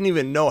we didn't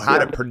even know how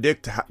to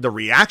predict the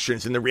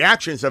reactions. And the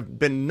reactions have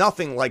been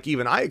nothing like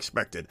even I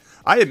expected.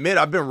 I admit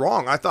I've been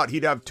wrong. I thought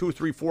he'd have 2,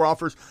 3, 4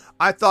 offers.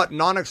 I thought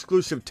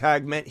non-exclusive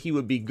tag meant he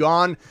would be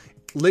gone,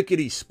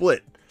 lickety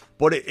split.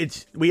 But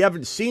we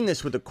haven't seen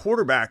this with a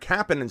quarterback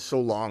happen in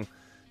so long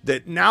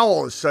that now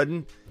all of a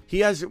sudden he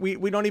has.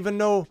 We don't even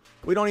know.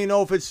 We don't even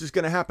know if it's just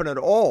going to happen at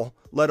all,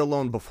 let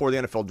alone before the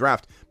NFL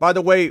draft. By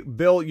the way,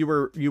 Bill, you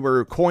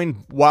were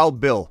coined Wild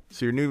Bill,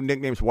 so your new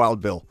nickname's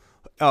Wild Bill.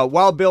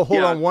 Wild Bill,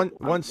 hold on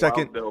one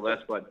second. Wild Bill,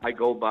 that's what I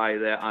go by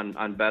that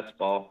on best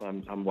ball.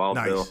 I'm Wild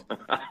Bill.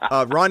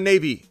 Ron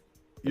Navy,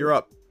 you're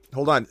up.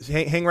 Hold on,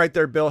 hang right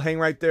there, Bill. Hang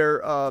right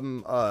there.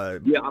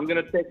 Yeah, I'm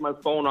gonna take my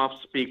phone off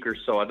speaker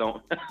so I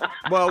don't.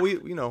 Well,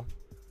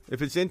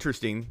 if it's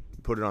interesting,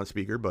 put it on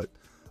speaker. But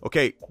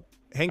okay,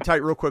 hang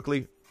tight real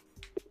quickly.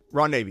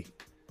 Ron Navy.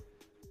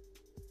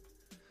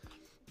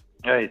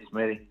 Hey,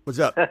 Smitty. What's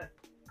up?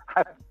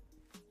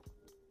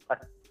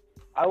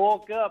 I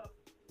woke up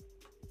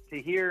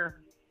to hear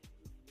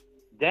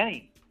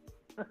Denny.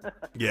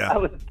 Yeah. I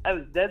was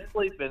dead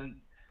sleeping,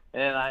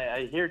 and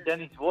I hear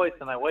Denny's voice,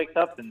 and I wake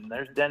up, and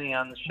there's Denny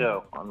on the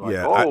show. I'm like,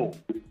 oh.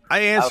 I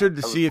answered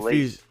to see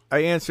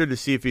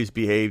if he's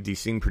behaved. He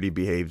seemed pretty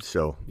behaved,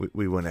 so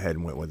we went ahead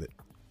and went with it.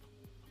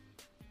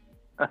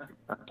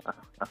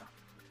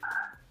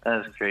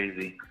 That's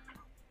crazy.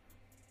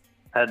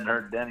 Hadn't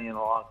heard Denny in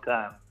a long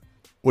time.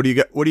 What do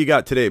you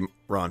got today,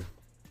 Ron?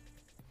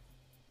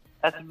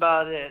 That's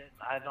about it.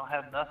 I don't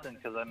have nothing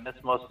because I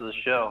missed most of the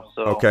show.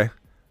 So okay,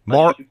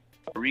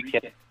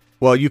 recap.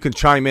 Well, you can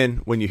chime in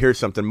when you hear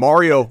something.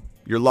 Mario,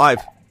 you're live.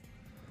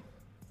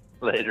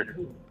 Later.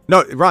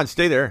 No, Ron,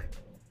 stay there.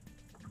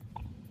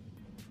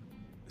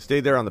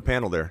 Stay there on the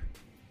panel there.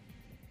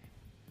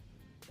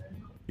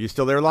 You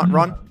still there,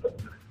 Ron?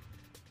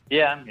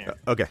 Yeah, I'm here.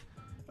 Okay.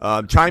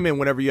 Chime in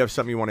whenever you have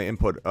something you want to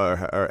input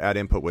or add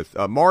input with.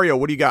 Mario,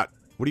 what do you got?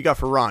 What do you got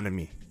for Ron and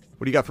me?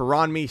 What do you got for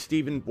Ron, me,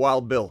 Steven,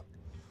 Wild Bill?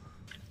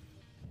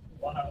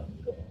 Wow.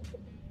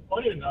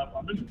 Funny enough,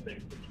 I'm in the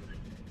same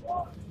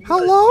situation.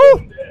 Hello?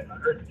 I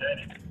heard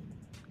Denny.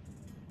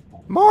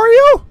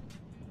 Mario?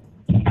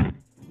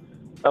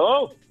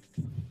 Hello?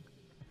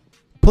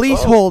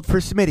 Please hold for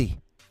Smitty.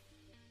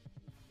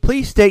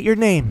 Please state your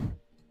name.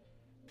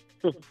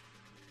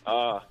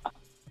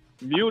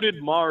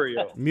 Muted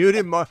Mario.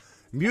 Muted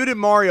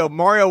Mario.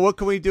 Mario, what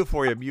can we do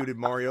for you, Muted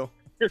Mario?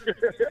 Yeah,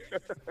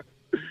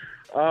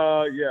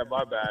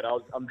 my bad.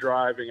 I'm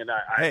driving, and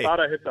I thought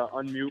I hit the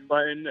unmute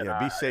button, and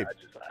be safe.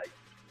 I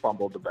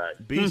fumbled the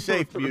bag. Be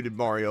safe, Muted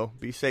Mario.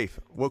 Be safe.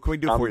 What can we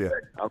do for you?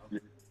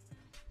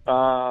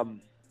 I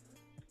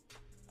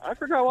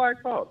forgot why I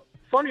called.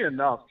 Funny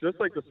enough, just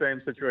like the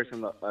same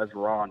situation as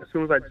Ron. As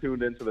soon as I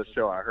tuned into the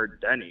show, I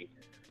heard Denny,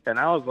 and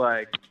I was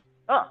like,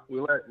 we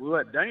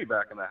let Denny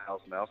back in the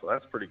house now, so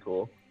that's pretty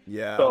cool.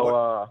 Yeah.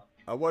 So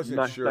I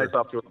wasn't sure. Nice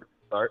off to a good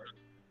start.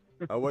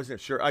 I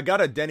wasn't sure. I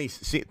got a Denny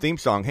theme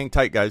song. Hang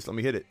tight, guys. Let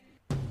me hit it.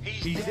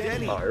 He's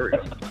Denny. Oh, here we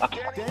go.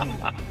 Denny.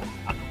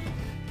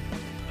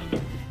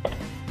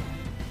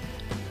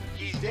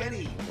 He's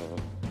Denny.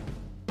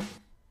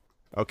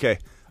 Okay.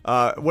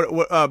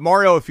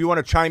 Mario, if you want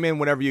to chime in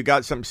whenever you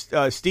got some.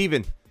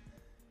 Steven,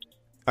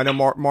 I know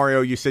Mario,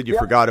 you said you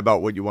forgot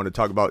about what you want to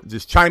talk about.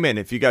 Just chime in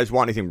if you guys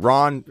want anything.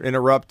 Ron,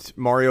 interrupt.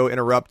 Mario,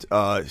 interrupt.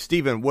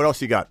 Steven, what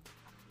else you got?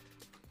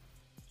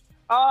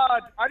 I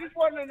just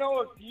wanted to know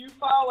if you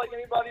file like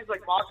anybody's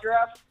like mock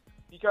draft,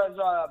 because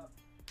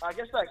I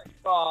guess that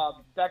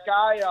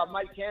guy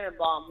Mike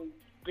Tannenbaum, who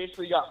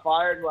basically got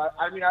fired.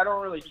 I mean, I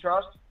don't really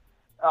trust.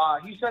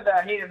 He said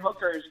that Hayden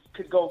Hooker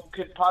could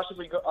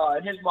possibly go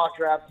in his mock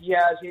draft. He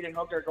has Hayden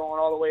Hooker going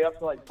all the way up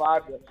to like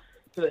 5 to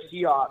the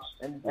Seahawks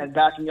and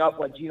backing up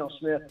like Geno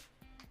Smith.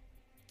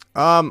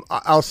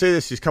 I'll say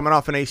this: he's coming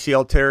off an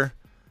ACL tear.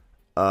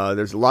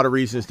 There's a lot of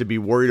reasons to be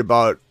worried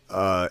about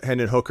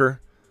Hendon Hooker.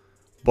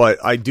 But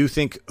I do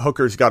think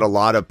Hooker's got a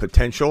lot of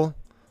potential.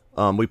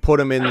 We put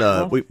him in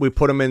the we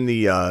put him in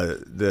the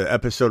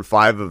episode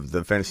 5 of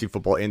the Fantasy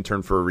Football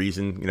Intern for a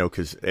reason,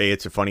 because A,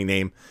 it's a funny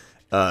name.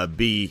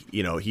 B,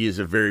 he is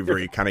a very,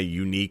 very kind of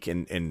unique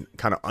and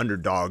kind of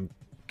underdog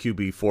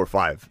QB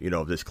 4-5,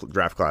 of this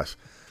draft class.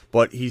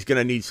 But he's going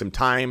to need some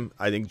time.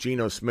 I think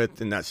Geno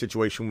Smith in that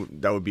situation,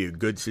 that would be a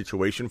good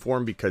situation for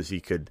him because he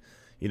could,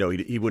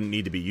 he wouldn't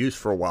need to be used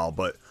for a while.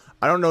 But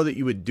I don't know that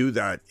you would do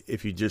that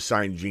if you just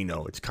signed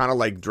Geno. It's kind of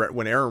like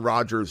when Aaron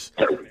Rodgers,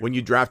 when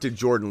you drafted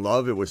Jordan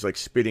Love, it was like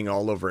spitting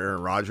all over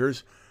Aaron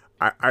Rodgers.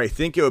 I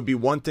think it would be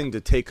one thing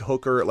to take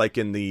Hooker like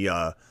in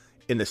the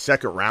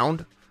second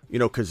round,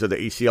 because of the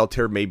ACL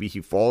tear, maybe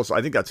he falls.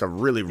 I think that's a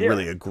really,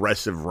 really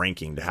aggressive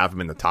ranking to have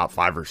him in the top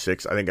 5 or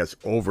 6. I think that's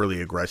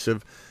overly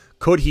aggressive.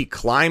 Could he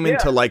climb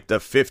into like the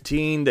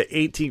 15 to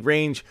 18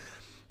 range,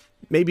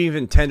 maybe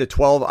even 10 to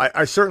 12?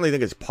 I certainly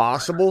think it's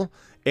possible.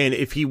 And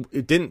if he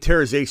didn't tear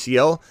his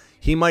ACL,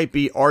 he might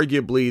be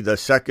arguably the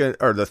second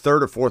or the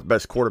third or fourth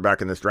best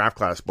quarterback in this draft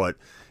class. But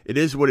it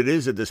is what it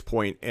is at this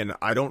point, and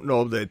I don't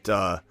know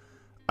that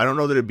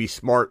it'd be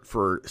smart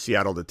for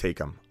Seattle to take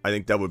him. I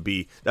think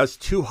that's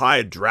too high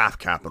a draft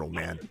capital,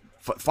 man.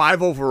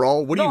 5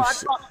 overall. What do you?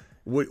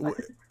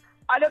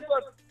 I don't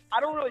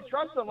really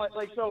trust him.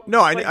 So.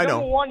 No, I know.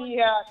 Number one, he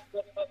had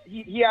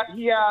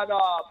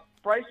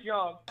Bryce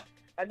Young,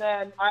 and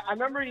then I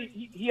remember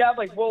he had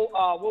like Will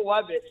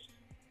Levis.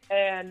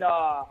 And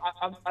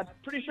I'm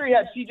pretty sure he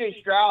had C.J.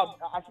 Stroud.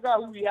 I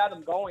forgot who he had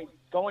him going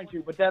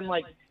to, but then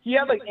like he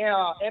had like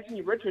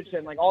Anthony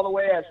Richardson like all the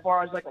way as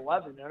far as like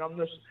 11.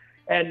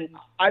 And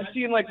I've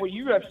seen like what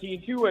you have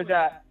seen too is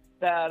that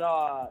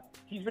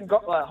he's been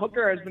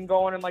Hooker has been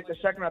going in like the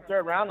second or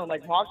third round on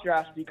like mock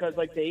drafts because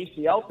like the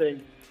ACL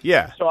thing.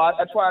 Yeah. So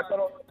that's why I thought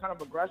it was kind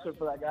of aggressive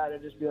for that guy to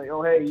just be like,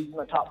 oh hey, he's in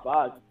the top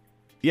 5.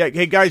 Yeah.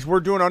 Hey guys,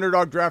 we're doing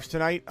underdog drafts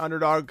tonight.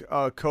 Underdog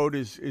code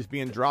is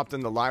being dropped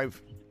in the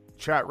live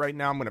chat right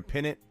now. I'm going to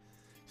pin it.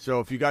 So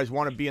if you guys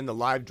want to be in the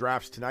live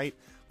drafts tonight,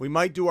 we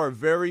might do our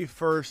very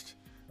first.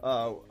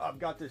 I've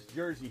got this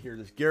jersey here,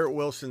 this Garrett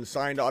Wilson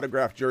signed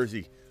autographed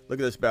jersey. Look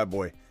at this bad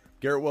boy,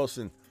 Garrett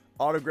Wilson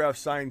autographed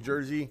signed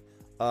jersey.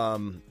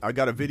 I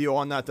got a video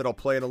on that I'll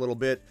play in a little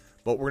bit.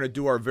 But we're going to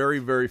do our very,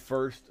 very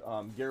first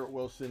Garrett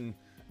Wilson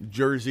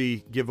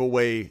jersey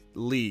giveaway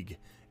league.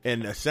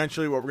 And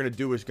essentially, what we're going to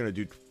do is going to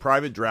do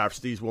private drafts.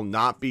 These will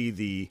not be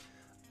the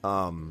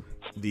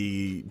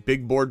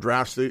big board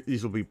drafts.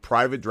 These will be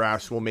private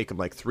drafts. We'll make them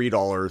like $3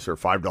 or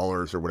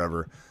 $5 or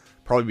whatever.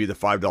 Probably be the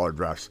 $5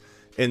 drafts.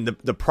 And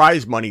the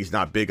prize money is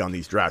not big on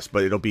these drafts,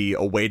 but it'll be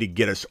a way to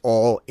get us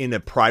all in a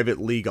private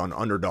league on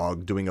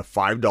Underdog doing a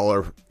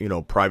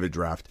 $5 private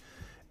draft.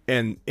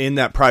 And in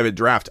that private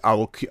draft, I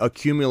will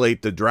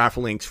accumulate the draft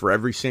links for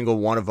every single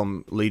one of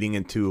them leading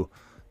into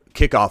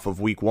kickoff of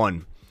week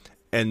 1.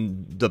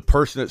 And the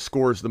person that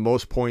scores the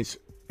most points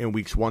in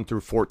weeks 1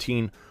 through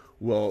 14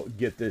 will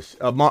get this,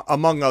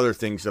 among other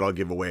things that I'll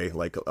give away,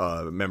 like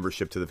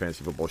membership to the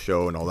Fantasy Football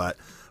Show and all that.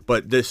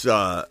 But this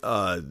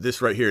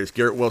right here, this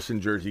Garrett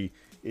Wilson jersey,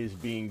 is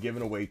being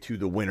given away to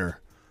the winner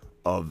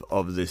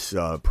of this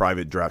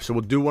private draft. So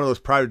we'll do one of those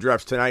private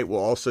drafts tonight.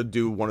 We'll also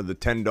do one of the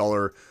 $10,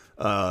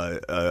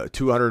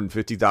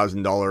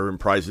 $250,000 in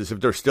prizes if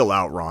they're still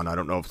out. Ron, I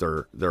don't know if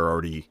they're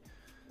already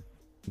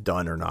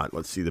done or not.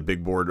 Let's see the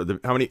big board.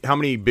 How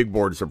many big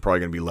boards are probably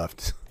going to be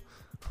left?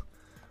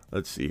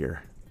 Let's see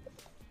here.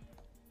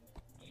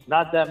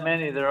 Not that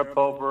many. They're up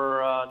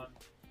over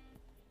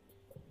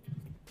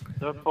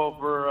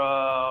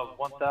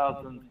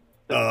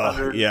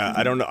 1,600. Yeah,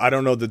 I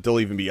don't know that they'll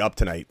even be up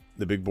tonight.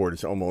 The big board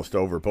is almost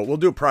over, but we'll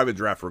do a private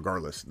draft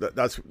regardless.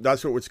 That's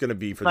what it's going to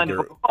be for the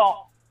Garrett.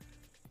 Well,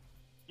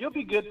 you'll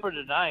be good for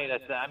tonight.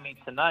 I mean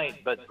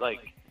tonight, but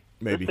like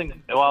maybe. This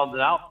thing, well,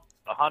 now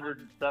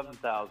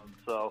 107,000.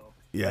 So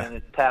yeah, and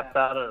it's tapped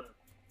out of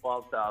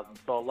 12,000.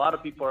 So a lot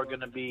of people are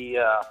going to be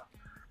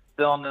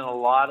filling in a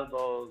lot of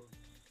those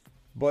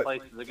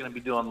places. They're going to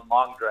be doing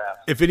long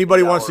drafts. If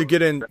anybody wants to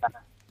get into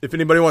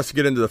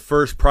the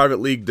first private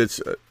league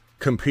that's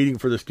competing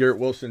for this Garrett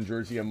Wilson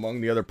jersey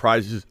among the other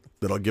prizes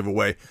that I'll give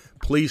away,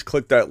 please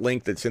click that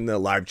link that's in the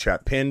live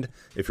chat pinned.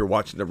 If you're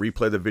watching the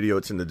replay of the video,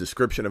 it's in the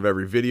description of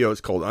every video.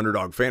 It's called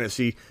Underdog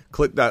Fantasy.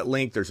 Click that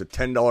link. There's a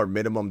 $10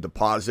 minimum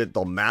deposit.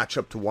 They'll match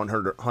up to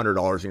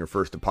 $100 in your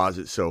first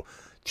deposit. So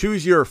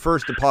choose your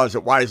first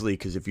deposit wisely,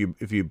 because if you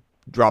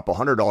drop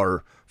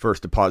 $100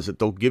 first deposit,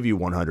 they'll give you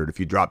 $100. If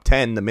you drop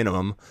 10, the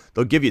minimum,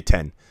 they'll give you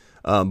 10.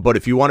 But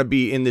if you want to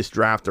be in this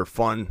draft, they're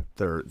fun.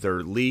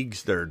 They're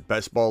leagues. They're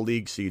best ball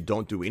leagues. So you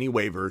don't do any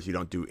waivers. You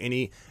don't do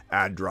any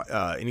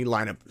any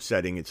lineup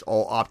setting. It's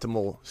all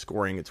optimal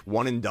scoring. It's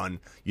one and done.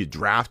 You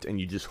draft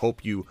and you just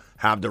hope you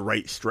have the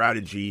right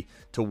strategy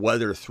to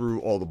weather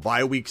through all the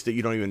bye weeks that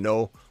you don't even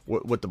know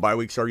what the bye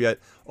weeks are yet.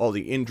 All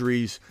the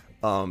injuries.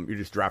 You're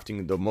just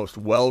drafting the most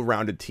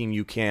well-rounded team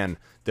you can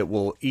that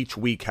will each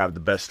week have the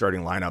best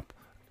starting lineup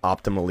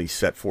optimally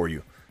set for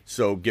you.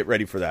 So get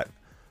ready for that.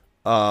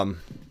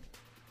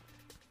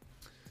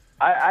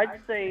 I'd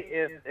say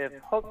if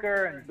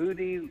Hooker and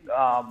Booty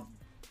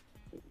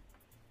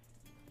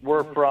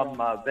were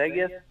from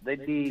Vegas,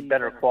 they'd be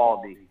better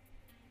quality.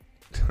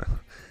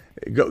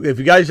 If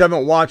you guys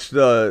haven't watched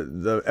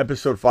the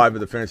episode 5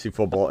 of the Fantasy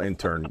Football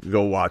Intern,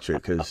 go watch it,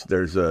 because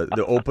there's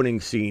the opening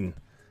scene.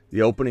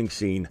 The opening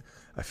scene.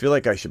 I feel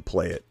like I should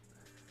play it.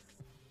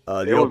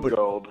 It was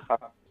gold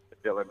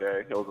the other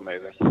day. It was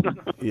amazing.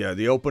 Yeah,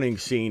 the opening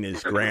scene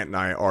is Grant and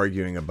I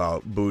arguing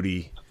about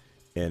Booty.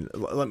 And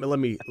let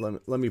me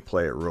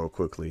play it real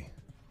quickly.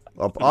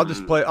 I'll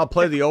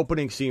play the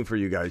opening scene for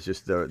you guys,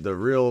 just the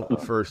real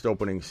first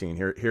opening scene.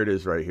 Here it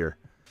is right here.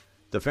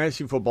 The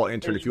Fantasy Football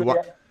Intern. If you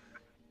want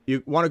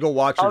to go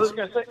watch it. I was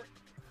gonna say.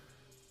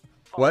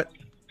 What?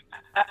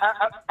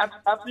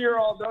 After you're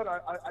all done,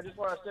 I just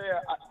want to say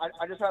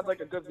I just had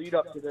like a good lead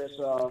up to this.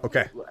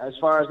 Okay. As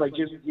far as like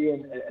Jimmy G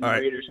and the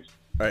Raiders.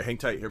 All right, hang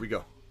tight. Here we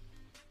go.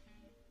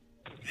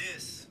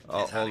 This.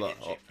 Hold on.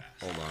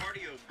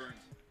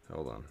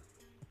 Hold on.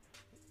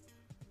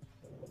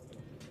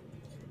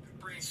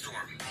 Brainstorm.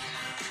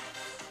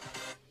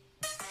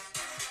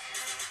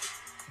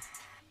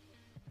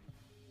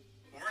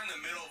 We're in the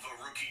middle of a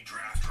rookie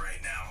draft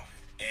right now,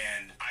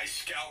 and I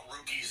scout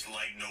rookies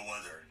like no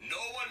other. No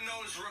one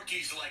knows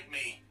rookies like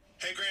me.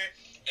 Hey, Grant.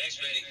 Thanks,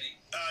 Benny.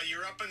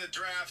 You're up in the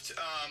draft.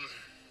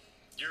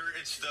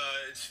 It's the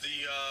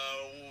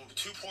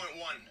 2.1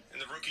 in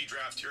the rookie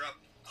draft. You're up.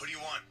 Who do you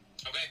want?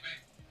 Okay.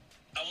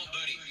 I want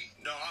Booty.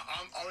 No,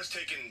 I was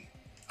taking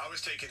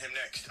him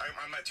next.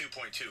 I'm at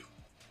 2.2.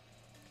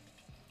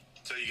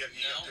 So you got.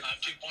 I'm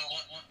 2.1.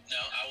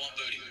 No, I want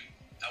Booty.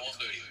 I want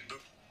Booty.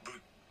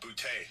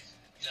 Booty.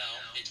 No,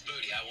 it's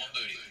Booty. I want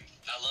Booty.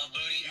 I love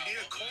Booty. You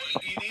need a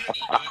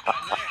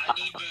I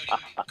need Booty.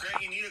 Grant,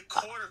 you need a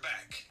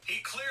quarterback. He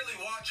clearly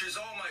watches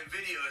all my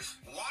videos,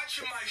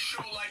 watching my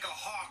show like a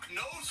hawk,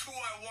 knows who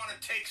I want to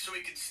take so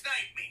he can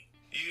snipe me.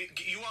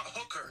 You want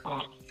Hooker?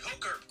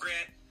 Hooker,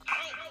 Grant.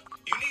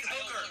 You need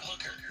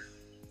Hooker.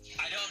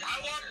 I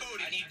want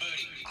Booty. I need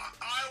Booty.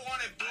 I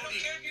wanted Booty. I don't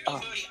care if you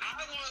want Booty.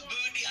 I want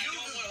Booty. I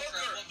don't want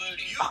Hooker. I want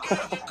Booty. You get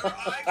a Hooker.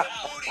 I got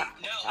Booty.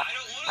 No, I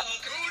don't want a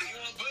Hooker. Booty.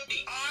 I want Booty.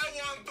 I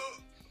want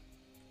Booty.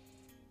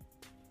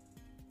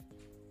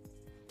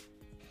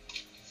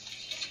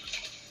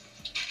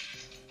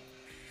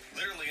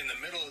 Literally in the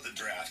middle of the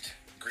draft,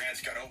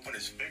 Grant's got to open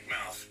his big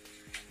mouth.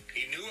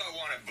 He knew I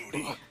wanted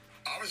Booty.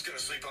 I was going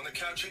to sleep on the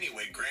couch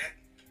anyway, Grant,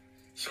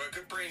 so I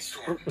could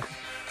brainstorm.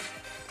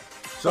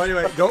 So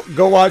anyway,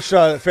 go watch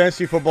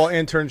Fantasy Football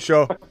Intern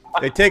Show.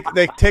 They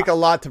take a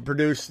lot to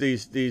produce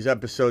these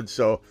episodes,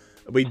 so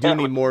we do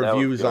need more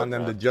views on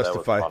them to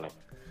justify.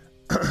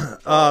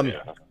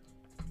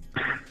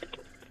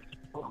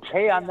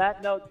 Hey, on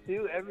that note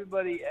too,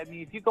 everybody. I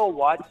mean, if you go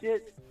watch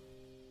it,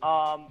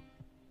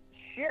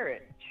 share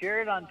it.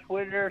 Share it on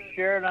Twitter.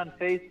 Share it on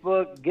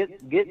Facebook.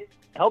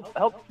 Help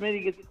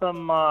Smitty get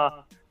some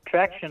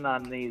traction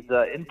on these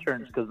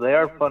interns, because they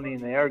are funny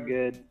and they are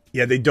good.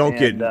 Yeah, they don't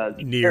get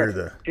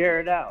near share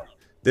it out.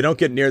 They don't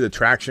get near the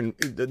traction.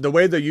 The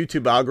way the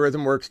YouTube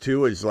algorithm works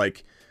too is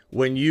like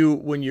when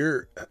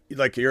you're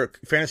like you're a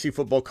fantasy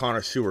football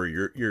connoisseur,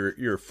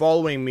 you're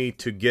following me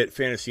to get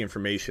fantasy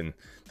information.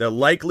 The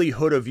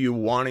likelihood of you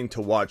wanting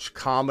to watch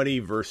comedy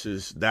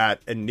versus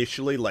that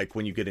initially, like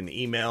when you get an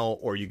email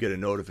or you get a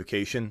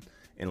notification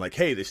and like,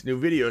 hey, this new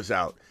video's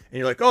out, and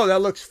you're like, oh,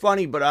 that looks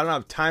funny, but I don't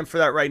have time for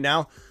that right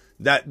now.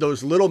 That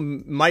those little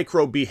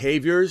micro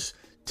behaviors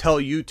tell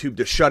YouTube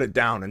to shut it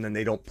down, and then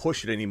they don't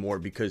push it anymore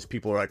because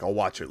people are like, I'll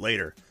watch it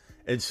later.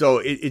 And so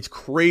it's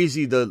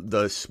crazy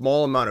the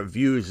small amount of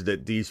views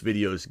that these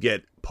videos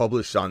get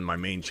published on my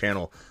main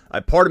channel.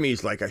 Part of me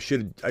is like, I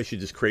should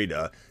just create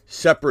a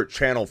separate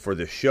channel for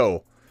this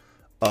show,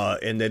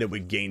 and then it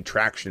would gain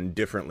traction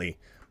differently.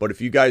 But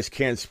if you guys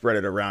can spread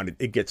it around,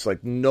 it gets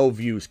like no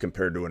views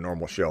compared to a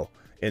normal show.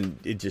 And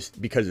it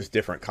just, because it's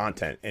different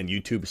content, and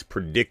YouTube's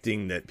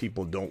predicting that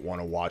people don't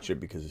want to watch it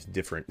because it's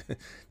different.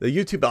 The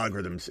YouTube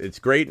algorithms, it's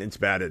great and it's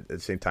bad at the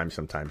same time.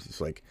 Sometimes it's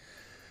like,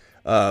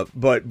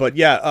 but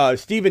yeah,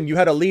 Steven, you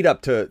had a lead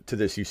up to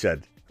this, you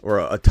said, or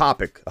a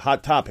topic, a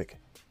hot topic.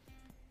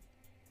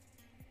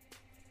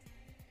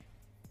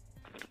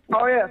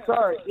 Oh yeah,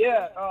 sorry.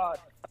 Yeah,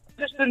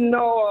 just didn't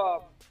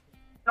know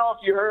if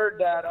you heard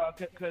that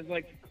because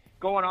like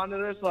going on to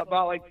this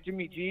about like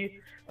Jimmy G.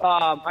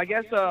 I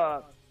guess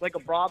like a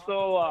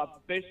Brato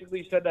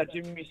basically said that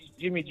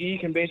Jimmy G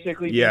can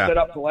basically be set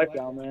up for life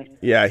down there.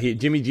 Yeah,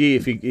 Jimmy G,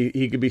 if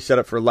he could be set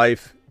up for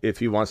life if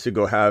he wants to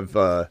go have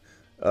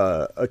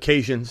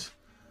occasions,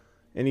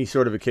 any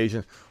sort of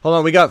occasion. Hold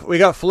on, we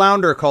got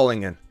Flounder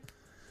calling in.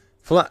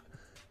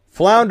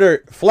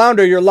 Flounder,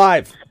 you're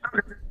live.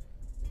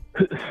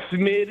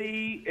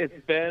 Smitty,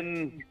 it's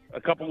been a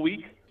couple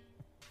weeks.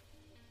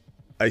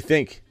 I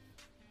think.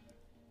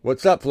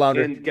 What's up,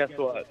 Flounder? And guess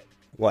what?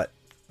 What?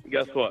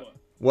 Guess what?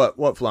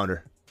 What,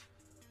 Flounder?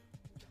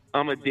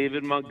 I'm a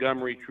David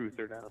Montgomery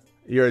truther now.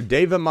 You're a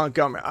David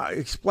Montgomery.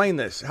 Explain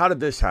this. How did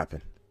this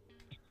happen?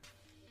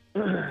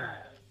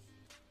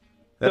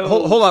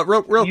 Hold on,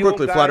 real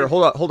quickly, Flounder.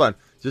 Hold on.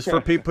 Just for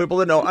people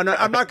to know.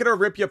 I'm not going to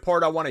rip you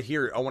apart. I want to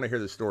hear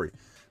the story.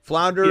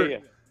 Flounder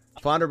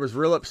was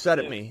real upset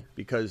at me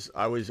because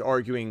I was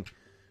arguing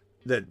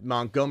that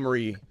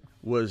Montgomery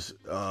was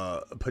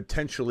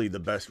potentially the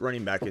best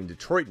running back in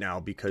Detroit now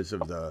because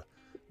of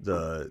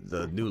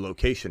the new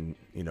location,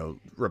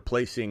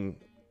 replacing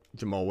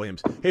Jamal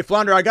Williams. Hey,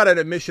 Flounder, I got an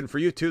admission for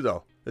you too,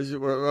 though.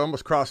 We're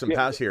almost crossing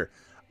paths here.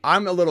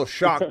 I'm a little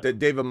shocked that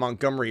David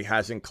Montgomery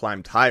hasn't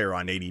climbed higher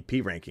on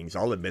ADP rankings.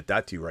 I'll admit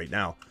that to you right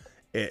now.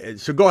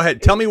 So go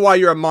ahead. Tell me why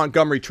you're a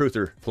Montgomery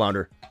truther,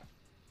 Flounder.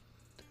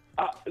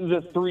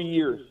 The 3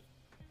 years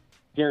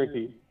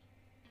guaranteed,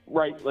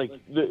 right?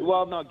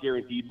 Not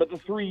guaranteed, but the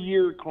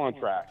 3-year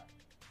contract.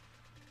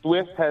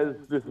 Swift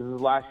this is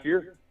his last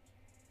year.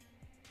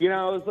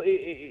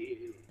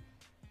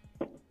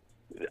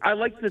 I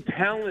like the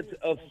talent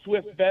of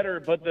Swift better,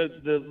 but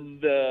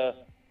the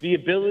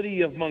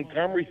ability of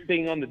Montgomery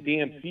staying on the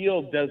damn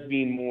field does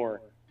mean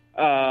more.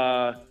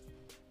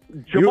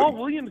 Jamal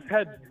Williams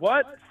had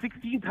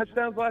 16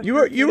 touchdowns last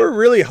year? You were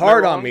really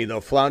hard on me,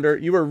 though, Flounder.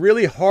 You were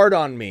really hard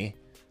on me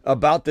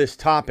about this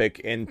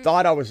topic and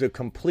thought I was a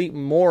complete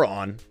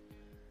moron.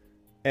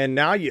 And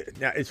now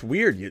it's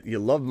weird. You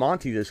love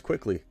Monty this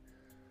quickly.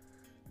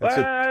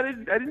 I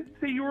didn't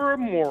say you were a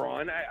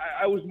moron.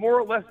 I was more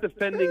or less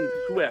defending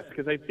Swift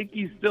because I think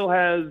he still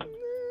has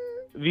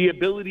the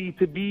ability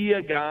to be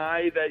a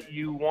guy that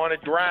you want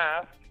to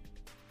draft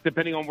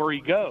depending on where he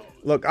goes.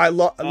 Look,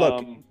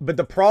 but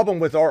the problem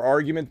with our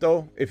argument,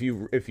 though, if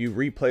you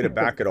replayed it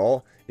back at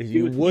all, is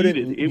you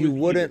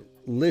wouldn't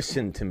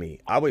listen to me.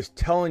 I was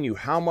telling you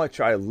how much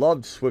I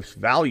loved Swift's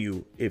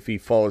value if he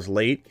falls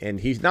late, and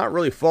he's not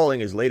really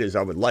falling as late as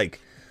I would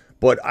like.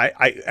 But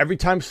every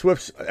time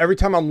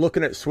I'm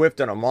looking at Swift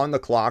and I'm on the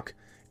clock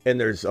and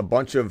there's a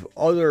bunch of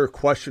other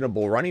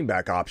questionable running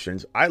back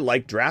options, I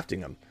like drafting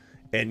him.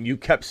 And you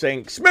kept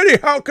saying, Smitty,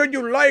 how could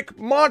you like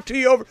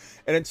Monty over?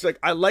 And it's like,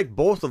 I like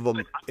both of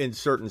them in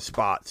certain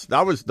spots.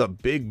 That was the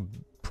big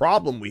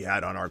problem we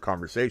had on our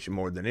conversation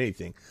more than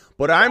anything.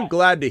 But I'm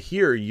glad to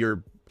hear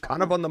you're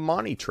kind of on the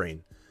Monty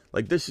train.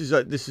 Like this is a.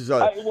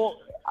 I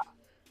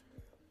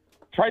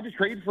tried to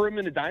trade for him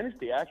in a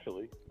dynasty,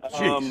 actually.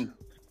 Jeez.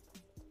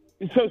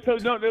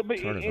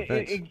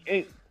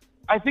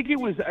 I think it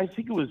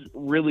was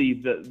really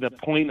the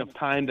point of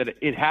time that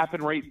it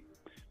happened right.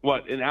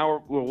 An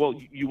hour? Well,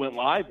 you went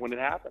live when it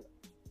happened,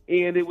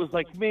 and it was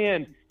like,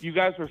 man, you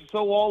guys were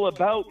so all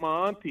about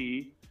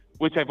Monty,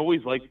 which I've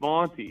always liked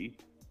Monty,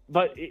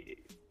 but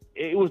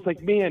it was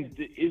like, man,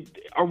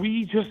 are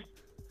we just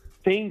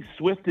saying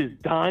Swift is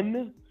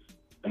done?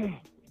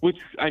 Which,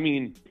 I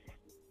mean,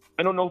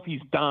 I don't know if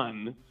he's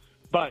done,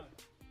 but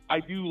I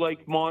do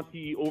like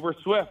Monty over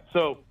Swift.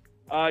 So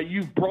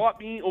you've brought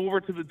me over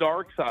to the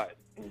dark side.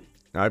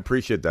 I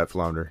appreciate that,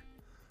 Flounder.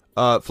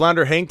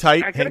 Flounder, hang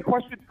tight. I got a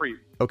question for you.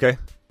 Okay.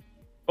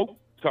 Oh,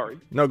 sorry.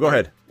 No, go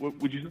ahead. What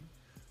would you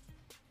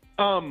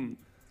say?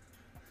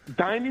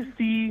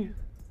 Dynasty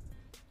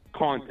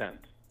content.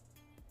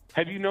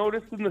 Have you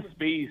noticed in the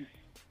space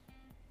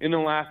in the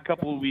last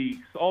couple of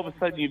weeks, all of a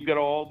sudden you've got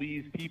all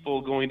these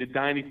people going to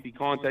Dynasty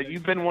content.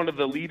 You've been one of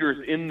the leaders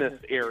in this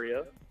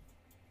area.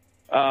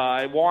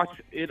 I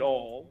watch it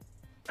all.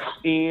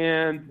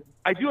 And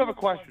I do have a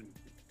question.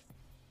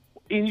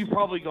 And you've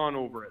probably gone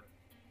over it.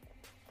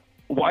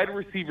 Wide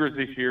receivers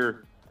this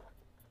year,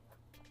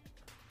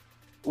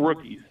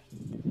 rookies.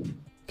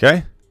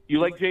 Okay. You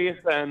like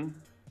JSN.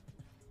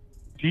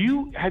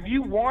 Have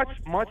you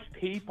watched much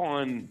tape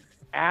on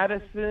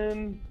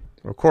Addison?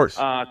 Of course.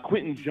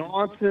 Quentin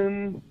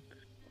Johnson.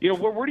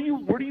 Where do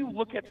you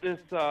look at this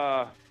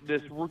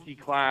rookie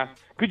class?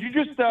 Could you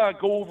just go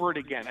over it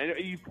again? I know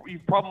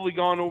you've probably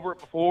gone over it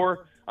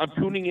before. I'm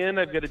tuning in.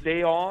 I've got a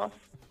day off,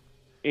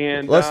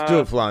 and let's do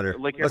it, Flounder.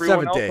 Like let's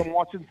everyone have a else, day. I'm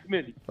watching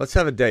Smitty. Let's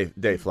have a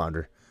day,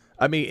 Flounder.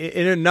 I mean,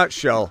 in a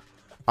nutshell,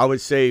 I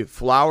would say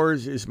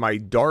Flowers is my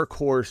dark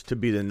horse to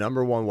be the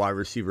number one wide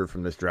receiver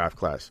from this draft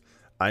class.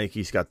 I think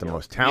he's got the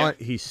most talent.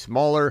 Yeah. He's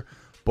smaller,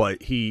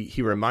 but he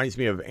reminds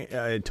me of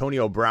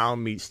Antonio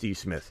Brown meets Steve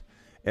Smith.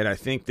 And I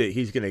think that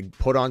he's going to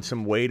put on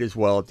some weight as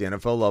well at the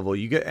NFL level.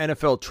 You get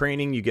NFL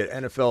training, you get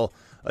NFL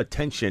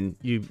attention,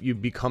 you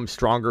become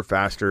stronger,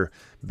 faster,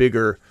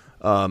 bigger.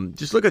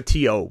 Just look at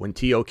T.O. when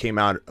T.O. came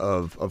out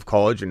of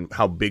college and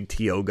how big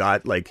T.O.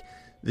 got. Like,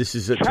 this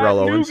is Terrell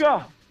Owens.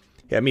 Yeah,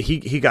 I mean,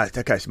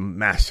 that guy's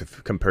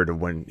massive compared to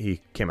when he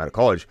came out of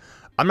college.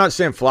 I'm not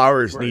saying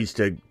Flowers needs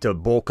to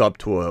bulk up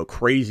to a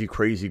crazy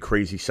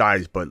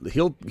size, but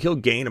he'll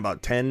gain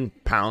about 10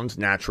 pounds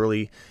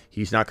naturally.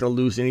 He's not going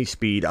to lose any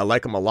speed. I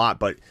like him a lot,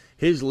 but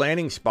his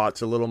landing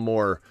spot's a little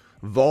more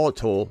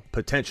volatile,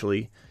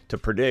 potentially, to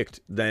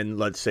predict than,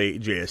 let's say,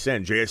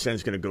 JSN.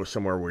 JSN's going to go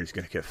somewhere where he's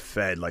going to get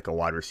fed like a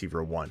wide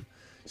receiver one.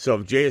 So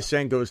if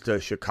JSN goes to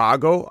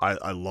Chicago,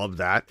 I love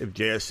that. If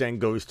JSN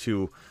goes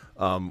to,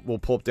 we'll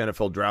pull up the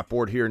NFL draft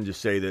board here and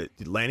just say that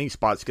the landing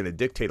spot's going to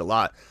dictate a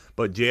lot.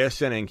 But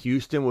JSN in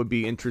Houston would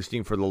be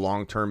interesting for the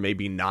long term,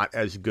 maybe not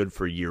as good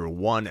for year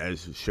one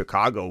as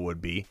Chicago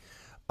would be.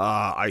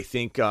 I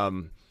think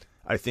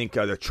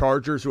the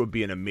Chargers would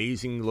be an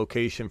amazing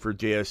location for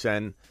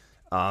JSN.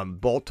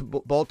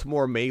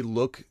 Baltimore may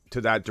look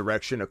to that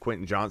direction of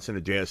Quentin Johnson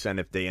to JSN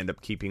if they end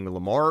up keeping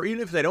Lamar, or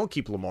even if they don't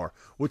keep Lamar,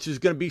 which is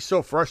going to be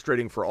so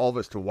frustrating for all of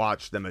us to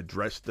watch them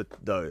address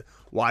the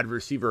wide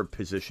receiver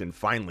position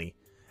finally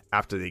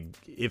if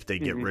they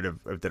get rid of,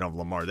 if they don't have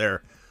Lamar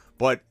there.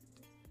 But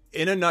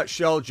in a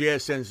nutshell,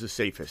 JSN's the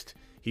safest.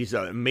 He's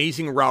an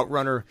amazing route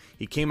runner.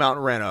 He came out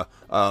and ran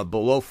a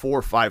below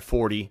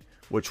 4.540,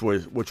 which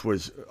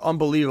was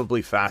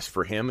unbelievably fast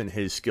for him and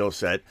his skill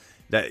set.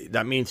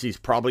 That means he's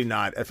probably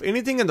not, if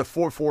anything in the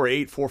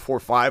 4.48, 4.45,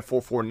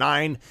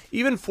 4.49,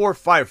 even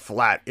 4.5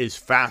 flat is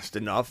fast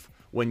enough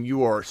when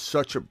you are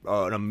such an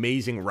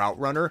amazing route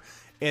runner.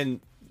 And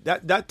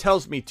that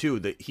tells me, too,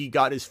 that he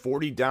got his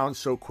 40 down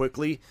so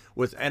quickly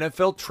with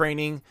NFL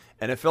training,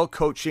 NFL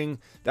coaching.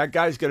 That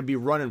guy's going to be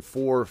running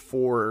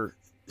 4.47,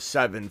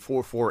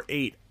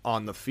 4.48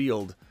 on the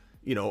field,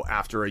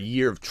 after a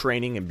year of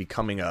training and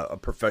becoming a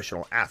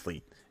professional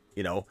athlete,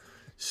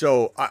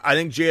 So I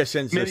think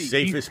JSN's the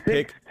safest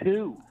pick.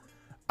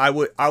 I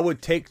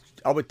would take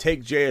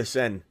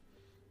JSN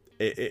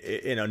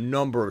in a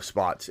number of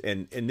spots,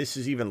 and this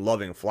is even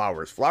loving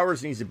Flowers.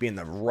 Flowers needs to be in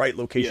the right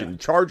location. Yeah.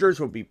 Chargers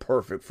would be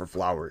perfect for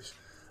Flowers.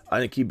 I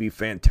think he'd be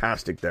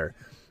fantastic there.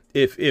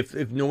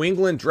 If New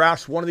England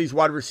drafts one of these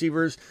wide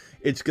receivers,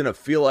 it's going to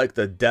feel like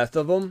the death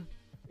of them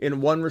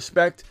in one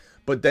respect.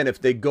 But then if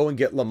they go and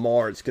get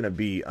Lamar, it's going to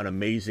be an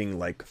amazing,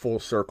 full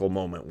circle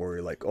moment where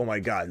you're like, oh my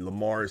God,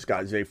 Lamar's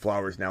got Zay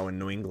Flowers now in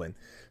New England.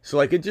 So,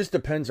 it just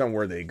depends on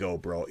where they go,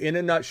 bro. In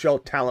a nutshell,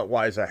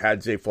 talent-wise, I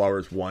had Zay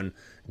Flowers 1,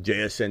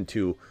 JSN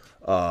 2,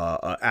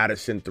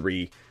 Addison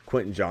 3,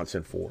 Quentin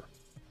Johnson 4.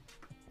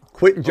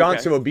 Quentin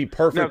Johnson would be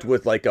perfect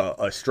with,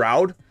 a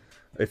Stroud.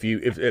 If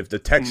the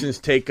Texans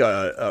take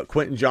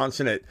Quentin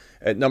Johnson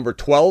at number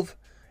 12,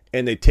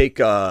 and they take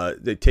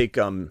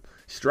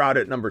Stroud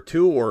at number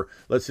 2, or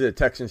let's say the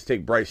Texans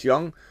take Bryce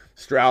Young,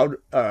 Stroud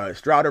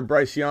or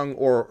Bryce Young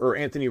or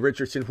Anthony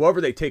Richardson,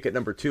 whoever they take at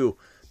number 2,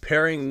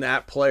 pairing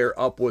that player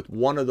up with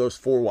one of those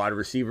 4 wide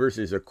receivers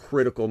is a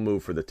critical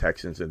move for the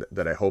Texans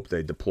that I hope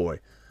they deploy.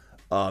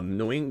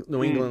 New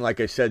England, like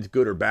I said, is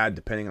good or bad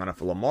depending on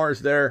if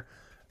Lamar's there.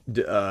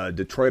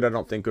 Detroit, I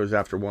don't think goes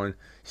after one.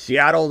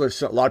 Seattle,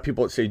 there's a lot of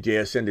people that say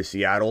JSN to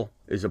Seattle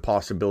is a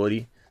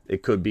possibility.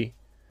 It could be.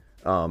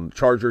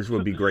 Chargers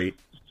would be great.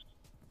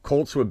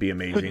 Colts would be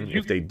amazing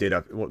if they did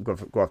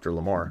go after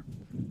Lamar.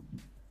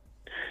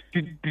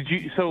 Did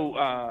you? So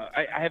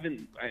I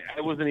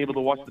wasn't able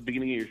to watch the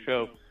beginning of your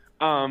show.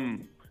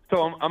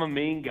 So I'm a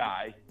Maine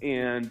guy,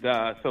 and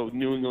so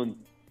New England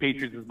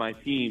Patriots is my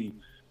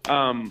team.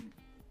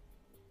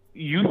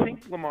 You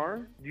think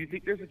Lamar? Do you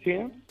think there's a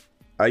chance?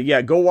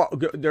 Yeah, go.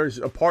 There's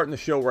a part in the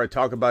show where I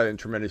talk about it in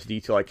tremendous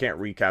detail. I can't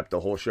recap the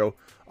whole show.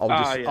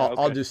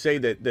 I'll just say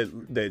that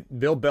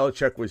Bill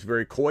Belichick was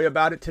very coy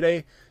about it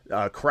today.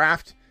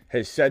 Kraft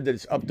has said that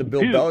it's up to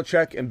Bill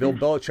Belichick, and Bill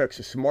Belichick's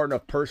a smart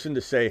enough person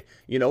to say,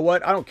 you know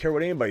what? I don't care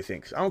what anybody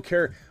thinks. I don't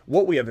care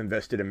what we have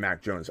invested in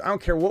Mac Jones. I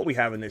don't care what we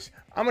have in this.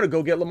 I'm going to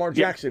go get Lamar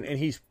Jackson, and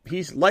he's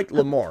like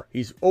Lamar.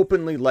 He's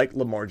openly like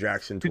Lamar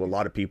Jackson to a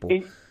lot of people.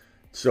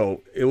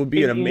 So it would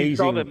be an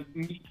amazing.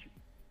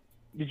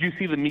 Did you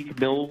see the Meek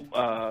Mill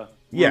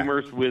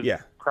rumors with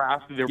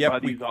Kraft? Their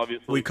buddies,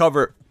 obviously. We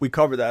cover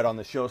that on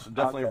the show, so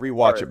definitely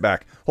rewatch it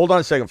back. Hold on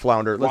a second,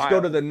 Flounder. Let's go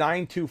to the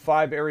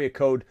 925 area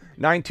code.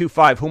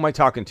 925. Who am I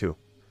talking to?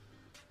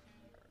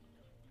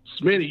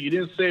 Smitty, you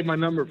didn't save my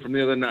number from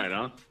the other night,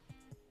 huh?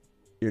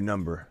 Your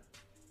number?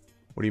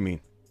 What do you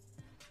mean?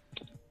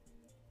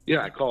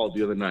 Yeah, I called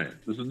the other night.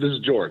 This is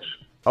George.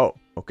 Oh,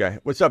 okay.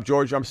 What's up,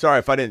 George? I'm sorry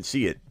if I didn't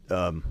see it.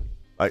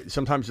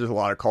 Sometimes there's a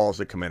lot of calls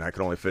that come in. I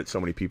can only fit so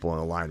many people on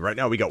the line. Right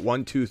now, we got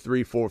 1, 2,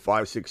 3, 4,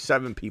 5, 6,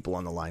 7 people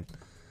on the line.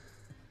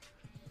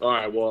 All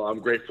right. Well, I'm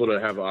grateful to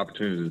have an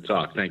opportunity to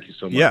talk. Thank you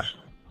so much. Yeah.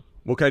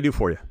 What can I do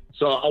for you?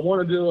 So I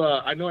want to do.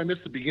 I know I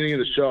missed the beginning of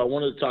the show. I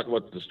wanted to talk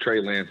about this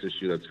Trey Lance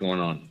issue that's going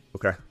on.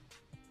 Okay.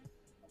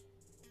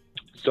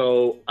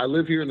 So I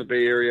live here in the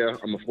Bay Area.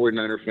 I'm a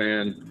 49er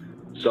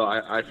fan, so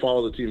I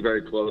follow the team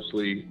very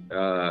closely.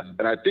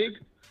 And I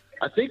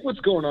think what's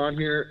going on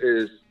here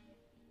is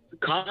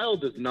Kyle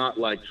does not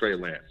like Trey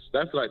Lance.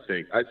 That's what I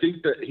think. I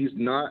think that he's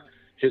not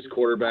his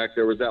quarterback.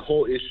 There was that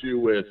whole issue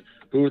with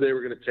who they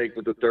were going to take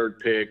with the third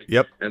pick.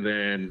 Yep. And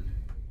then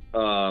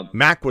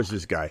Mac was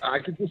this guy. I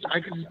could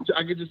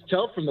just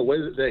tell from the way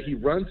that he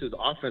runs his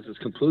offense is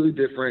completely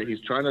different. He's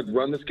trying to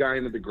run this guy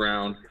into the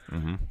ground,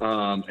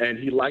 and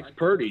he likes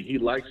Purdy. He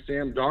likes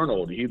Sam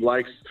Darnold. He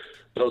likes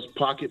those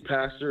pocket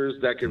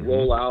passers that can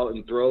roll out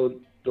and throw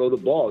the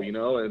ball.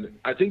 And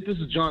I think this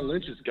is John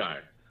Lynch's guy.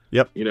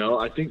 Yep.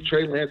 I think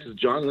Trey Lance is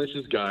John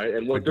Lynch's guy,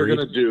 and what they're going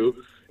to do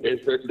is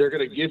they're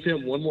going to give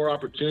him one more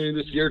opportunity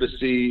this year to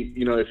see,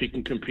 if he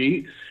can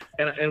compete.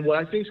 And what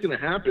I think is going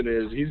to happen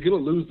is he's going to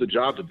lose the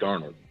job to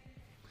Darnold.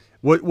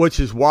 Which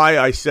is why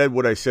I said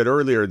what I said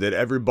earlier, that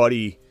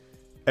everybody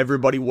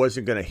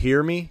wasn't going to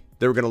hear me.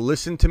 They were going to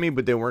listen to me,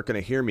 but they weren't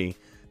going to hear me.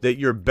 That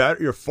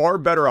you're far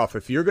better off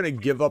if you're going to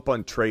give up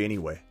on Trey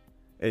anyway.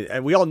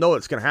 And we all know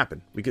it's going to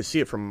happen. We can see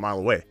it from a mile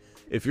away.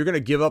 If you're going to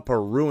give up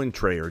or ruin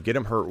Trey or get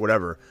him hurt,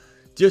 whatever,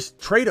 just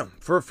trade him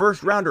for a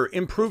first rounder.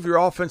 Improve your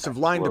offensive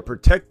line to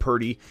protect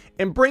Purdy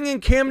and bring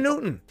in Cam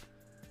Newton.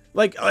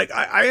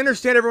 I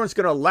understand everyone's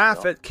going to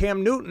laugh at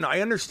Cam Newton.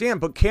 I understand,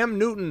 but Cam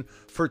Newton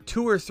for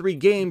 2 or 3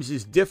 games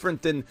is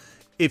different than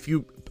if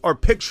you are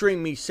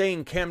picturing me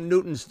saying Cam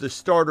Newton's the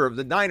starter of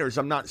the Niners.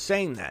 I'm not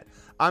saying that.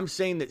 I'm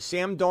saying that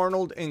Sam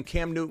Darnold and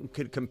Cam Newton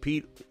could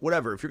compete,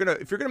 whatever. If you're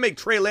gonna make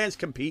Trey Lance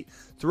compete,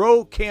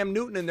 throw Cam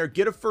Newton in there,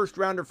 get a first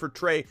rounder for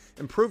Trey,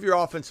 improve your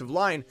offensive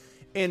line,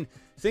 and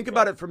think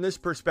about it from this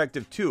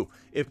perspective too.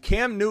 If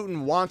Cam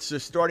Newton wants a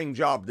starting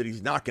job that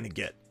he's not going to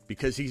get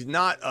because he's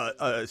not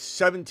a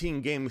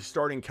 17-game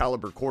starting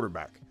caliber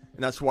quarterback,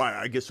 and that's why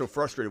I get so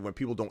frustrated when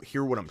people don't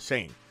hear what I'm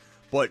saying.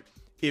 But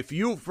if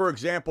you, for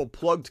example,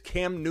 plugged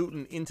Cam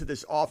Newton into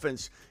this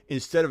offense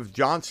instead of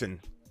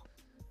Johnson,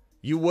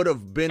 you would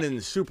have been in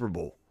the Super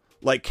Bowl.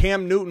 Like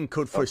Cam Newton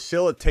could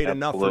facilitate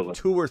enough for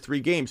 2 or 3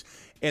 games.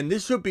 And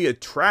this would be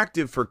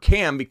attractive for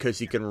Cam because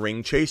he can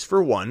ring chase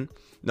for one.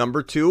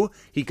 Number 2,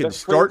 he can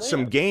start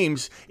some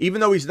games. Even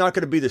though he's not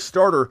going to be the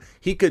starter,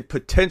 he could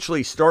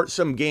potentially start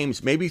some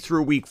games maybe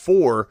through week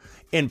 4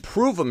 and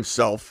prove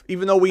himself,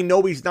 even though we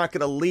know he's not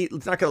going to lead.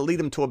 It's not going to lead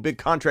him to a big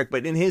contract,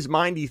 but in his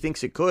mind, he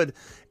thinks it could.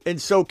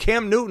 And so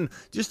Cam Newton,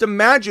 just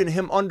imagine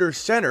him under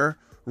center,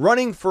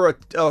 running for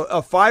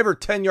a 5 or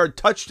 10 yard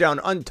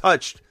touchdown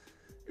untouched,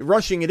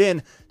 rushing it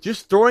in,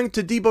 just throwing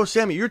to Deebo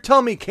Samuel. You're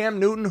telling me Cam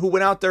Newton, who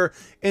went out there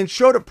and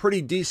showed a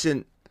pretty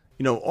decent,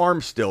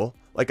 arm still.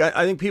 Like,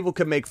 I think people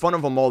can make fun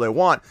of him all they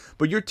want,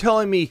 but you're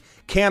telling me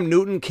Cam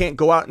Newton can't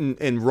go out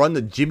and run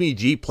the Jimmy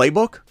G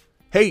playbook?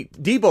 Hey,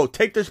 Deebo,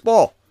 take this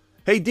ball.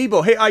 Hey,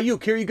 Deebo. Hey,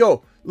 Ayuk, here you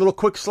go. Little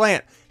quick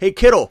slant. Hey,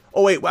 Kittle.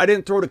 Oh, wait, I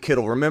didn't throw to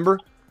Kittle, remember?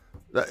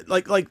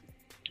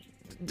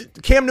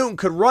 Cam Newton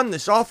could run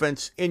this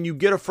offense, and you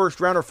get a first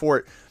rounder for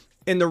it.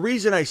 And the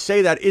reason I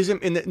say that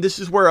isn't, and this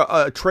is where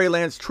a Trey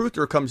Lance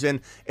truther comes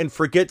in and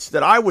forgets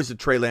that I was a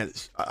Trey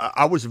Lance.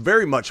 I was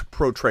very much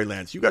pro Trey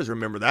Lance. You guys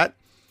remember that.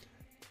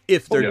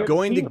 If they're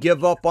going to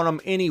give up on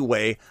him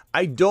anyway,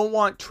 I don't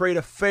want Trey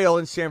to fail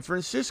in San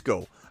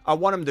Francisco. I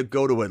want him to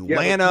go to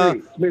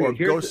Atlanta or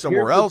go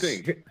somewhere else.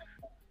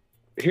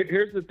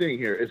 Here's the thing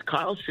here is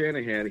Kyle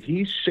Shanahan,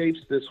 he shapes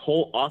this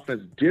whole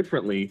offense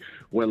differently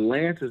when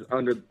Lance is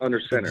under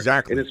center.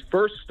 Exactly. In his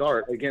first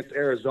start against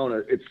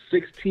Arizona, it's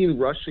 16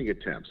 rushing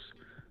attempts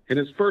in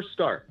his first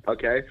start,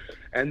 okay?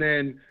 And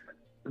then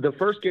the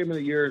first game of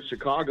the year in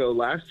Chicago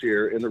last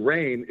year in the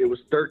rain, it was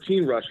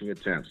 13 rushing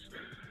attempts.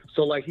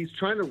 So, he's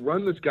trying to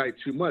run this guy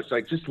too much.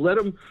 Just let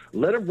him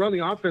run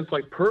the offense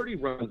like Purdy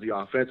runs the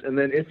offense, and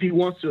then if he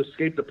wants to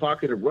escape the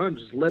pocket and run,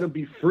 just let him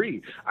be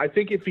free. I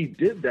think if he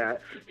did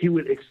that, he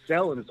would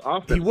excel in his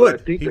offense. He would.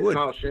 But I think that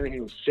Kyle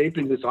Shanahan is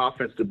shaping this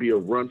offense to be a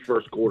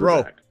run-first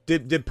quarterback. Bro,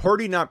 did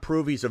Purdy not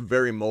prove he's a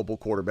very mobile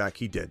quarterback?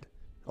 He did.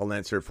 I'll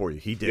answer it for you.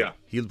 He did. Yeah.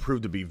 He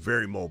proved to be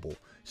very mobile.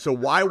 So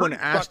why when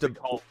asked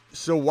about,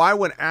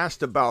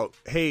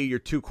 hey, your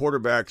 2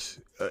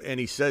 quarterbacks, and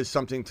he says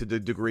something to the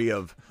degree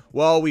of,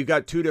 well, we've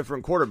got 2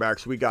 different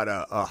quarterbacks. We got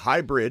a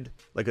hybrid,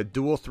 like a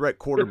dual threat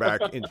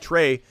quarterback in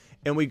Trey,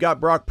 and we got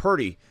Brock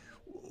Purdy.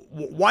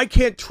 Why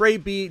can't Trey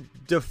be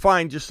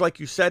defined, just like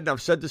you said, and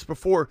I've said this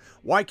before,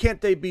 why can't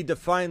they be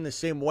defined the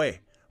same way?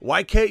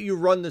 Why can't you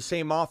run the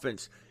same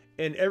offense?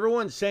 And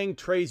everyone's saying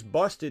Trey's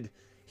busted.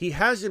 He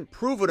hasn't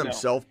proven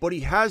himself, but he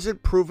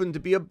hasn't proven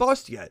to be a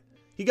bust yet.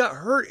 He got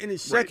hurt in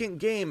his second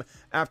game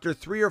after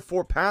 3 or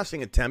 4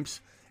 passing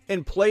attempts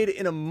and played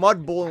in a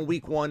mud bowl in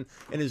week 1.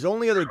 And his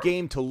only other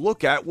game to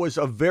look at was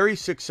a very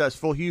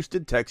successful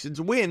Houston Texans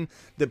win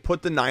that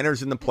put the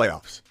Niners in the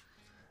playoffs.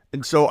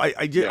 And so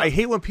I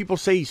hate when people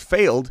say he's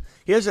failed.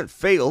 He hasn't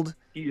failed.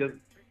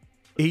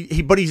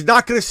 But he's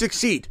not going to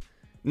succeed.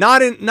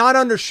 Not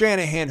under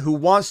Shanahan, who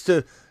wants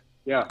to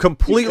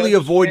completely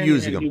avoid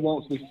using him. He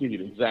won't succeed.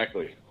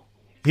 Exactly.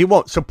 He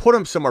won't. So put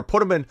him somewhere.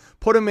 Put him in.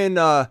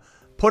 I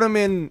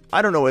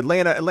don't know,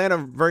 Atlanta. Atlanta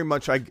very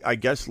much, I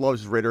guess,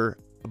 loves Ritter.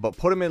 But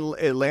put him in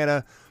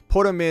Atlanta.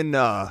 Put him in.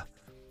 I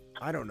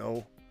don't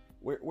know.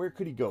 Where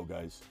could he go,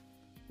 guys?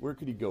 Where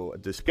could he go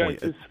at this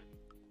point?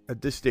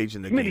 At this stage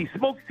in the game.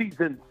 Smoke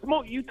season.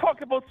 You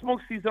talk about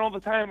smoke season all the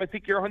time. I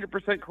think you're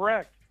 100%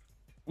 correct.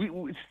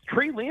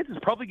 Trey Lance is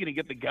probably going to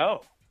get the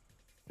go.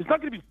 It's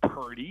not going to be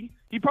Purdy.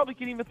 He probably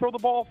can't even throw the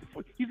ball.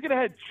 He's going to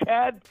have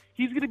Chad.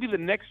 He's going to be the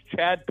next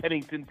Chad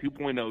Pennington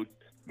 2.0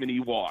 mini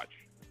watch.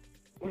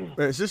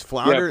 Is this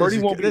Flounder? Yeah, Purdy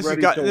won't be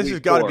ready till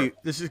week 4.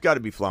 This has got to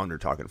be Flounder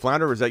talking.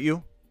 Flounder, is that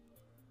you?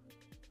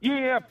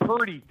 Yeah,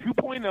 Purdy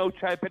 2.0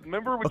 Chad Pennington.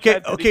 Remember when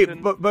Chad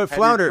Pennington but had his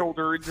Flounder,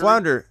 shoulder injury?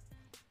 Flounder,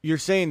 you're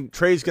saying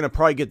Trey's going to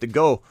probably get the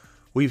go.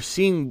 We've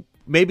seen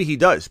maybe he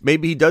does.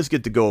 Maybe he does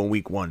get the go in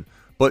week 1.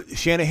 But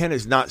Shanahan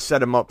has not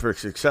set him up for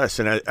success.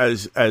 And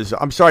as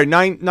I'm sorry,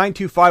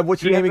 925.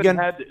 What's your name again?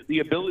 He hasn't had the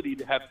ability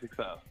to have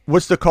success.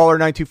 What's the caller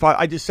 925?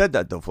 I just said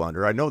that though,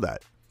 Flounder. I know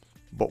that.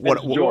 But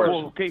what? George.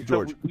 Well, okay,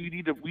 George. So we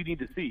need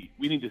to see.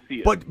 We need to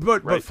see it.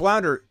 But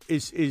Flounder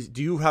is.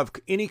 Do you have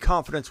any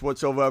confidence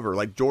whatsoever,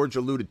 like George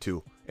alluded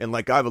to, and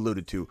like I've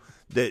alluded to,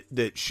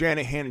 that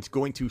Shanahan is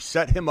going to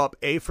set him up,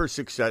 A, for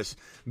success,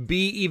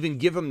 B, even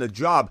give him the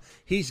job?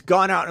 He's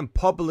gone out and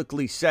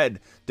publicly said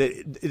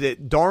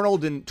that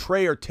Darnold and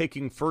Trey are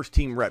taking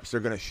first-team reps. They're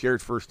going to share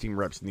first-team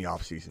reps in the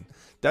offseason.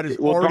 That is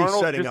already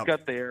Darnold setting just up.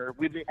 Got there.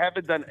 They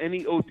haven't done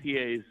any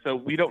OTAs, so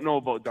we don't know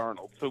about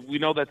Darnold. So we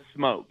know that's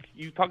smoke.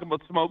 You talk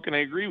about smoke, and I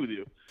agree with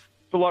you.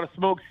 It's a lot of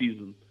smoke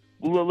season.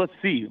 Well, let's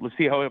see. Let's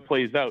see how it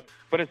plays out.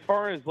 But as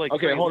far as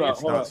okay, hold on.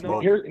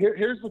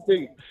 Here's the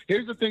thing.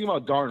 Here's the thing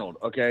about Darnold.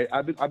 Okay,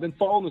 I've been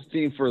following this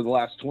team for the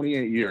last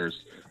 28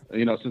 years.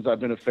 Since I've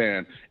been a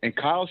fan. And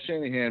Kyle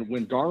Shanahan,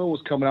 when Darnold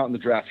was coming out in the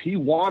draft, he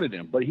wanted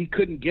him, but he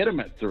couldn't get him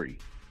at 3.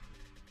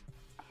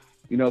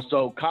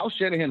 So Kyle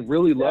Shanahan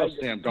really loves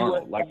Sam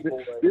Darnold. Like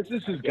this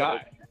is his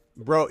guy,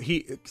 bro.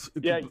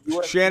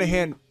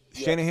 Shanahan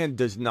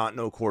does not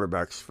know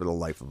quarterbacks for the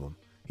life of him.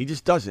 He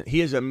just doesn't. He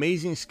has an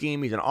amazing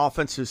scheme. He's an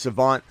offensive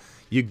savant.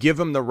 You give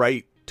him the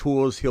right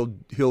tools, he'll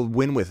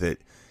win with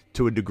it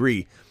to a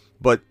degree.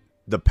 But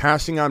the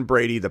passing on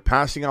Brady, the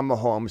passing on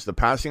Mahomes, the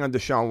passing on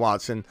Deshaun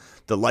Watson,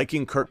 the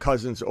liking Kirk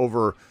Cousins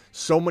over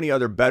so many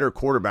other better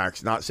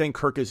quarterbacks, not saying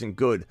Kirk isn't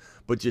good,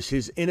 but just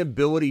his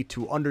inability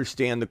to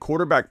understand the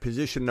quarterback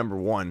position, number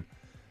one,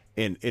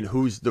 and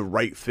who's the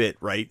right fit,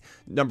 right?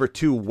 Number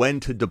two,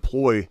 when to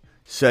deploy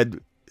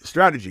said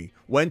strategy,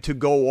 when to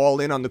go all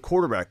in on the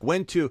quarterback,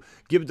 when to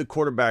give the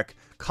quarterback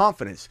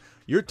confidence.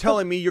 You're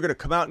telling me you're going to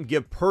come out and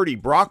give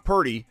Brock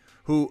Purdy,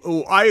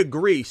 who I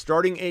agree,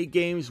 starting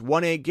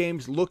won 8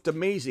 games, looked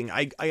amazing.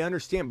 I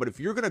understand. But if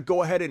you're going to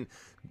go ahead and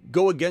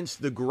go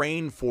against the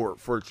grain for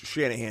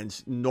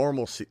Shanahan's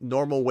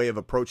normal way of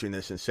approaching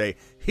this and say,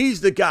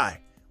 he's the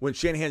guy, when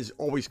Shanahan's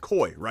always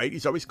coy, right?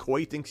 He's always coy.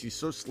 He thinks he's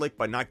so slick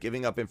by not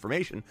giving up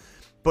information.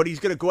 But he's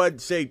going to go ahead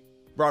and say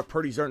Brock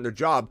Purdy's earned their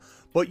job.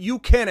 But you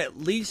can at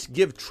least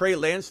give Trey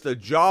Lance the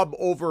job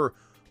over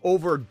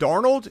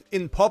Darnold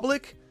in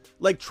public.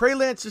 Like, Trey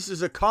Lance, this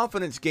is a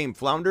confidence game,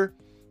 Flounder.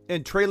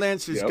 And Trey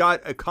Lance has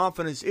got a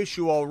confidence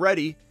issue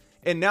already.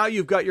 And now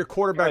you've got your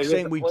quarterback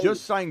saying, we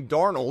just signed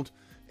Darnold,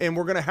 and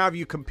we're going to have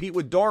you compete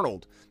with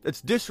Darnold.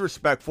 That's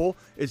disrespectful.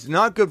 It's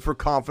not good for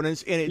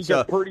confidence, and it's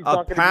a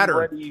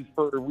pattern.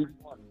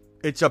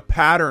 It's a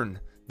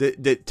pattern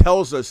that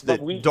tells us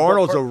that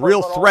Darnold's a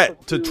real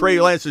threat to Trey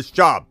Lance's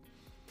job.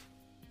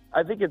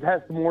 I think it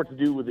has more to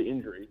do with the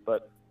injury,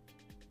 but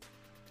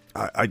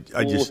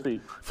we'll see.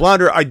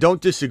 Flounder, I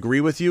don't disagree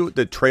with you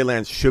that Trey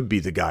Lance should be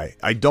the guy.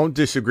 I don't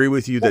disagree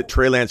with you that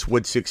Trey Lance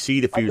would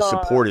succeed if he was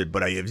supported,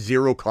 but I have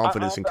zero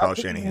confidence in Kyle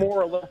Shanahan.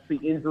 More or less the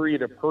injury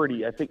to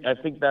Purdy. I think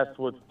that's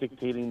what's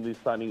dictating the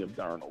signing of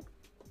Darnold.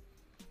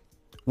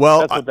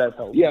 Well, that's what that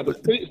tells. Yeah,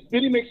 but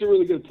Spitty makes a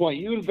really good point.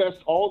 You invest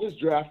all this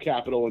draft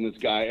capital in this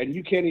guy, and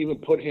you can't even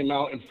put him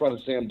out in front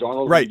of Sam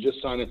Darnold. Right. You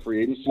just signed a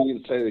free agency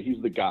and say that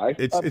he's the guy.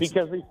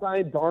 Because they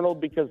signed Darnold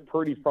because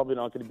Purdy's probably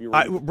not going to be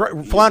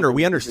ready. Flounder,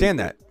 we understand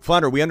that.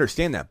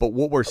 But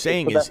what we're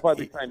saying is that's why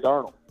they signed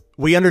Darnold.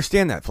 We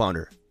understand that,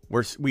 Flounder.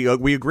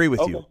 We agree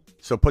with you.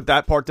 So put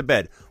that part to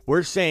bed.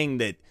 We're saying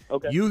that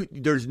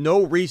there's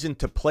no reason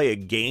to play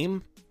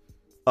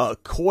a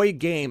coy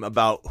game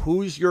about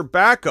who's your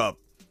backup.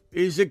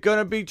 Is it going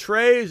to be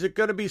Trey? Is it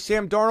going to be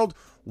Sam Darnold?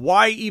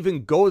 Why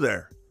even go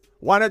there?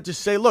 Why not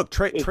just say, look,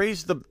 Trey's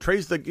the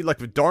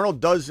like, if Darnold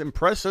does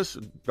impress us,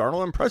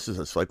 Darnold impresses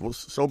us. Like, well,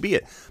 so be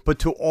it. But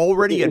to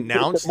already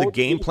announce the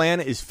game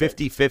plan is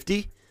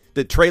 50-50,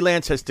 that Trey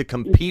Lance has to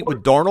compete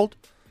with Darnold?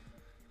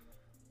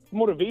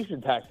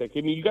 motivation tactic.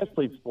 I mean, you guys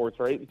played sports,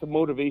 right? It's a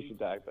motivation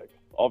tactic,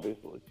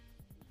 obviously.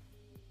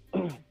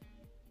 I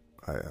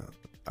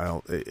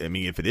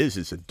mean, if it is,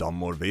 it's a dumb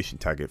motivation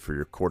tactic for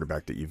your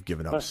quarterback that you've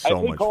given up so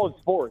I much. call it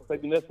sports. I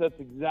mean, that's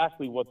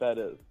exactly what that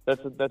is.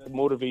 That's a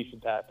motivation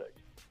tactic.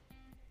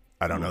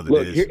 I don't know that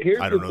Look, it is. here's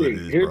I don't the know thing.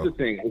 that it is, Here's bro. the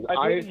thing. Is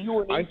I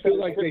feel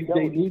like they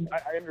need.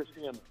 I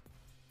understand.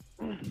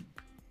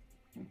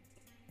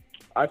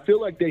 I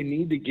feel like they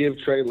need to give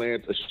Trey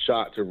Lance a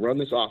shot to run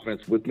this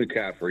offense with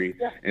McCaffrey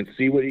and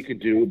see what he can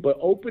do, but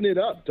open it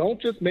up. Don't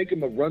just make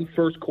him a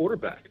run-first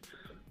quarterback.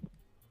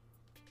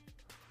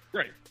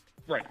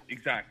 Right,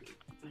 exactly.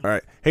 All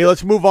right. Hey,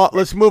 let's move on.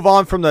 Let's move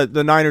on from the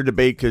Niner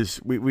debate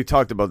because we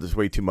talked about this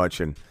way too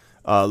much. And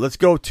let's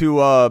go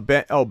to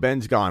Ben. Oh,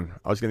 Ben's gone.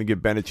 I was going to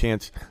give Ben a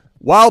chance.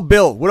 Wild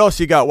Bill. What else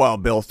you got,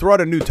 Wild Bill? Throw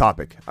out a new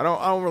topic. I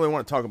don't really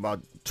want to talk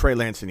about Trey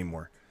Lance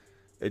anymore.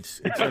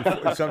 It's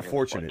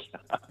unfortunate.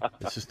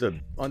 It's just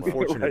an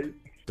unfortunate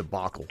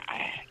debacle.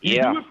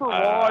 You do it for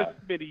Ross,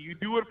 Smitty. You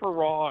do it for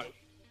Ross.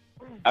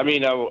 I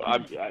mean,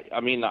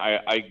 I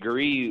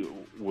agree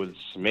with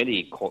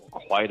Smitty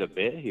quite a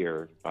bit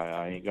here.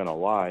 I ain't gonna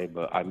lie,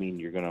 but I mean,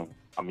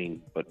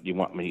 but you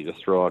want me to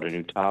throw out a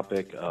new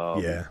topic?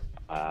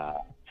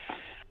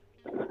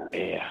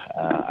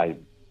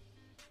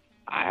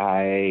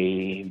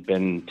 I've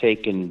been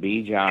taking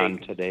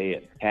Bijan today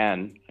at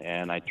 10,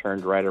 and I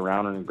turned right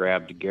around and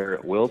grabbed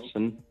Garrett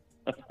Wilson.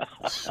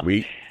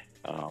 Sweet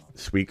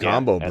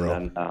combo, bro.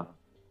 And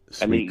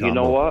then, you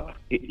know what?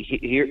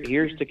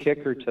 Here's the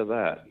kicker to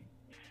that.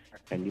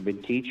 And you've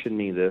been teaching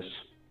me this.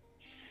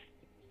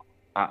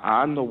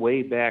 On the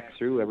way back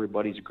through,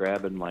 everybody's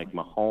grabbing like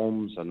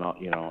Mahomes and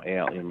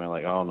I'm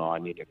like, oh no, I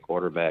need a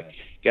quarterback.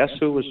 Guess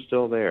who was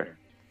still there?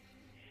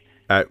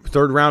 At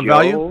third round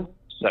value?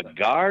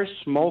 Cigar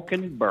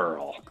smoking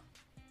Burrow.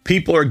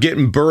 People are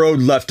getting burrowed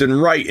left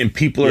and right, and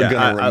people are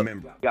going to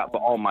remember.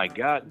 Oh my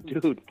God,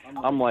 dude!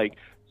 I'm like,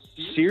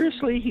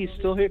 seriously, he's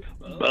still here?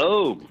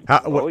 Boom!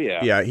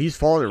 Yeah, he's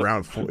falling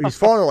around. He's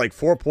falling to like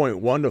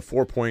 4.1 to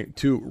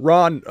 4.2.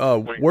 Ron,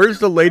 where's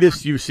the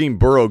latest you've seen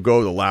Burrow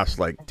go? The last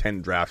like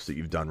 10 drafts that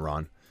you've done,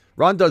 Ron.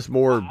 Ron does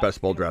more best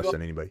ball drafts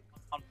than anybody.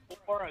 On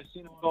 4, I've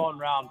seen him go in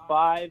round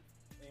 5,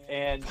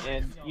 and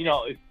you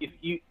know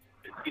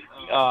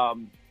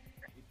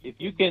if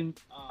you can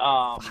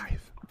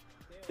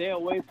stay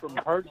away from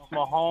Hurts,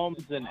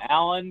 Mahomes, and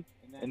Allen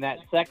in that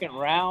second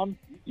round,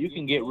 you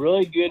can get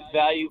really good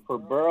value for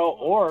Burrow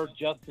or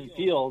Justin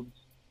Fields.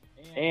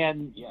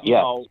 And,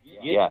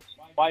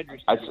 wide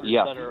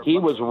receivers. He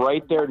was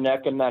right there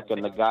neck and neck,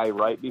 and the guy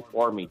right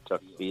before me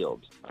took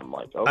Fields. I'm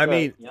like, okay. I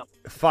mean,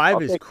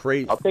 5 is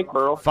crazy. I'll take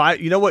Burrow. 5.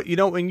 You know what?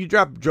 When you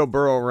drop Joe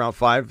Burrow around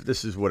 5,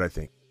 this is what I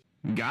think.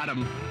 Got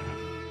him.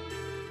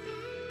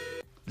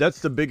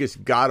 That's the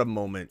biggest got him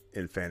moment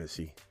in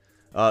fantasy.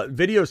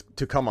 Videos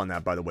to come on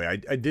that, by the way. I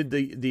did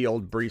the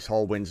old Breece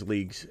Hall wins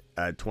leagues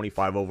at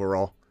 25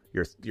 overall.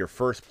 Your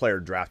first player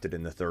drafted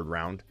in the third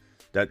round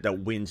that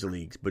wins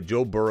leagues. But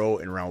Joe Burrow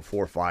in round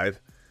 4 or 5,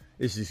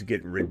 this is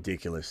getting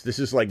ridiculous. This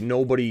is like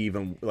nobody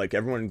even, like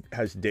everyone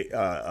has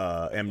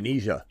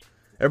amnesia.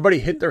 Everybody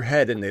hit their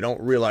head and they don't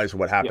realize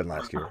what happened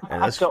last year.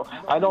 And that's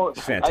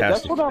fantastic.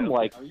 That's what I'm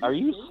like. Are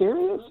you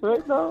serious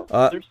right now?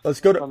 Let's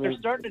go to. They're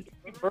starting to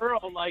treat Burrow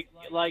like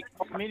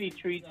Smitty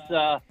treats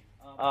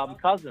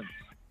Cousins.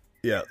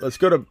 Yeah, let's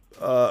go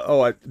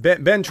to.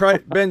 Ben, try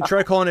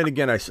calling it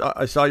again. I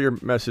saw your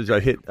message. I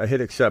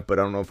hit accept, but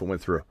I don't know if it went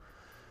through.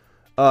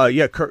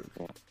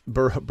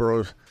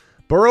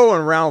 Burrow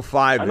in round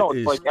 5. I know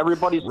it's like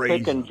everybody's crazy.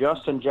 picking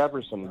Justin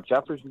Jefferson,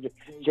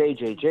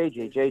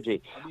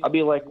 JJ. I'll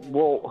be like,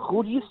 well,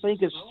 who do you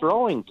think is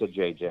throwing to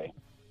JJ?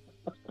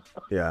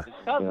 Yeah.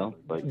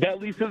 That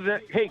leads to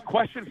that. Hey,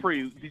 question for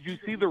you: did you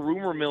see the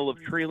rumor mill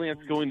of Trey Lance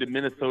going to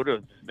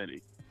Minnesota, Smitty?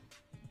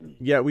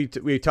 Yeah, we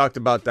talked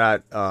about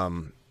that.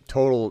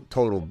 Total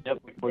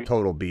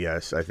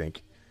BS. I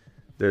think.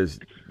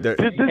 Did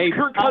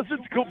Kirk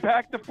Cousins go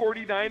back to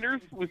 49ers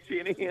with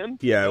Shanahan?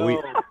 Yeah,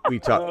 we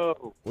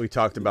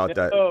talked about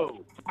that.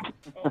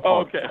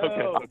 Okay.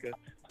 No.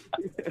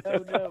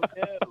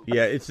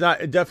 Yeah, it's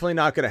definitely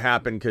not going to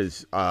happen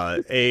because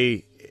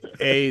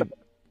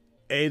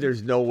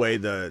there's no way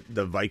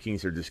the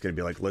Vikings are just going to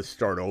be like, let's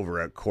start over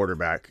at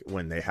quarterback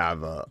when they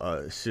have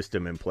a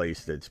system in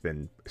place that's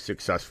been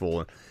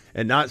successful.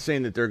 And not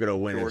saying that they're going to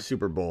win a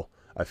Super Bowl.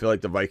 I feel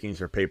like the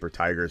Vikings are paper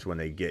tigers when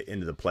they get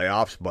into the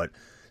playoffs, but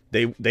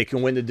they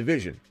can win the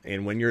division.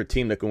 And when you're a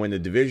team that can win the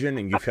division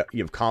and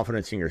you have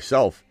confidence in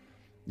yourself,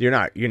 you're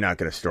not going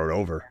to start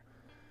over.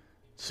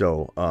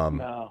 So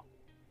no.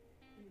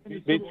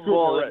 They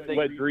screwed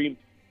my dream.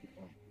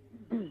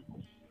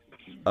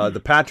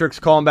 The Patrick's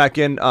calling back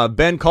in.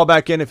 Ben, call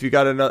back in if you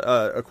got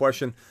a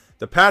question.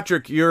 The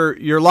Patrick,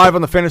 you're live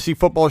on the Fantasy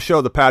Football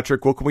Show. The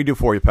Patrick, what can we do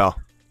for you, pal?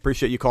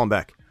 Appreciate you calling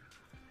back.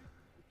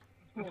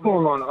 What's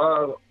going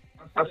on?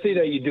 I see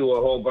that you do a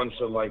whole bunch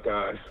of mock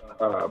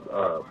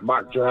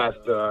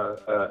draft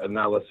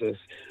analysis.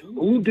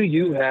 Who do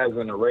you have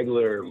in a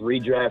regular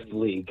redraft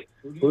league?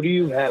 Who do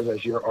you have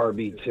as your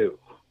RB2?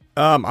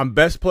 I'm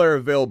best player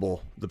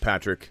available,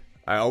 Patrick.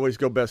 I always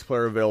go best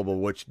player available,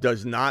 which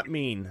does not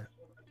mean,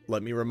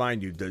 let me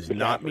remind you, does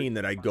not mean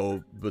that I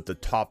go with the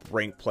top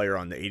ranked player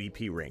on the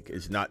ADP rank.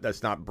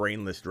 That's not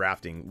brainless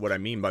drafting. What I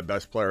mean by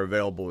best player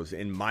available is,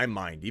 in my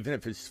mind, even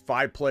if it's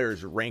 5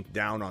 players ranked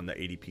down on the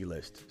ADP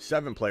list,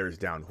 7 players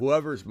down,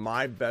 whoever's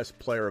my best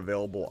player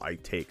available, I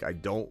take. I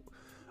don't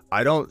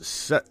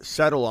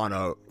settle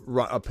on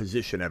a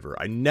position ever.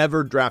 I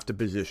never draft a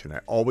position. I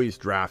always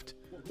draft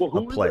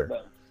a player.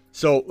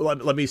 So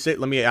let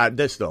me add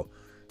this though.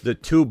 The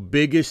 2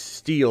 biggest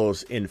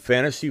steals in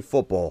fantasy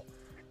football,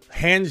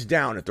 hands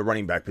down at the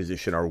running back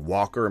position, are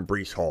Walker and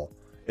Breece Hall.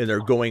 And they're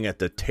going at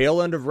the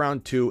tail end of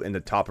round 2 and the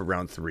top of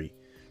round 3.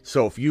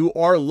 So if you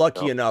are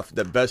lucky enough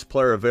that best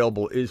player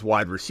available is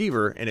wide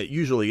receiver, and it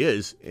usually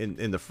is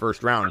in the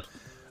first round,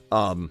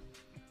 I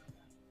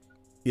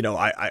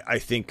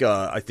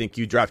think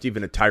you draft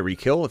even a Tyreek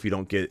Hill if you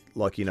don't get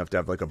lucky enough to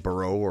have like a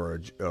Burrow or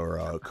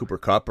a Cooper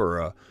Kupp or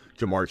a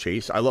Jamar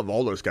Chase. I love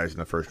all those guys in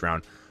the first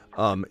round.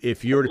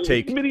 If you were to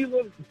take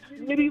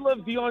Smitty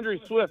loves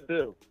DeAndre Swift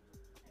too.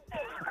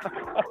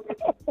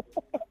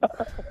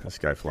 This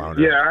guy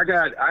floundered. Yeah, I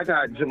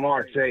got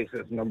Jamar Chase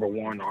as number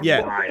 1 on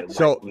my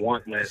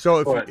want list.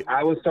 So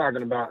I was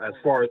talking about as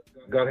far as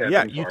go ahead.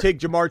 Yeah, you take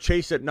Jamar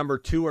Chase at number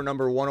 2 or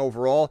number 1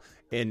 overall,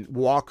 and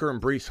Walker and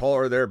Breece Hall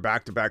are there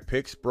back-to-back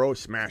picks, bro.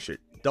 Smash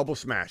it, double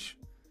smash,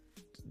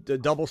 the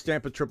double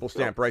stamp and triple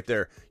stamp right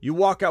there. You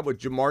walk out with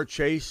Jamar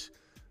Chase,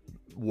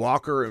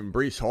 Walker, and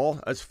Breece Hall.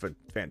 That's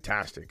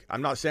fantastic.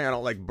 I'm not saying I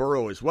don't like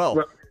Burrow as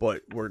well,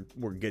 but we're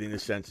getting the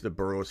sense that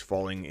Burrow is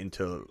falling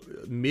into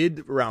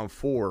mid round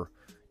 4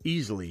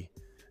 easily,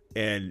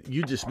 and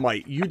you just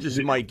might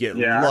get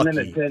lucky. I'm in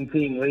a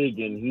 10-team league,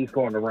 and he's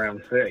going to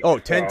round 6. Oh,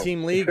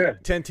 10-team league,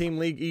 10-team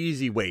league,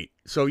 easy weight.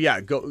 So yeah,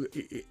 go.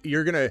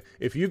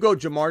 If you go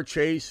Jamar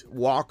Chase,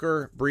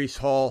 Walker, Breece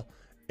Hall,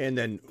 and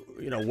then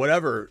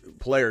whatever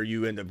player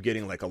you end up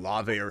getting, like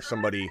Olave or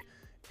somebody.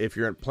 If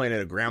you're playing in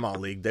a grandma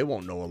league, they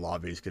won't know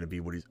Olave is going to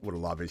be what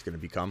Olave is going to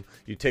become.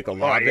 You take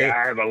Olave. Oh, yeah,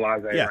 I have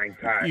Olave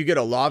ranked high. You get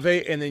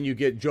Olave, and then you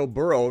get Joe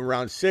Burrow in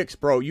round 6.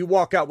 Bro, you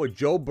walk out with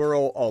Joe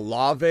Burrow,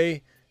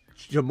 Olave,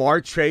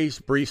 Jamar Chase,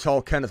 Breece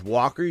Hall, Kenneth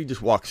Walker. You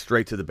just walk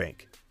straight to the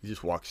bank. You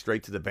just walk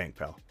straight to the bank,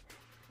 pal.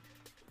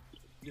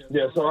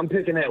 Yeah, so I'm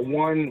picking at the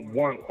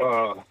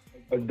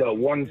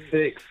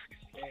 1-6.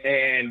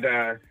 And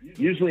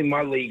usually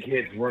my league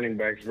hits running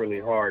backs really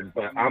hard,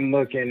 but I'm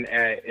looking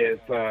at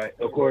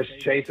of course,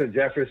 Chase and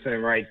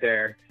Jefferson right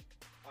there.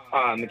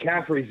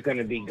 McCaffrey's going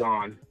to be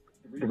gone.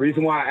 The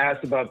reason why I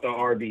asked about the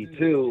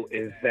RB2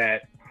 is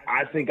that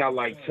I think I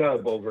like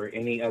Chubb over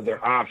any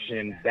other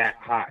option that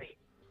high.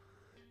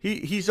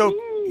 He's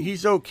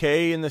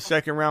okay in the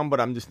second round, but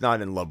I'm just not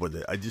in love with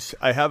it.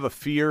 I have a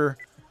fear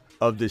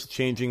of this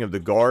changing of the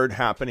guard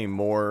happening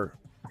more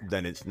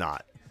than it's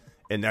not.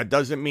 And that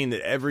doesn't mean that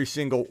every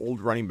single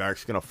old running back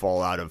is going to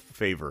fall out of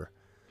favor.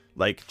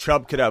 Like,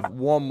 Chubb could have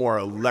one more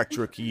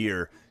electric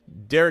year.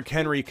 Derrick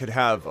Henry could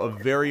have a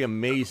very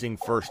amazing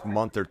first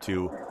month or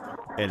two,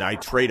 and I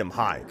trade him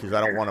high because I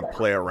don't want to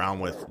play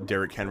around with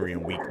Derrick Henry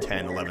in week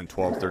 10, 11,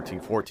 12, 13,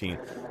 14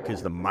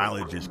 because the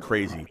mileage is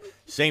crazy.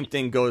 Same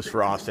thing goes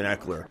for Austin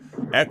Eckler.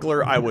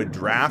 Eckler, I would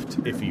draft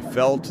if he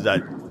fell to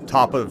that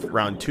top of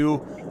round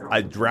 2.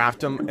 I'd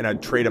draft him and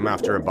I'd trade him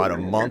after about a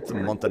month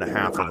and a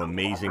half of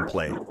amazing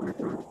play,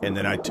 and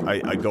then I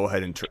go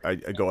ahead and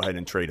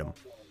trade him.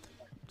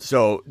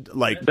 So,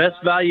 like,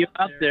 best value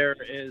out there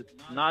is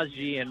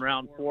Najee in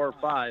round 4 or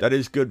 5. That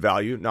is good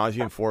value. Najee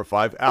in 4 or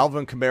 5.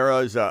 Alvin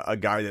Kamara is a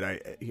guy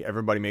that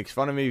everybody makes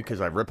fun of me because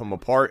I rip him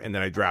apart and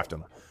then I draft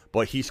him,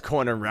 but he's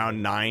going in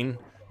round 9.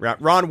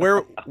 Ron,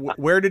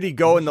 where did he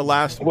go in the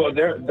last? Well,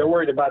 they're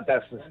worried about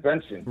that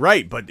suspension,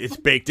 right? But it's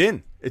baked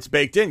in. It's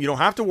baked in. You don't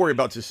have to worry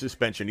about the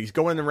suspension. He's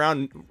going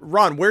around.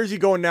 Ron, where is he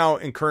going now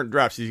in current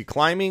drafts? Is he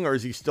climbing or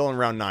is he still in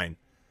round 9?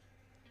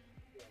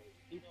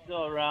 He's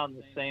still around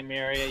the same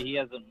area. He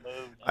hasn't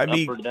moved up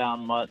or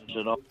down much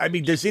at all. I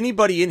mean, does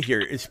anybody in here,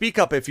 and speak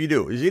up if you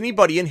do, does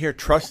anybody in here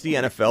trust the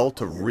NFL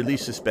to really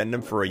suspend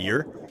him for a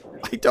year?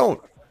 I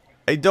don't.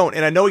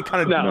 And I know he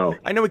kind of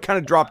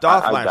dropped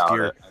off last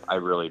year. I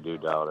really do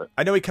doubt it.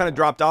 I know he kind of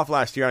dropped off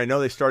last year. I know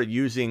they started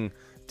using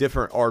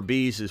different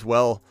RBs as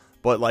well.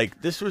 But,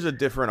 like, this was a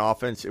different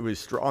offense. It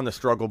was on the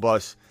struggle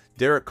bus.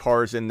 Derek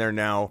Carr's in there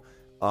now.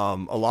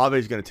 Olave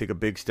is going to take a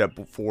big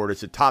step forward.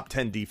 It's a top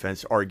 10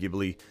 defense,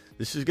 arguably.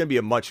 This is going to be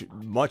a much,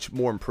 much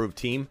more improved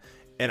team.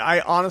 And I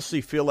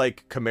honestly feel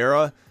like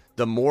Kamara,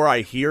 the more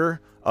I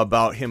hear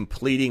about him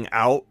pleading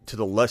out to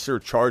the lesser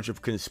charge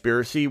of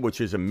conspiracy,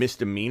 which is a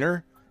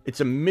misdemeanor, it's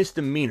a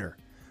misdemeanor.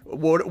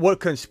 What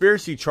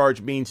conspiracy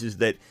charge means is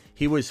that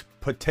he was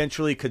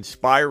potentially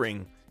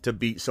conspiring to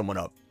beat someone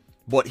up.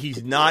 But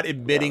he's not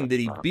admitting that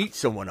he beat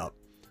someone up.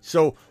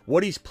 So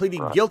what he's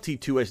pleading guilty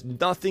to has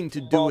nothing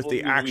to do with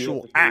the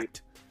actual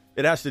act.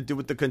 It has to do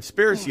with the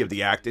conspiracy of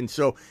the act. And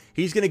so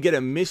he's going to get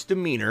a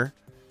misdemeanor,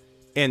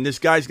 and this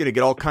guy's going to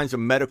get all kinds of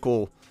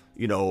medical,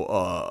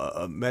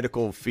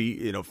 medical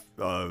fee,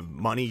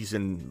 monies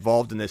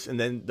involved in this, and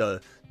then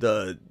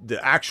the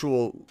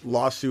actual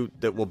lawsuit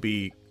that will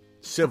be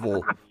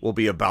civil will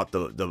be about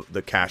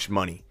the cash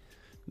money.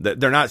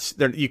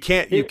 You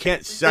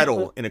can't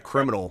settle in a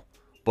criminal,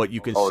 but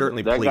you can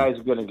certainly that plea. That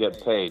guy's going to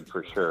get paid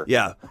for sure.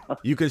 Yeah,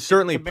 you can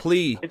certainly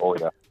plea. Oh,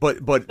 yeah.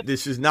 But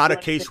this is not a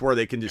case where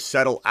they can just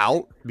settle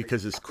out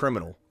because it's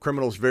criminal.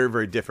 Criminal is very,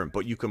 very different,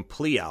 but you can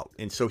plea out.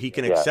 And so he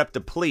can accept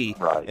a plea,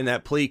 and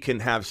that plea can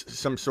have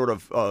some sort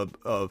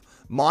of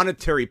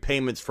monetary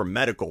payments for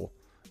medical,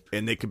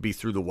 and they could be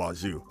through the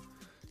wazoo.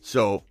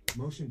 So,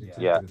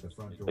 yeah,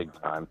 big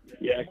time.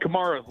 Yeah,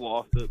 Kamara's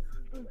lost it.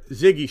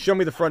 Ziggy, show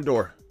me the front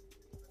door.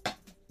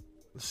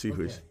 Let's see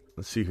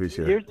who's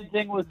here. Here's the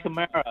thing with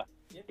Kamara.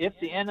 If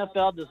the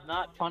NFL does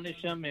not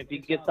punish him, if he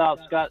gets out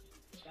scot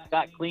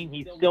clean,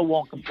 he still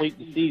won't complete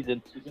the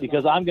season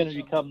because I'm going to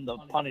become the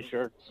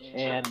punisher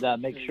and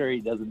make sure he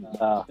doesn't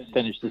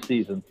finish the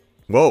season.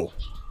 Whoa,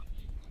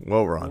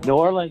 Ron. New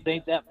Orleans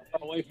ain't that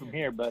far away from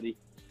here, buddy.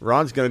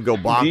 Ron's going to go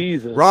box.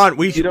 Ron,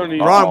 we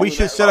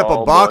should set up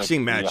a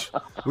boxing match. Yeah.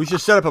 We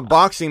should set up a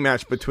boxing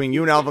match between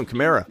you and Alvin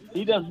Kamara.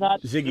 He does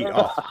not. Ziggy.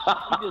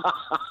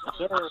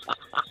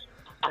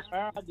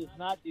 Kamara does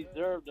not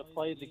deserve to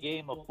play the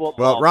game of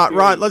football. Well,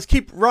 Ron, let's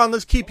keep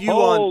you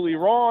on. Holy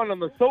Ron on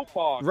the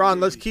soapbox. Ron,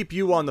 let's keep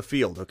you on the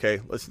field,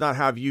 okay? Let's not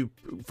have you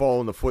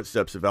follow in the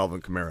footsteps of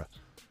Alvin Kamara.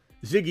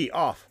 Ziggy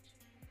off.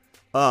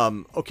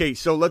 Okay,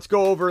 so let's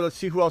go over. Let's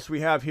see who else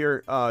we have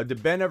here.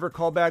 Did Ben ever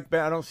call back?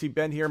 Ben, I don't see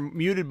Ben here.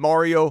 Muted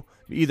Mario,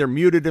 either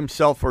muted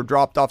himself or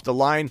dropped off the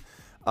line.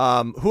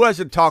 Who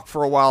hasn't talked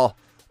for a while?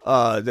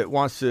 That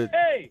wants to.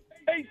 Hey,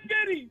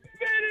 Smitty.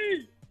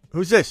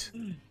 Who's this?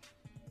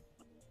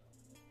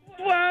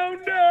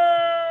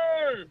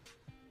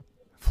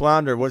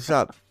 Flounder, what's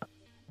up?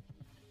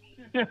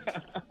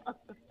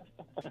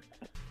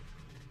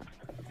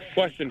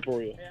 Question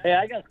for you. Hey,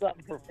 I got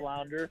something for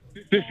Flounder.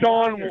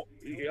 Deshaun.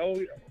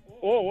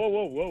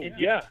 Whoa.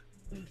 Yeah.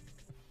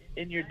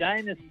 In your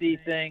dynasty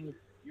things,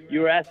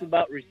 you were asked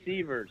about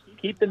receivers.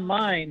 Keep in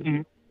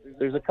mind,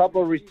 there's a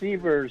couple of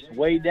receivers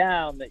way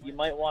down that you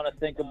might want to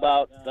think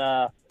about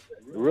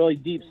really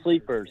deep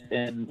sleepers.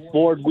 And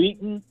Ford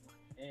Wheaton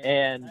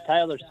and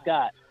Tyler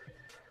Scott.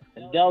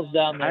 And Dell's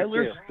down there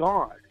Tyler too.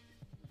 Scott.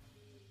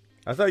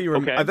 I thought you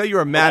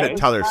were mad at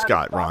Tyler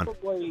Scott, Ron.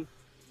 Probably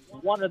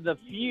one of the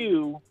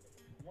few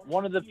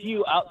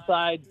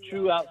outside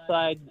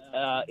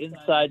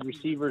inside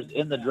receivers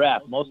in the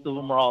draft. Most of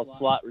them are all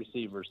slot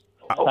receivers.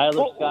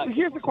 Tyler Scott.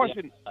 Here's the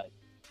question.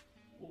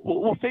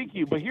 Well, thank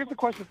you. But here's the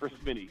question for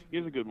Smitty.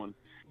 Here's a good one.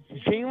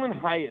 Jalen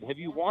Hyatt, have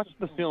you watched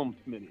the film,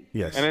 Smitty?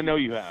 Yes. And I know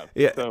you have.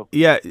 Yeah. So.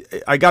 Yeah.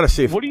 I gotta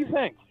say. What do you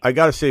think? I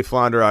gotta say,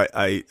 Flounder.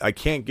 I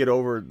can't get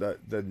over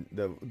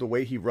the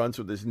way he runs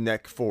with his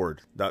neck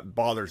forward. That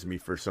bothers me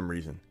for some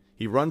reason.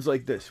 He runs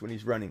like this when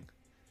he's running.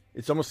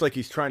 It's almost like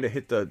he's trying to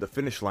hit the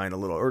finish line a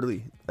little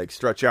early, like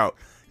stretch out.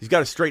 He's got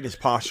to straighten his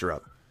posture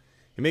up.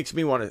 It makes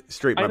me want to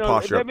straighten my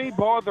posture that up. may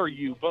bother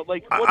you, but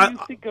what do you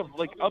think of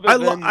other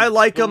than I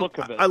like the him. look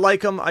of it? I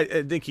like him. I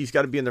think he's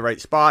got to be in the right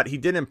spot. He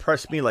didn't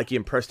impress me like he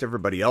impressed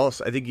everybody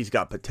else. I think he's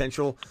got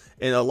potential.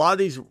 And a lot of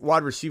these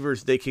wide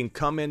receivers, they can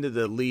come into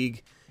the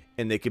league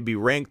and they could be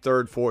ranked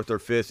 3rd, 4th, or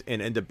 5th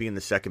and end up being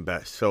the second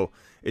best. So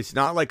it's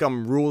not like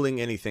I'm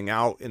ruling anything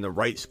out. In the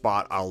right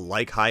spot, I'll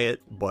like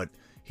Hyatt, but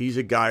he's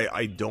a guy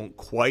I don't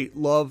quite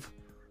love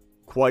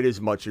quite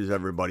as much as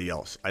everybody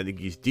else. I think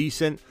he's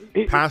decent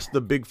past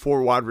the big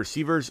 4 wide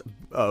receivers.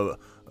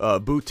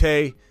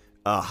 Butte,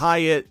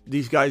 Hyatt,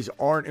 these guys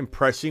aren't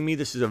impressing me.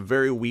 This is a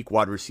very weak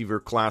wide receiver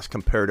class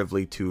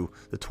comparatively to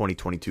the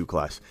 2022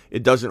 class.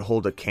 It doesn't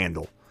hold a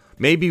candle.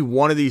 Maybe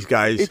one of these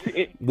guys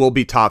will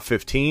be top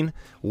 15.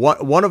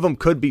 One of them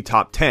could be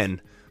top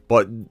 10,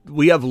 but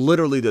we have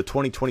literally the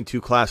 2022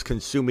 class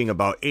consuming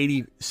about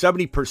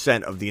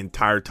 70% of the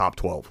entire top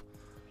 12.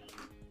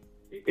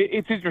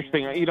 It's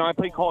interesting. I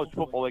play college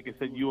football, like I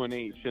said,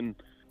 UNH, and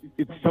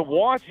it's to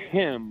watch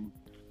him.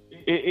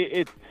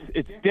 It's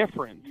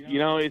different.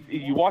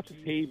 You watch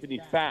his tape and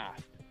he's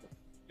fast.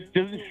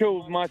 Doesn't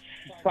show much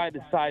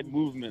side-to-side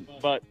movement,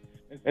 but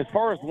as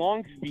far as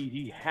long speed,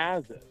 he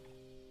has it.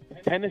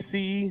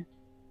 Tennessee,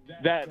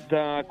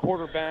 that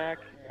quarterback.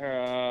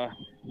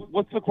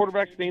 What's the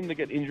quarterback's name that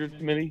got injured,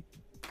 Smitty?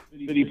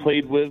 That he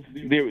played with.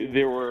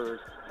 They were.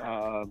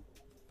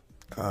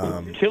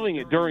 Killing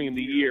it during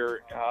the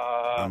year.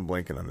 I'm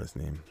blanking on his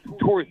name.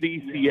 Towards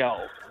the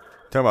ECL.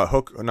 Talking about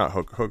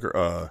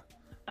Hooker.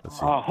 Let's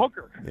see.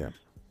 Hooker. Yeah.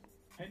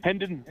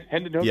 Hendon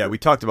Hooker. Yeah, we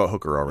talked about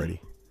Hooker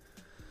already.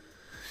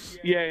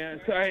 Yeah.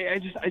 So I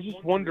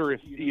just wonder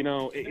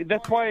if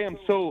that's why I'm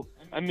so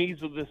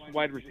amazed with this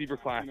wide receiver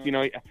class.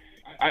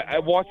 I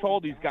watch all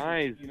these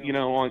guys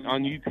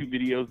on YouTube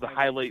videos, the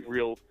highlight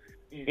reel,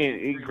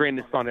 and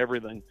granted it's not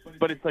everything,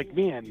 but it's like,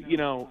 man,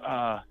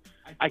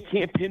 I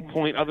can't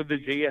pinpoint other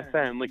than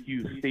JSN, like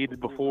you stated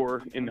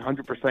before, and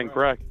 100%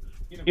 correct.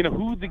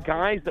 Who the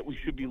guys that we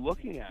should be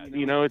looking at?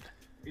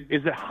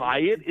 Is it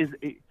Hyatt? Is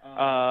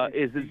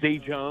it Zay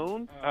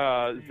Jones?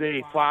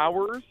 Zay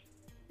Flowers?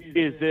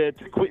 Is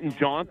it Quentin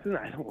Johnson?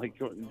 I don't like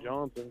Quentin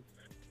Johnson.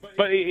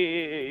 But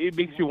it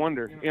makes you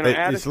wonder. You know, It's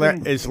Addison,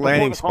 landing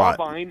before the spot.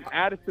 Combine,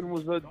 Addison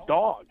was a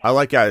dog. I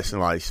like Addison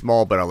a lot. He's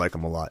small, but I like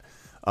him a lot.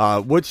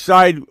 Which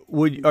side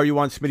are you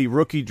on, Smitty?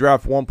 Rookie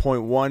draft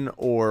 1.1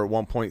 or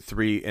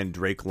 1.3 and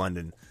Drake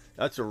London?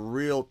 That's a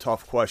real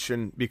tough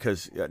question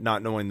because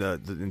not knowing the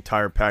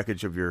entire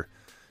package of your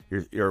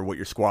what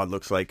your squad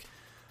looks like.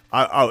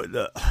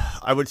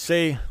 I would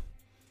say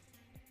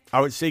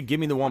give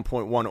me the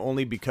 1.1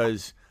 only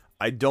because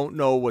I don't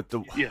know what the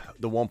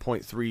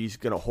 1.3 is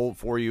going to hold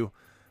for you.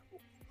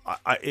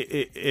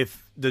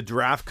 If the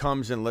draft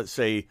comes and let's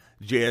say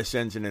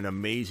JSN's in an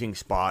amazing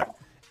spot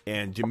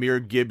and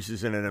Jahmyr Gibbs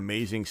is in an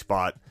amazing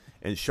spot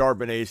and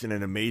Charbonnet's in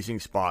an amazing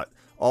spot,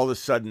 all of a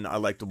sudden I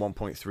like the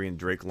 1.3 and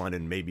Drake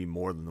London maybe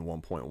more than the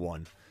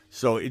 1.1.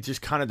 So it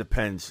just kind of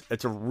depends.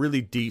 It's a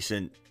really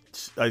decent.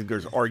 I think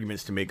there's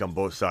arguments to make on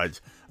both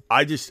sides.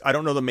 I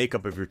don't know the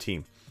makeup of your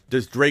team.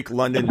 Does Drake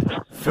London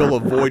fill a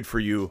void for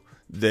you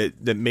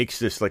that makes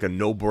this like a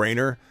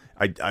no-brainer?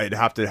 I'd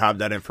have to have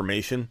that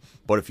information.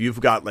 But if you've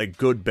got like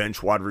good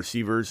bench wide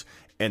receivers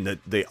and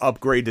the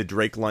upgrade to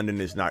Drake London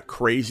is not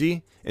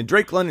crazy, and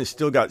Drake London's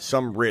still got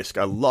some risk.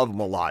 I love him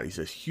a lot. He's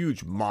a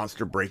huge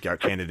monster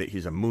breakout candidate.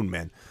 He's a moon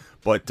man.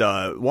 But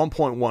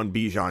 1.1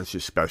 Bijan's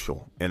just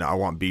special, and I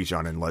want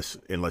Bijan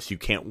unless you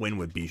can't win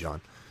with Bijan.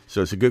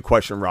 So it's a good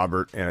question,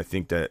 Robert, and I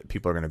think that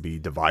people are going to be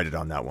divided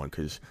on that one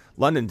because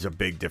London's a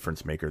big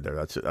difference maker there.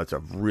 That's a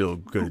real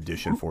good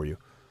addition for you.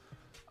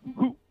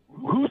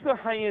 Who's the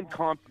high-end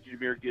comp to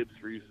Jahmyr Gibbs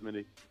for you,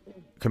 Smitty?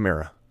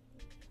 Kamara.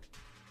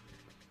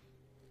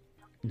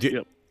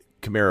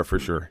 Kamara for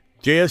sure.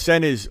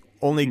 JSN is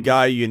only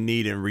guy you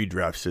need in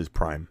redraft, says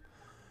Prime.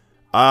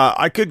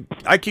 I could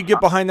get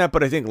behind that,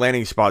 but I think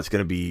landing spot's going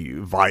to be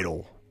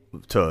vital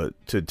to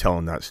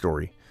telling that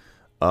story.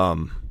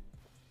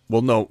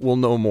 We'll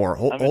know more.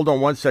 Hold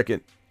on one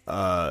second.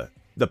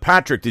 The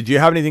Patrick, did you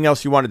have anything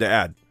else you wanted to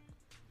add?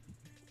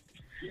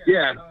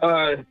 Yeah.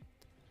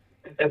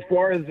 As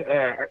far as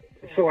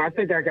so I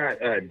think I got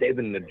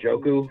David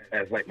Njoku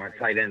as like my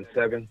tight end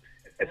 7.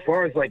 As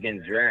far as like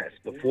in drafts,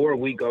 before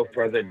we go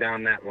further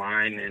down that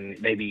line and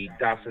maybe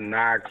Dawson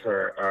Knox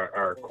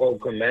or Cole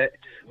Kmet,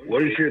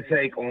 what is your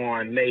take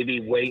on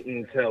maybe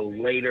waiting till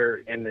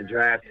later in the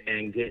draft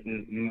and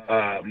getting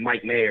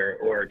Mike Mayer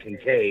or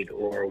Kincaid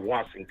or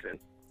Washington?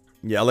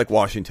 Yeah, I like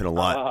Washington a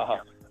lot.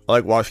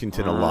 I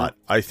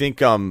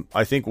think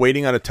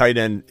waiting on a tight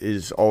end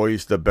is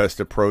always the best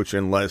approach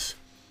unless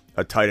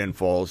a tight end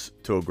falls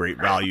to a great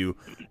value,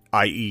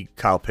 i.e.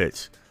 Kyle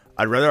Pitts.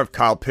 I'd rather have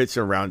Kyle Pitts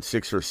in round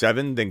 6 or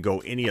 7 than go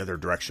any other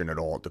direction at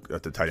all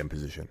at the tight end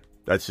position.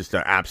 That's just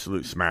an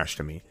absolute smash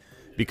to me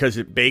because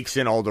it bakes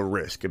in all the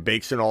risk. It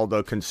bakes in all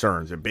the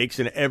concerns. It bakes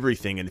in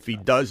everything. And if he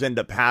does end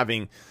up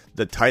having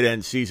the tight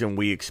end season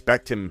we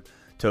expect him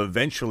to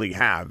eventually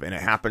have, and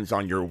it happens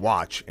on your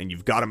watch, and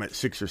you've got him at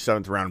 6th or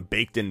 7th round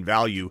baked in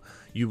value,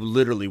 you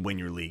literally win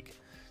your league.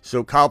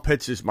 So Kyle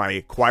Pitts is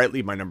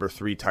quietly my number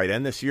 3 tight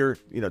end this year,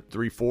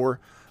 3-4.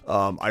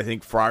 I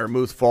think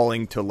Freiermuth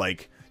falling to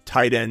like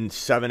tight end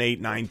 7, 8,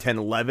 9, 10,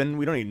 11.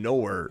 We don't even know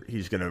where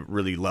he's going to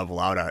really level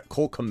out at.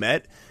 Cole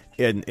Kmet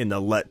in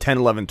the 10,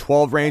 11,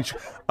 12 range.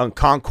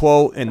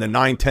 Okonkwo in the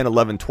 9, 10,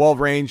 11, 12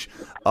 range.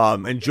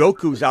 And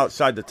Njoku's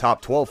outside the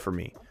top 12 for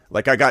me.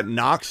 Like I got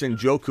Knox and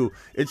Njoku.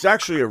 It's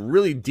actually a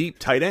really deep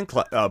tight end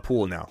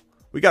pool now.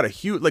 We got a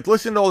huge,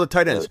 listen to all the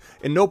tight ends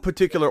in no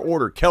particular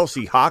order.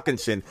 Kelsey,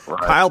 Hawkinson,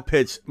 Kyle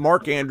Pitts,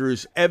 Mark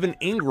Andrews, Evan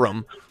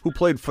Ingram, who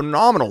played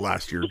phenomenal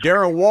last year.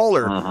 Darren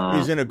Waller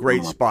is in a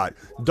great spot.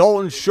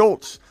 Dalton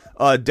Schultz,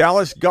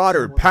 Dallas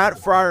Goedert, Pat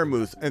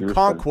Freiermuth, and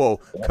Okonkwo,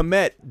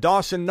 Kmet,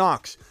 Dawson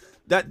Knox.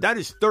 That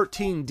is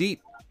 13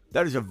 deep.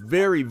 That is a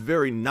very,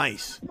 very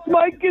nice.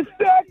 Mike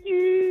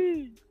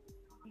Gesicki!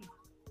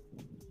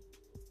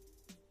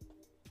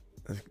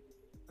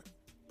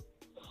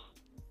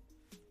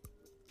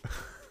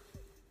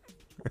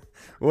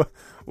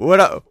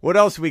 What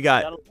else we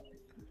got?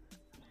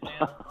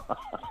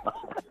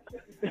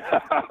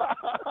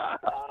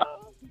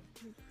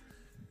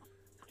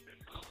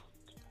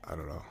 I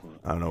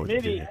don't know.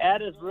 Maybe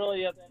Ad is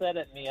really upset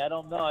at me. I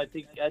don't know. I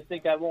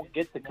think I won't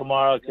get to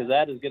Kamara because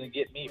Ad is going to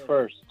get me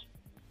first.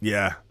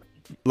 Yeah.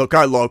 Look,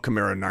 I love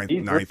Kamara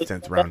 9th,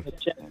 10th round.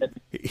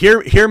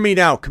 Hear me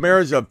now.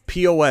 Kamara's a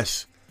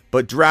POS,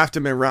 but draft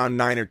him in round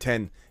 9 or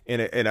 10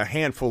 in a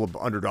handful of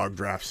underdog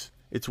drafts.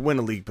 It's win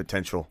a league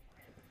potential.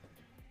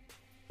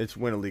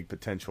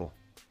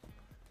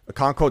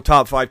 Okonkwo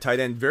top 5 tight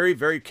end, very,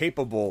 very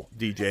capable,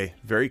 DJ,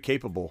 very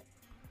capable.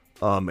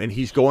 And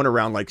he's going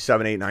around like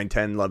 7, 8, 9,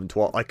 10, 11,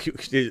 12.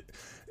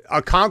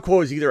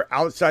 Okonkwo is either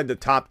outside the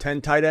top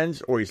 10 tight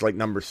ends or he's like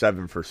number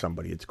 7 for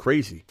somebody. It's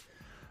crazy.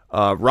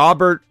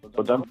 Robert,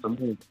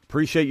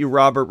 appreciate you,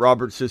 Robert.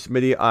 Robert says,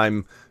 Smitty,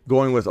 I'm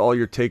going with all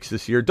your takes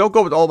this year. Don't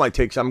go with all my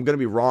takes. I'm going to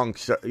be wrong,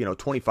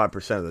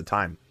 25% of the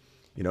time.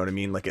 You know what I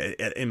mean? Like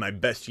in my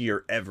best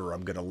year ever,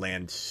 I'm going to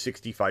land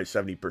 65,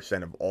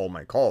 70% of all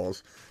my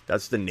calls.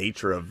 That's the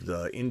nature of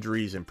the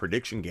injuries and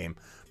prediction game.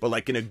 But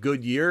like in a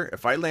good year,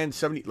 if I land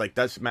 70, like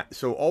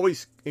so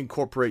always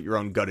incorporate your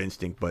own gut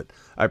instinct. But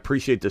I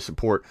appreciate the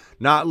support.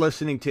 Not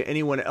listening to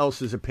anyone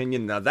else's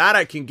opinion. Now that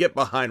I can get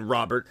behind,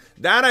 Robert.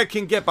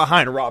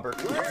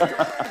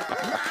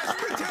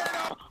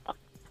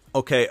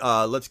 Okay,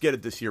 let's get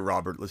it this year,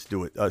 Robert. Let's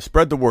do it.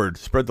 Spread the word.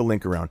 Spread the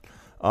link around.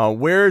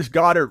 Where's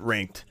Goddard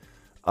ranked?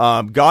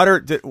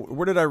 Goddard,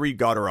 where did I read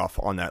Goddard off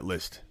on that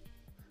list?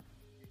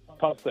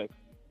 Top 6.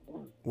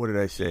 What did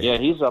I say? Yeah,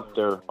 he's up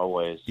there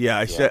always. Yeah,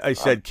 I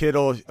said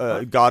Kittle,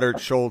 Goddard,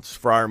 Schultz,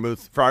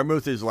 Freiermuth.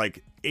 Freiermuth is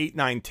like 8,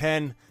 9,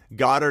 10.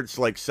 Goddard's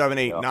like 7,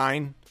 8,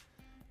 9.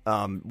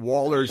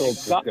 Waller's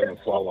Schultz is gonna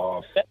fall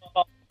off.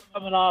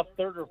 Coming off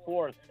 3rd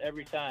or 4th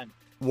every time.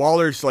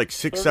 Waller's like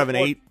 6, 7,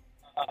 8.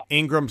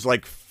 Ingram's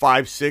like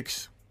 5,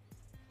 6.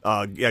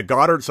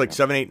 Goddard's like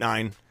 7, 8,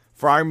 9.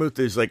 Freiermuth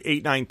is like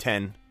 8, 9,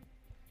 10.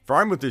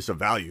 Freiermuth is a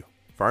value.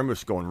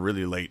 Freiermuth's going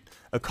really late.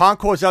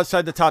 Okonkwo is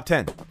outside the top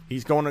 10.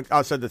 He's going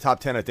outside the top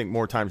 10, I think,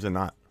 more times than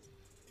not.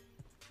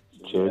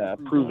 Yeah,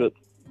 prove it.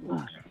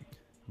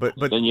 But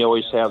then you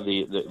always have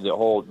the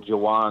whole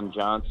Jawan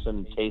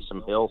Johnson,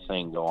 Taysom Hill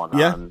thing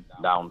going on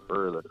down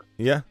further.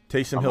 Yeah,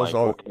 Taysom Hill's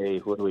all okay.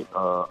 Who do we?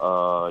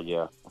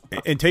 Yeah.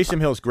 And Taysom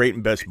Hill's great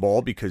in best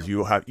ball because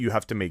you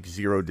have to make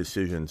 0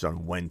 decisions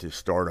on when to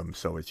start him.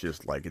 So it's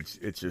just like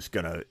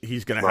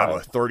he's gonna have a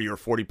 30 or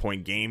 40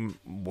 point game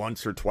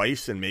once or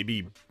twice, and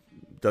maybe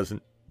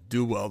doesn't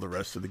do well the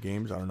rest of the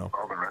games. I don't know.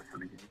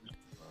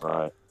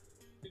 Right.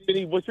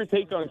 Vinny, what's your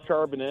take on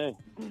Charbonnet?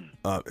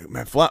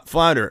 Man,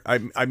 Flounder,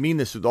 I mean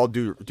this with all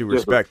due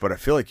respect, but I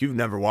feel like you've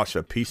never watched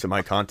a piece of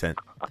my content.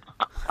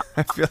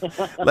 I feel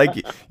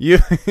like you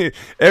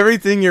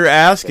everything you're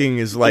asking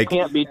is like he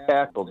can't be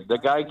tackled. The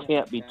guy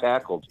can't be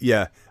tackled.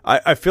 Yeah,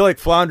 I feel like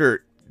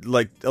Flounder,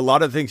 like a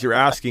lot of things you're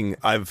asking,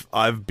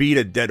 I've beat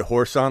a dead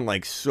horse on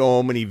like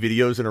so many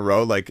videos in a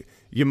row. Like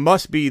you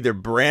must be either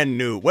brand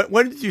new.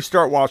 When did you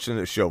start watching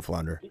this show,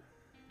 Flounder?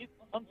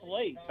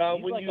 Late.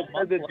 When you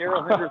said that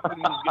Darrell Henderson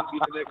was going to be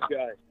the next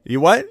guy.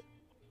 You what?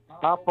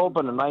 Pop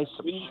open a nice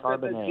when you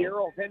Charbonnet. said that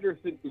Darrell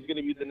Henderson was going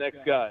to be the next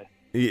guy.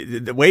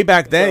 Way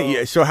back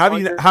then. So have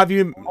you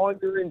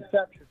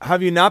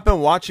not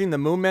been watching the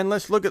Moon Man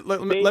list? Let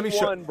me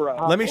show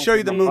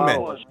you the Moon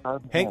Man.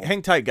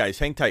 Hang tight, guys.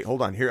 Hang tight.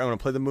 Hold on. Here, I'm going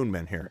to play the Moon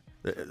Man here.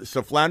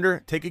 So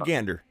Flounder, take a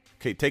gander.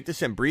 Okay, take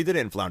this in. Breathe it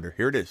in, Flounder.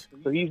 Here it is.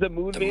 So he's a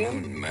Moon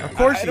Man? Of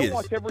course he is. I don't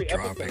watch every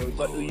episode,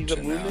 but he's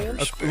a Moon Man?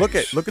 Look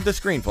at the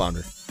screen,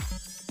 Flounder.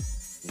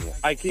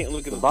 I can't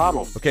look at the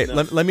bottle. Okay,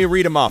 let me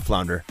read them off,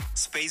 Flounder.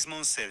 Space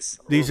Monsters.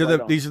 These are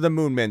the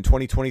Moon Men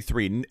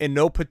 2023 in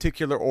no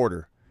particular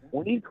order.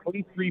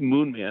 2023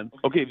 Moon Man.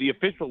 Okay, the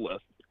official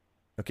list.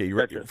 Okay, you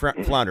ready?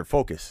 Flounder,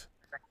 focus.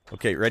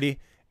 Okay, ready?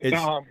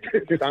 I'm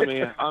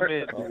in.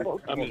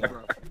 Bro.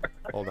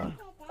 Hold on.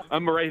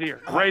 I'm right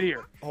here. Right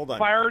here. Hold on.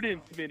 Fire it in,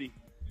 Smitty.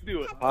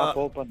 Do it. Pop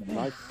open a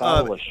nice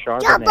bottle of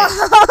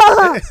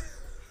Chardonnay.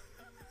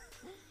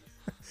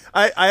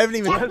 I haven't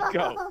even. Let's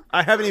go.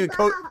 I haven't even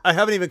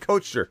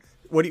coached her.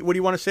 What do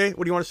you want to say?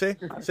 What do you want to say?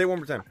 Say it one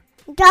more time.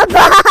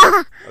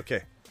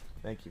 Okay.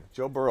 Thank you,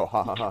 Joe Burrow.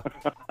 Ha ha ha.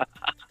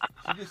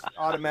 She just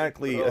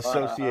automatically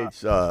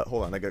associates.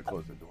 Hold on, I gotta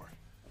close the door.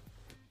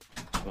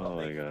 Oh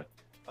my god.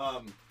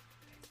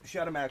 She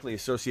automatically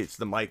associates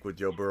the mic with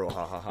Joe Burrow.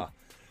 Ha ha ha.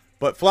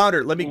 But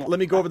Flounder, let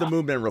me go over the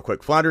Moon Man real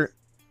quick. Flounder,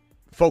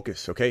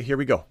 focus. Okay, here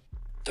we go.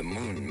 The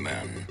Moon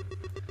Men.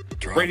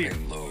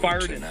 Dropping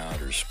loads in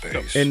outer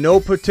space. In no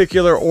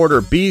particular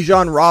order: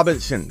 Bijan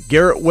Robinson,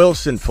 Garrett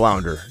Wilson,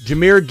 Flounder;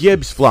 Jahmyr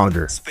Gibbs,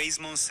 Flounder;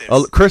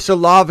 Chris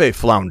Olave,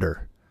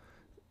 Flounder;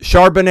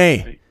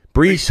 Charbonnet,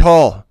 Breece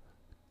Hall,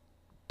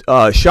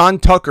 Sean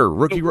Tucker,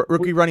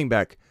 rookie running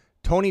back;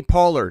 Tony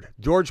Pollard,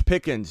 George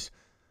Pickens,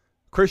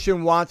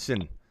 Christian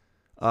Watson,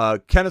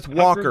 Kenneth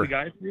Walker,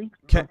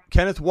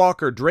 Kenneth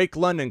Walker, Drake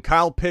London,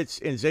 Kyle Pitts,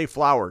 and Zay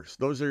Flowers.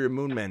 Those are your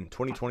Moon Men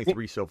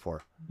 2023 so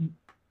far.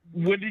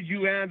 When did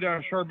you add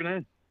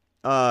Charbonnet?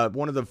 Probably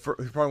one of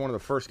the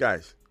first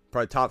guys.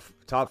 Probably top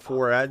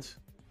 4 ads.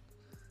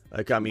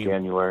 Like, I mean,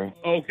 January.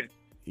 Oh, okay.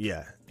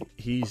 Yeah,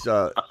 he's.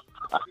 It's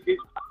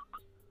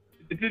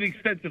an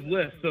extensive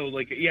list, so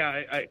like,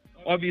 yeah, I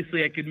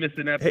obviously I could miss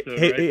an episode.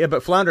 Hey, right? yeah,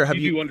 but Flounder, have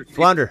you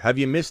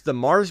missed the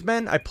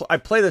Marsmen? I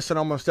play this on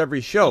almost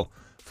every show.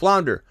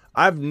 Flounder,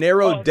 I've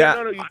narrowed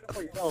down.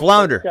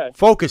 Flounder, okay.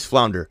 Focus,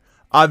 Flounder.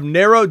 I've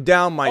narrowed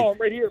down my. Oh, I'm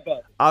right here,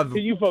 bud. Can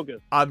you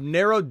focus? I've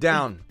narrowed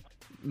down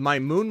my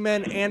Moon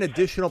Men and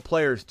additional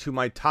players to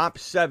my top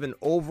 7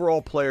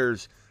 overall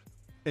players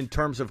in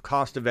terms of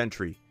cost of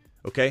entry.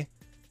 Okay,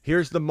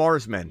 here's the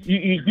Marsmen.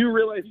 You do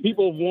realize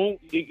people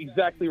won't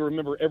exactly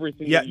remember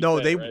everything. Yeah, that you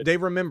no, said, they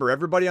remember.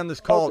 Everybody on this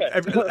call.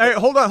 Okay. Hey,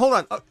 hold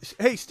on.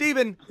 Hey,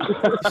 Steven,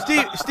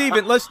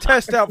 let's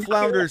test out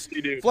Flounder's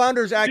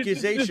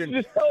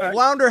accusation.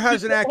 Flounder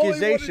has an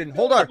accusation.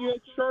 Hold on.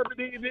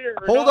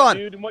 Hold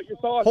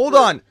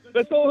on.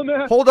 That's all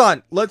I'm Hold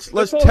on. Let's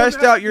test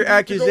out your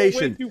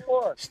accusation.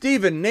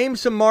 Steven, name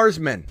some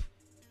Marsmen.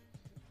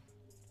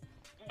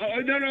 No,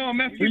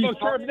 I'm asking you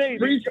about Charbonnet.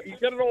 You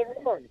got it all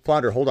wrong.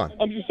 Flounder, hold on.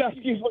 I'm just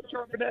asking you about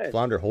Charbonnet.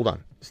 Flounder, hold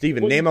on.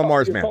 Steven, name a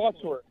Marsman.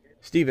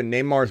 Steven,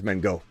 name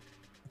Marsman. Go.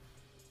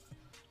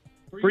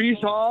 Brees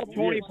Hall,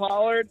 Tony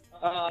Pollard,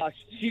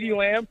 CeeDee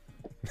Lamb.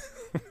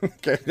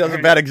 Okay, that's a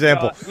bad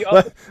example.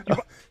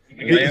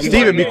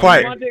 Steven, be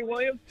quiet.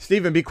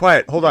 Steven, be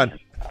quiet. Hold on.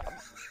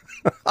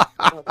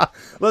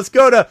 Let's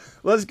go to.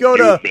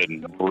 You've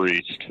been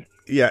breached.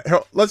 Yeah,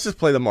 let's just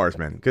play the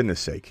Marsman. Goodness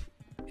sake.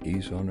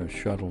 He's on a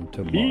shuttle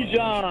to Mars.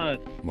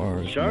 Bijan.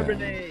 Mars.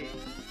 Charbonnet.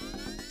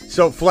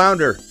 So,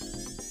 Flounder,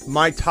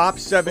 my top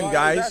 7 guys.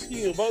 I was asking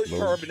you about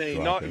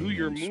Charbonnet, not who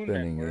your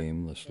moon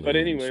aimlessly. But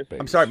anyways.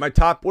 I'm sorry, my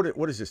top,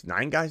 what is this,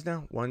 9 guys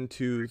now? 1,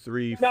 2,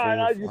 3, 4,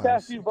 I just 5,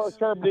 asked you about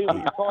Charbonnet when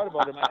you thought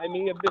about him. I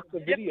may have missed the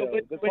video.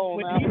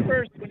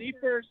 When he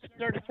first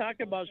started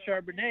talking about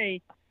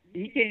Charbonnet,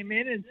 he came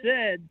in and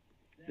said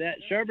that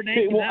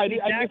Charbonnet I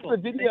missed the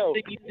video.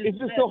 Is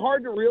it so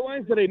hard to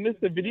realize that I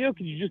missed the video?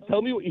 Can you just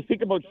tell me what you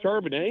think about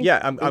Charbonnet? Yeah,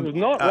 I'm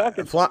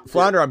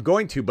Flounder, I'm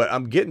going to, but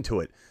I'm getting to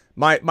it.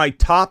 My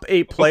top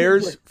 8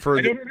 players for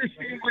I don't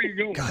understand where you're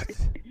going. God,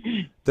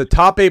 the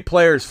top 8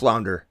 players,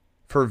 Flounder,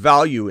 for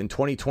value in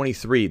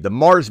 2023, the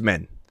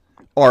Marsmen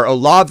are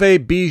Olave,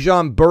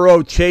 Bijan,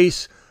 Burrow,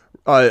 Chase,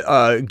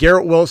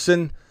 Garrett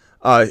Wilson,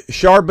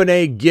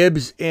 Charbonnet,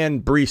 Gibbs,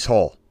 and Brees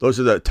Hall. Those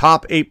are the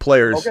top 8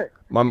 players,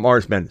 my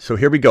Marsmen. So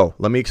here we go.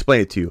 Let me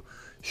explain it to you.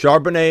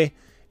 Charbonnet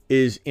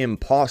is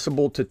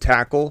impossible to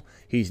tackle.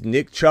 He's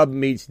Nick Chubb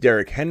meets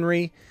Derrick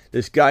Henry.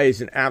 This guy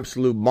is an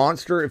absolute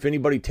monster. If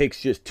anybody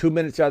takes just 2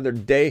 minutes out of their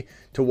day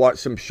to watch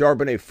some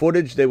Charbonnet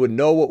footage, they would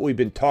know what we've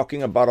been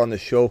talking about on the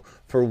show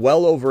for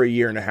well over a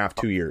year and a half,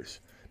 2 years.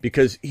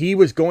 Because he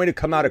was going to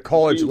come out of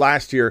college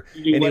last year,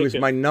 and he was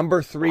my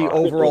number 3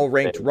 overall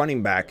ranked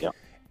running back.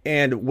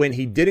 And when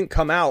he didn't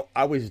come out,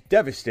 I was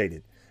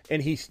devastated.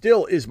 And he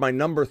still is my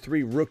number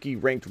 3 rookie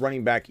ranked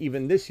running back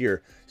even this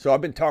year. So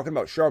I've been talking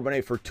about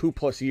Charbonnet for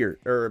 2+ years,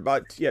 or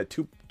about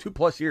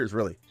 2+ years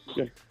really.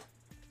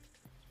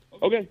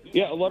 Okay,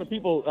 yeah, a lot of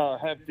people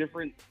have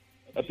different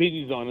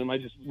opinions on him. I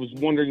just was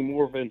wondering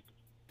more of an,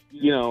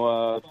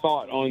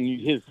 thought on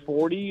his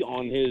 40,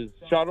 on his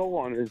shuttle,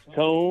 on his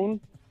cone.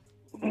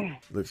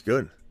 Looks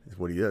good. Is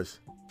what he is.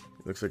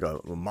 He looks like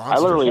a monster. I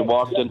literally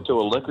walked into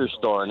a liquor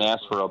store and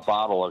asked for a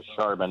bottle of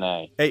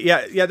Charbonnet. Hey,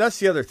 yeah, that's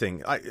the other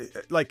thing. I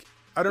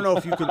don't know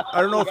if you can.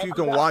 I don't know if you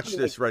can watch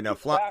this right now.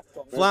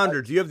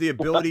 Flounder, do you have the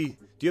ability?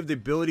 Do you have the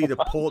ability to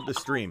pull up the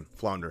stream,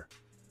 Flounder?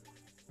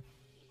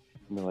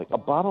 Like a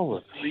bottle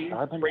of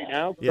Charbonnet right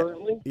now,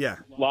 currently? Yeah.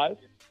 Live?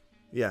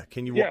 Yeah.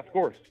 Can you? Yeah, of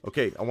course.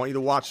 Okay, I want you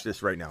to watch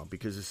this right now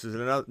because this is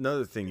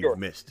another thing you've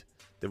missed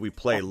that we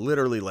play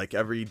literally like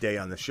every day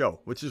on the show,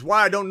 which is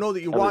why I don't know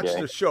that you watch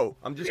the show.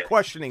 I'm just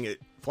questioning it,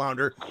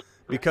 Flounder,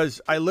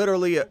 because I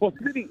literally. Well,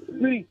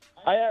 Smitty,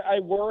 I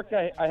work.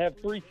 I have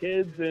 3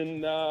 kids,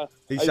 and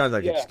he sounds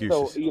like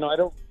excuses. So I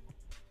don't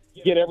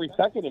get every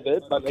second of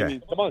it. But okay. I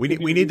mean, come on. We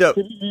need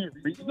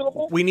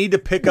to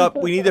pick up.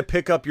 We need to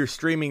pick up your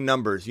streaming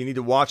numbers. You need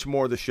to watch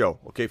more of the show.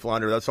 Okay,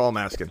 Flounder. That's all I'm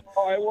asking.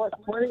 Oh, I watch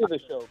plenty of the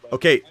show. But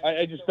okay.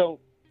 I just don't.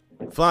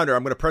 Flounder,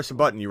 I'm going to press a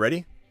button. You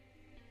ready?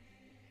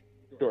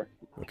 Sure.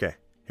 Okay.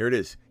 Here it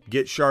is.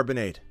 Get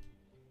Charbonnet.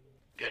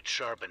 Get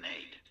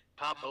Charbonnet.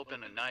 Pop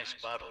open a nice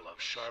bottle of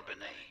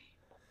Charbonnet.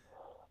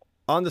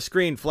 On the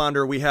screen,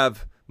 Flounder, we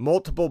have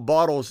multiple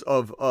bottles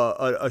of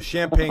a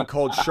champagne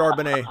called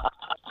Charbonnet.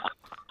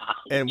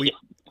 And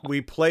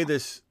we play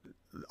this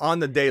on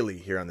the daily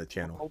here on the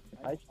channel.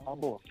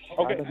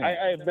 Okay,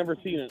 I have never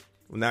seen it.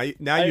 Now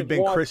you've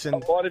been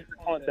christened. A lot of your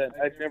content.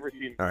 I've never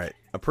seen it. All right,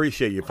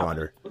 appreciate you,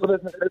 Flounder.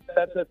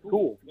 That's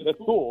cool. That's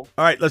cool.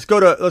 All right, let's go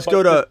to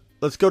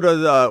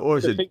the what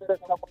was it?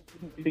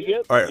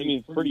 All right. I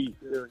mean, pretty.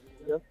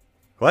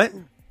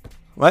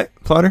 What,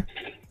 Flounder?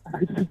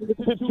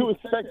 To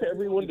expect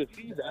everyone to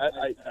see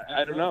that,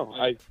 I don't know.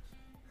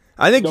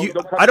 I think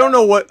I don't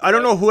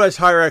know who has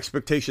higher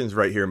expectations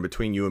right here in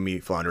between you and me,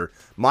 Flounder.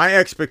 My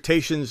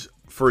expectations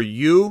for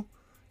you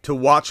to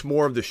watch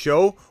more of the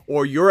show,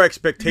 or your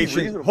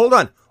expectations. Hold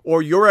on,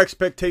 or your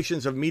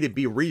expectations of me to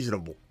be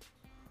reasonable.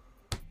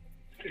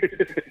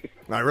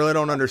 I really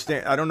don't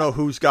understand. I don't know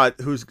who's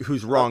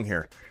wrong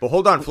here. But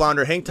hold on,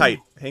 Flounder. Hang tight,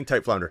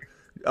 Flounder.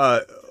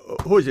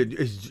 Who is it?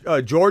 Is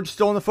George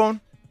still on the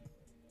phone?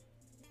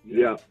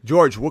 Yeah.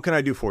 George, what can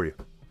I do for you?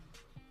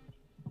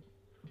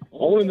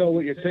 I want to know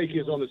what your take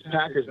is on this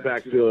Packers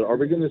backfield. Are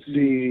we going to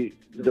see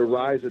the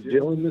rise of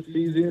Dillon this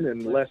season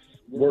and less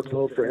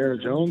workload for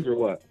Aaron Jones, or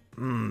what?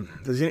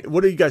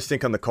 What do you guys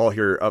think on the call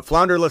here?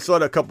 Flounder, let's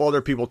let a couple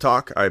other people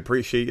talk. I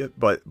appreciate it,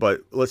 but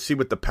let's see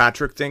what the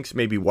Patrick thinks,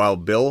 maybe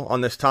Wild Bill,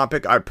 on this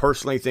topic. I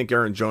personally think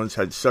Aaron Jones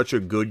had such a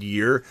good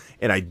year,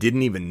 and I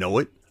didn't even know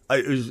it.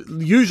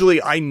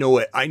 Usually I know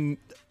it.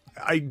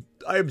 I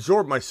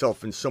absorb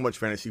myself in so much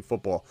fantasy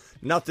football.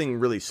 Nothing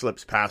really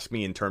slips past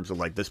me in terms of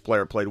like, this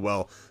player played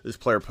well, this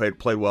player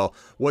played well.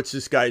 What's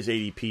this guy's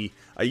ADP?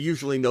 I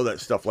usually know that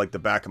stuff like the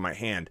back of my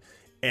hand.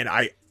 And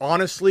I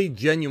honestly,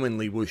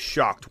 genuinely was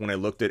shocked when I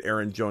looked at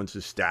Aaron Jones'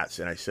 stats,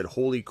 and I said,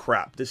 holy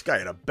crap, this guy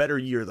had a better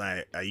year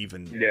than I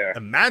even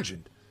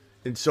imagined.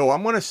 And so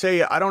I'm going to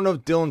say, I don't know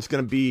if Dylan's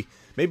going to be,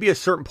 maybe at a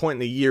certain point in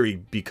the year he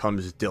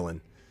becomes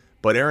Dylan.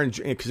 But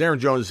because Aaron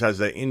Jones has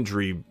that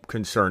injury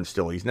concern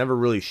still. He's never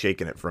really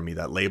shaken it from me,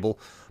 that label.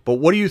 But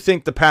what do you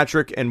think, the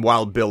Patrick and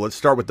Wild Bill? Let's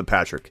start with the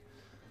Patrick.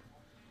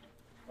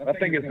 I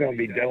think it's going to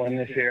be Dylan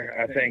this year.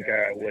 I think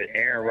with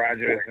Aaron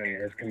Rodgers and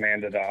his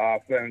command of the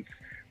offense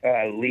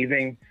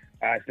leaving,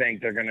 I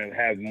think they're going to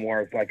have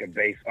more of like a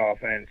base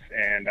offense,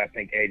 and I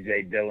think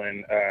A.J.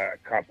 Dillon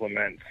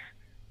complements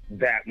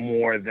that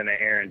more than an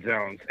Aaron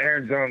Jones.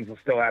 Aaron Jones will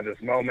still have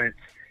his moments,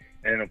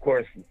 and of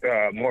course,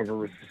 more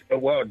of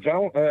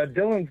a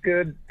Dillon's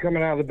good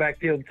coming out of the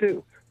backfield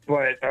too,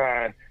 but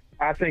I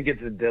think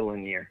it's a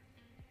Dillon year.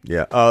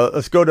 Yeah,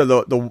 let's go to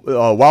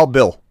the Wild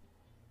Bill.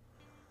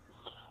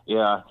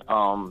 Yeah,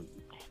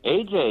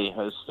 AJ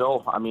has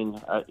still. I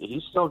mean,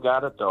 he's still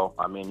got it though.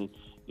 I mean,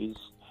 he's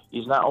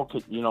not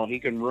okay. You know, he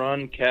can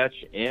run, catch,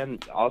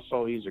 and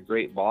also he's a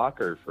great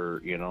blocker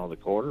for the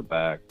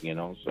quarterback.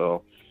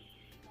 So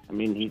I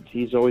mean,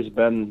 he's always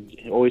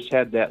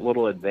had that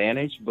little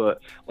advantage.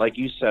 But like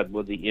you said,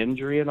 with the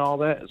injury and all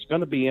that, it's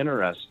going to be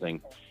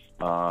interesting.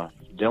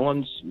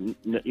 Dylan's,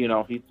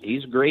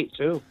 he's great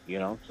too.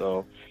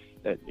 So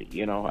that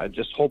I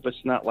just hope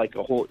it's not like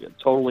a whole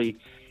totally.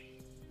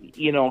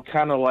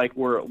 Kind of like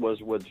where it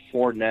was with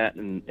Fournette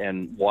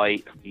and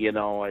White,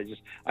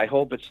 I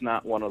hope it's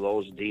not one of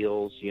those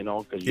deals,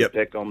 because you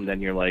pick them, then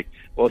you're like,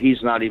 well,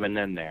 he's not even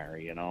in there,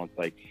 it's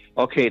like,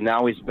 okay,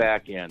 now he's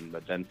back in,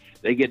 but then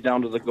they get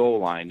down to the goal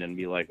line and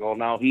be like, oh,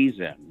 now he's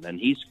in, then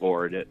he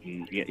scored it,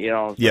 and,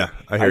 yeah,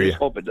 I hear you. I just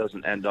hope it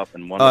doesn't end up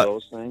in one of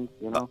those things,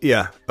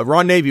 Yeah.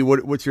 Ron Navy,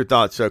 what's your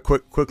thoughts,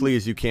 quickly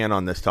as you can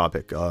on this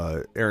topic,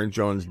 Aaron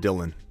Jones,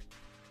 Dylan?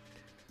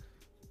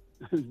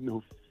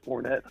 No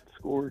Fournette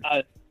scored.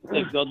 I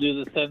think they'll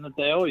do the same that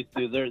they always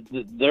do.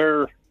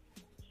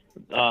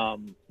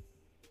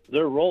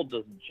 Their role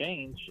doesn't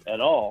change at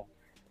all,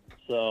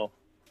 so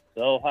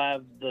they'll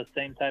have the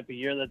same type of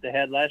year that they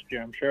had last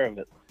year. I'm sure of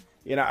it.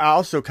 I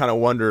also kind of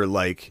wonder,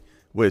 like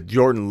with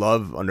Jordan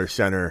Love under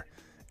center,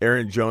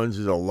 Aaron Jones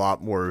is a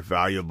lot more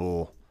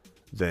valuable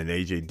than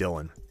AJ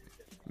Dillon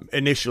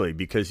initially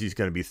because he's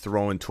going to be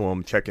throwing to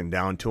him, checking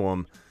down to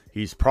him.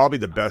 He's probably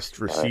the best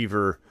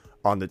receiver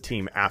on the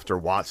team after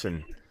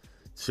Watson.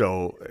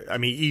 So, I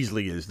mean,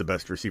 easily is the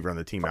best receiver on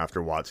the team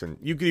after Watson.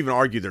 You could even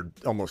argue they're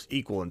almost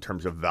equal in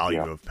terms of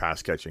value of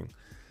pass catching.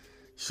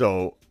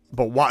 So,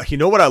 but you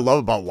know what I love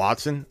about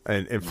Watson?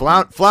 And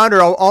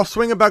Flounder, I'll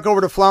swing it back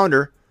over to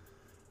Flounder.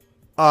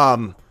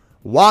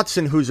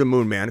 Watson, who's a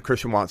moon man,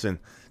 Christian Watson,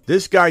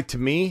 this guy to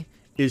me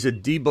is a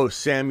Deebo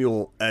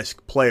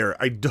Samuel-esque player.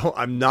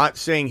 I'm not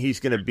saying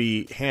he's going to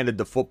be handed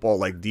the football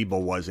like Deebo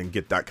was and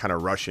get that kind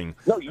of rushing.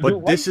 No,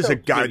 but this is a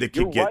guy that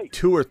could get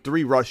 2 or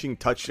 3 rushing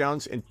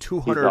touchdowns and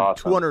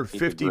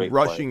 250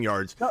 rushing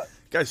yards. No.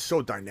 Guy's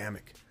so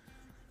dynamic.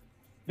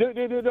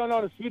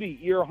 No, Sweetie,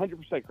 you're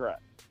 100%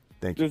 correct.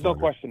 Thank you. There's no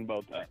question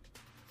about that.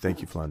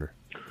 Thank you, Flounder.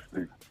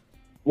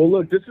 Well,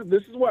 look, this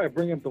is why I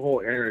bring up the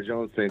whole Aaron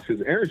Jones thing,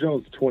 because Aaron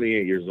Jones is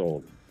 28 years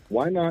old.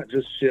 Why not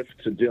just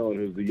shift to Dylan,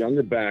 who's the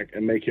younger back,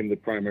 and make him the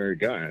primary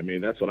guy? I mean,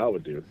 that's what I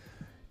would do.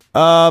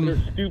 They're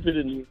stupid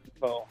and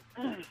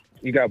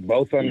you got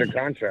both under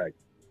contract.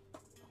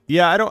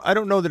 Yeah, I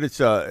don't know that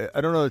it's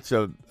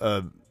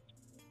a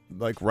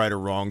like right or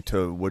wrong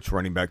to which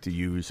running back to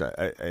use.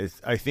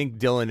 I think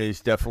Dylan is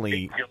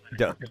definitely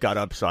got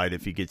upside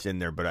if he gets in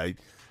there, but I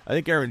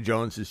think Aaron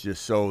Jones is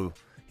just he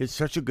had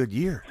such a good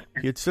year.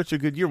 He had such a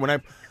good year. When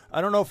I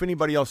don't know if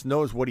anybody else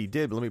knows what he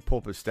did, but let me pull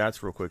up his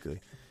stats real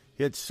quickly.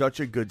 He had such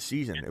a good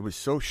season. It was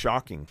so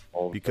shocking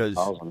because,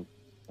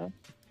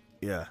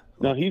 yeah.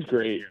 No, he's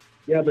great.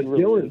 Yeah, but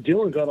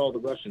Dylan got all the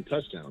rushing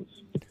touchdowns.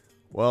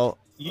 Well,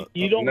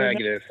 you don't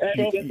negative.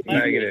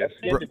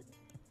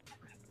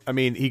 I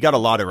mean, he got a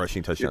lot of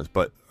rushing touchdowns,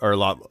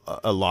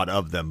 a lot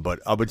of them.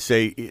 But I would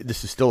say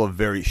this is still a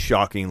very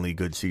shockingly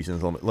good season.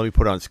 Let me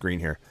put it on screen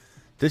here.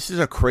 This is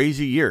a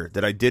crazy year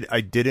that I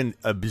didn't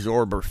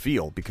absorb or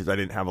feel because I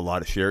didn't have a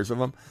lot of shares of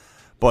him.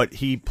 But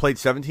he played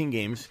 17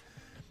 games.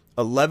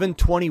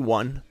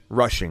 1121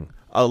 rushing,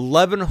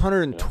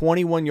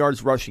 1,121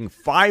 yards rushing,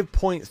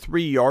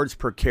 5.3 yards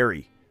per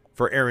carry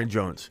for Aaron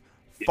Jones.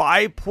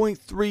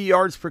 5.3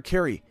 yards per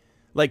carry.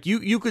 Like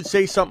you could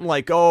say something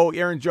like, "Oh,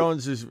 Aaron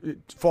Jones is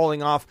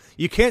falling off."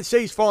 You can't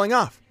say he's falling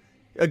off.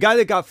 A guy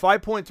that got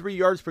 5.3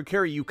 yards per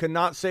carry, you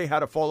cannot say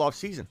had a fall off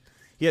season.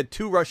 He had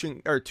two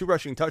rushing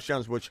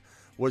touchdowns, which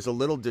was a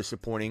little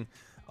disappointing.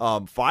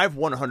 5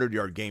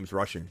 100-yard games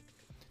rushing.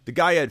 The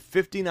guy had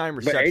 59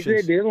 receptions. But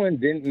A.J. Dillon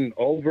didn't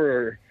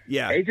over.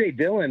 Yeah. A.J.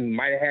 Dillon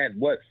might have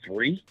had,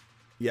 3?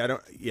 Yeah,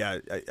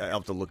 I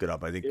have to look it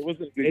up. I think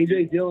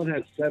A.J. Dillon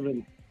had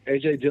 7.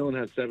 A.J. Dillon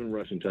had 7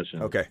 rushing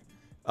touchdowns. Okay.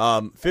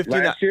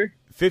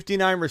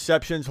 59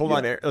 receptions. Hold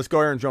on. Let's go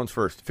Aaron Jones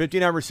first.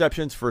 59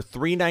 receptions for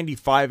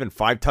 395 and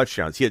 5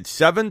 touchdowns. He had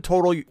 7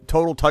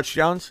 total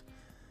touchdowns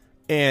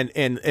and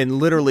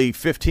literally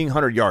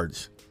 1,500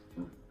 yards.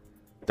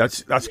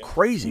 That's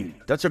crazy.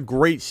 That's a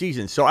great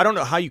season. So I don't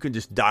know how you can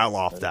just dial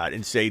off that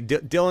and say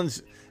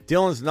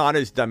Dylan's not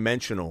as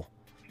dimensional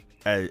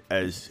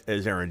as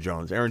Aaron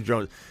Jones.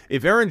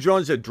 If Aaron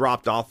Jones had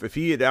dropped off, if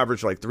he had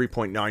averaged like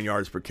 3.9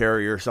 yards per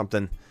carry or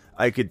something,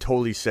 I could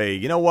totally say,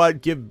 you know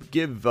what, give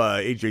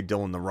AJ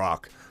Dillon the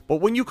rock. But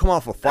when you come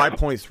off a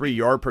 5.3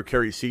 yard per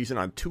carry season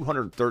on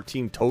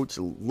 213 totes,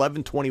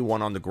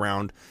 1121 on the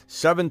ground,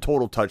 7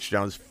 total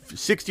touchdowns,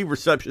 60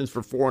 receptions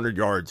for 400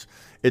 yards,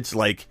 it's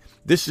like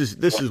this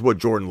is what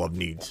Jordan Love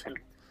needs.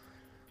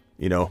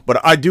 You know, but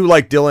I do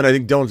like Dillon. I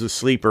think Dillon's a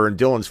sleeper, and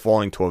Dillon's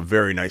falling to a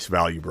very nice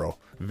value, bro.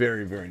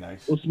 Very, very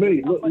nice. Well,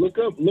 Smitty,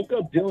 look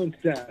up Dillon's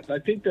stats. I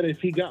think that if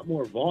he got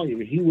more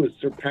volume, he would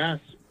surpass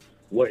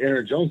what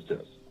Aaron Jones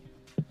does.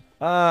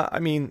 I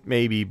mean,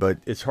 maybe, but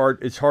it's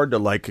hard to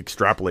like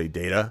extrapolate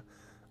data.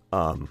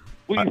 Well,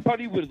 you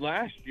thought he would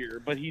last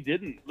year, but he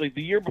didn't. Like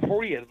the year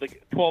before, he had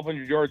like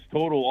 1,200 yards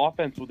total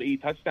offense with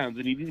 8 touchdowns,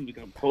 and he didn't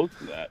even come close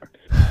to that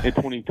in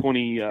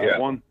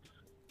 2021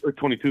 or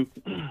 22.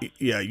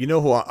 Yeah, you know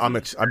who I'm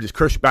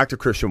just back to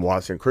Christian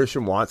Watson.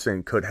 Christian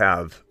Watson could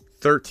have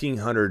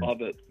 1,300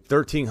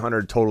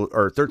 total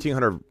or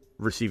 1,300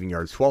 receiving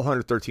yards,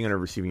 1,200, 1,300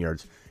 receiving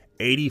yards,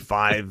 80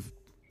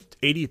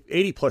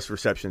 plus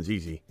receptions,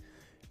 easy.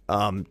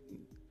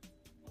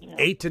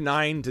 8 to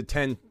 9 to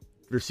 10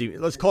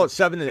 receiving. Let's call it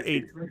 7 to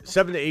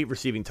 8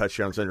 receiving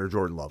touchdowns under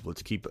Jordan Love.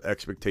 Let's keep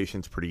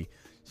expectations pretty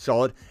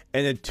solid.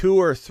 And then 2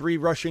 or 3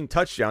 rushing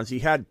touchdowns. He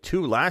had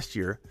 2 last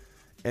year,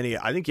 and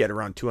I think he had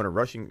around 200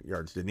 rushing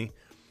yards, didn't he?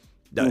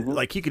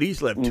 Like he could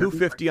easily have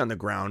 250 on the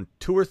ground,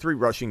 2 or 3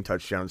 rushing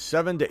touchdowns,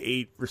 7 to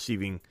 8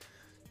 receiving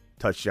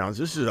touchdowns.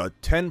 This is a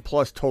 10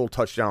 plus total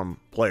touchdown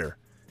player,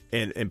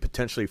 and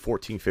potentially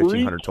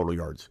 1,500 total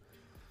yards.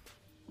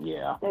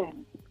 Yeah.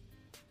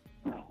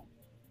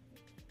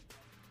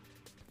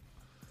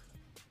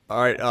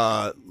 All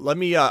right, let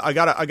me. I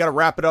gotta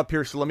wrap it up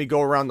here. So let me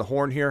go around the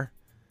horn here,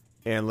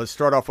 and let's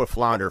start off with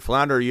Flounder.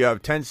 Flounder, you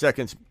have 10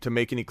 seconds to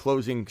make any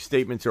closing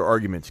statements or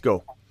arguments.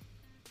 Go.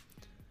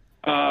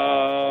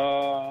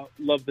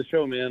 Love the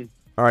show, man.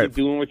 All right, keep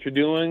doing what you're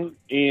doing,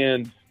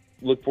 and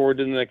look forward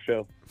to the next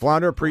show.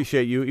 Flounder,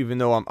 appreciate you, even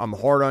though I'm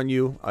hard on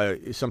you.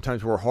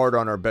 Sometimes we're hard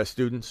on our best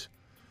students.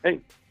 Hey,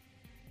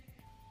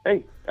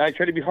 I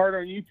try to be hard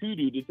on you too,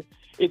 dude.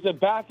 It's a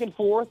back and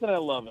forth, and I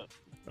love it.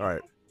 All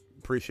right.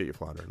 Appreciate you,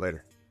 Flounder.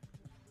 Later.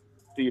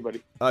 See you,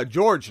 buddy.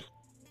 George.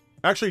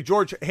 Actually,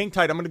 George, hang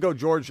tight. I'm going to go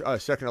George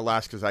second to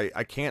last because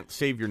I can't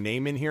save your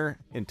name in here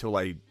until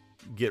I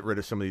get rid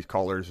of some of these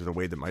callers the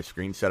way that my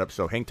screen's set up.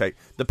 So hang tight.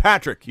 The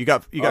Patrick, you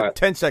got right.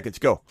 10 seconds.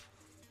 Go.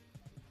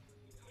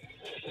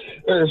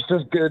 It's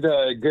just good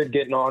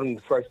getting on.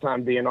 First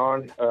time being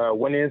on.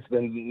 When is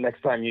the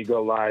next time you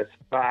go live?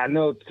 I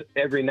know it's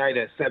every night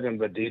at 7,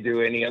 but do you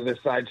do any other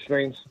side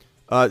streams?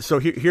 So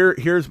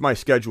here's my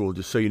schedule,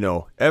 just so you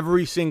know.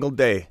 Every single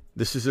day,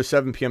 this is a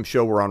 7 p.m.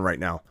 show we're on right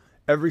now.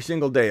 Every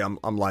single day, I'm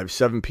live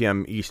 7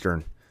 p.m.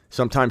 Eastern.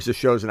 Sometimes the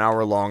show's an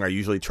hour long. I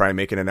usually try and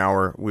make it an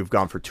hour. We've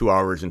gone for 2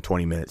 hours and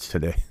 20 minutes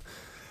today.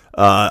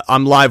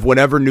 I'm live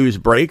whenever news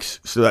breaks.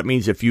 So that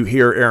means if you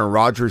hear Aaron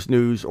Rodgers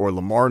news or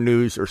Lamar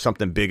news or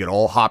something big at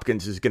all,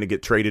 Hopkins is going to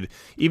get traded,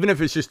 even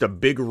if it's just a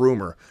big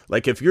rumor.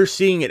 Like if you're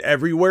seeing it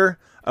everywhere,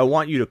 I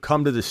want you to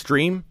come to the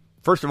stream.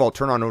 First of all,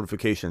 turn on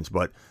notifications,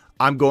 but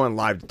I'm going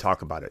live to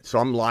talk about it. So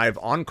I'm live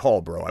on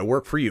call, bro. I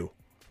work for you,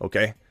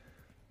 okay?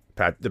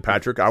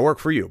 Patrick, I work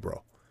for you,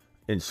 bro.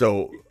 And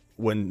so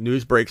when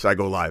news breaks, I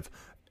go live.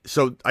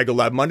 So I go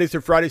live Monday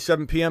through Friday,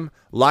 7 p.m.,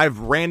 live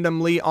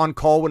randomly on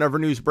call whenever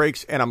news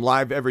breaks, and I'm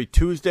live every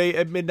Tuesday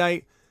at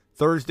midnight,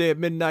 Thursday at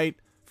midnight,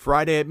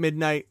 Friday at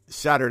midnight,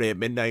 Saturday at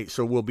midnight.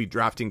 So we'll be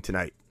drafting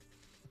tonight.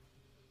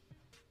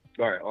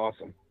 All right,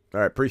 awesome.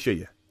 All right, appreciate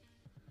you.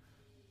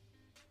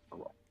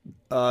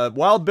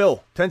 Wild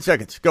Bill, 10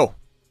 seconds, go.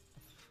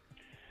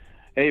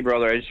 Hey,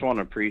 brother, I just want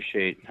to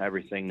appreciate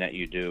everything that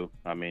you do.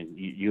 I mean,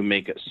 you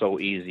make it so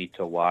easy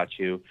to watch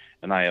you,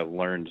 and I have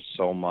learned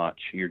so much.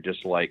 You're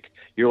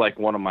like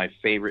one of my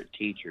favorite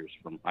teachers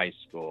from high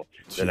school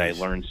that I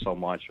learned so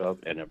much of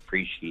and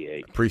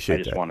appreciate. I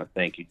just want to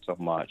thank you so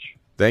much.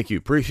 Thank you.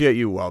 Appreciate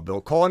you, Wild Bill.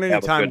 Call in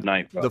anytime. Have a good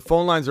night, brother. The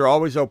phone lines are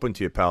always open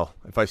to you, pal.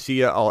 If I see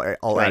you,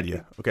 I'll add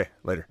you. Okay,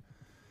 later.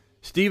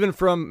 Steven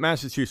from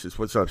Massachusetts.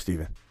 What's up,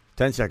 Steven?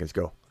 10 seconds,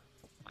 go.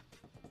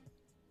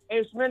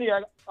 Hey, Smitty,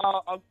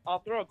 I'll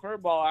throw a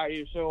curveball at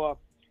you. So,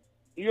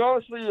 you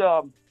obviously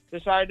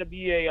decided to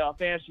be a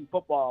fantasy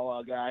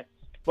football guy,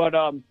 but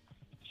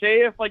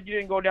say if like you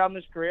didn't go down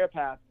this career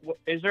path,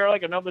 is there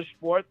like another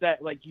sport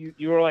that like you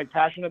were like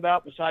passionate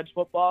about besides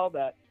football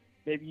that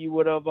maybe you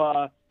would have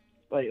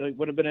like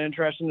would have been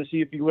interesting to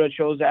see if you would have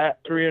chose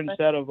that career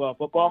instead of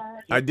football?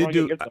 I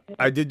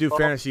did do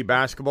fantasy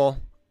basketball,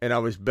 and I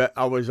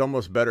was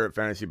almost better at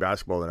fantasy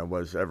basketball than I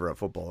was ever at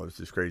football. It was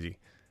just crazy.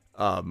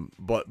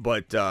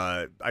 But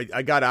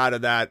I got out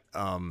of that.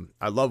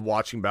 I love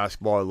watching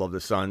basketball. I love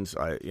the Suns.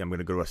 I'm going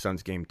to go to a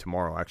Suns game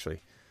tomorrow,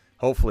 actually.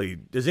 Hopefully.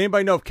 Does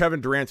anybody know if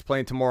Kevin Durant's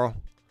playing tomorrow?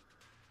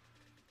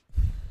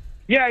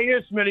 Yeah, he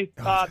is, Smitty.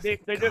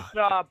 They just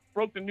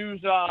broke the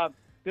news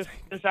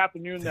this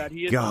afternoon that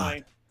he is God.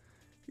 playing.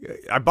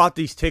 I bought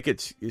these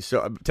tickets.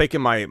 So I'm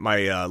taking my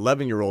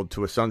 11-year-old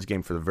to a Suns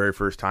game for the very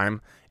first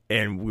time.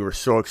 And we were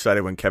so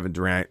excited when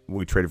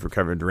we traded for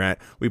Kevin Durant.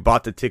 We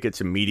bought the tickets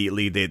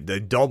immediately. They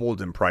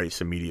doubled in price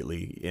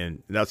immediately.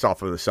 And that's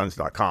off of the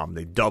Suns.com.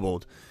 They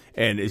doubled.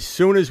 And as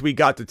soon as we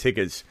got the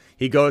tickets,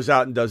 he goes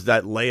out and does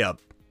that layup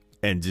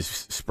and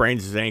just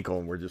sprains his ankle.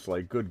 And we're just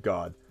like, good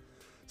God.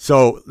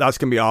 So that's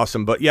going to be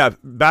awesome. But yeah,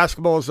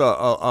 basketball is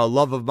a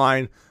love of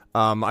mine.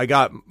 I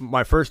got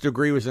my first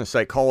degree was in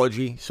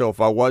psychology. So if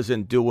I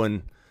wasn't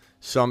doing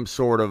some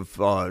sort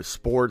of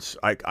sports,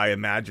 I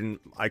imagine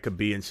I could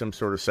be in some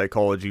sort of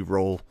psychology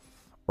role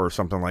or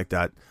something like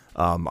that.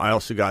 I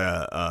also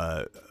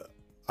got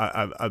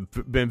I've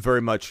been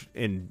very much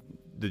in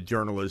the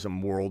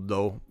journalism world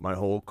though my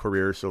whole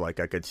career. So like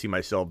I could see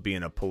myself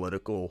being I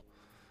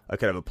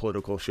could have a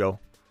political show.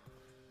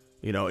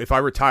 You know, if I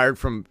retired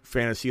from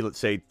fantasy, let's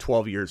say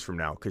 12 years from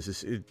now,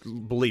 because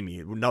believe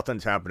me,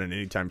 nothing's happening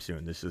anytime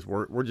soon.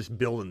 We're just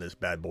building this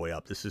bad boy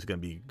up. This is going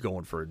to be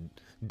going for a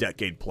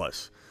decade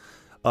plus.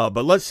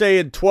 But let's say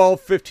in 12,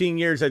 15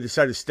 years, I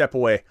decide to step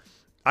away.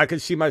 I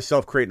could see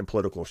myself creating a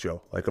political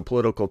show, like a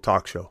political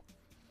talk show.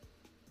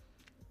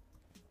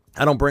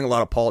 I don't bring a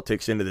lot of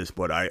politics into this,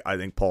 but I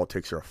think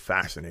politics are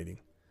fascinating.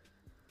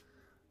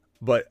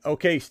 But,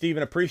 okay,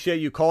 Steven, appreciate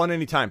you calling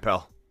anytime,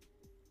 pal.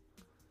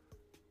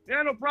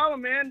 Yeah, no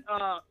problem, man.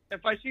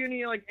 If I see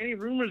any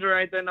rumors or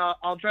anything,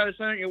 I'll try to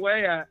send it your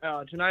way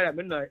tonight at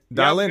midnight.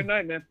 Dial in. Good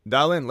night, man.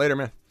 Dial in later,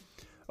 man.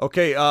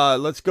 Okay,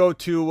 let's go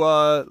to,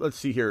 let's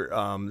see here.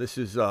 This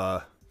is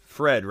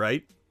Fred,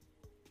 right?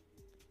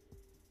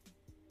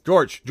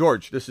 George.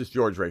 This is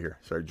George right here.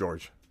 Sorry,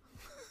 George.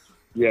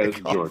 Yeah, this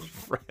is George.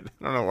 Fred.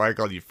 I don't know why I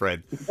called you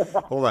Fred.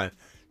 Hold on.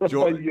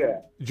 George, Yeah.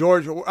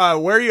 George, where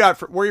are you at?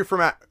 Where are you from?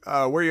 Where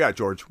are you at,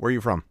 George? Where are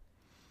you from?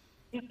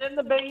 He's in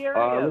the Bay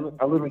Area.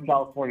 I live in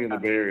California, in the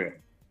Bay Area.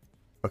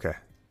 Okay.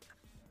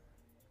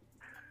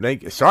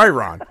 Thank you. Sorry,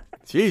 Ron.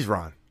 Jeez,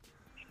 Ron.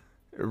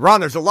 Ron,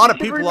 there's a lot of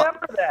people.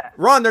 Remember that.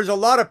 Ron, there's a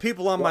lot of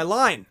people on my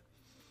line.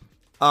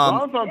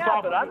 Ron's on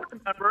top but I'm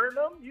remembering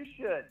them. You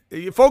should.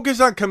 You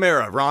focus on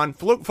Camara, Ron.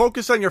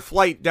 Focus on your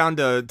flight down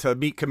to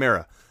meet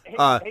Camara.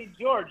 Hey,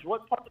 George,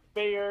 what part of the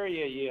Bay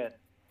Area are you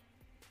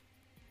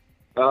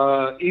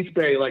in? East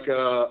Bay, like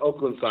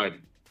Oakland side.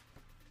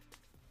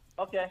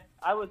 Okay.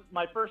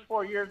 My first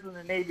 4 years in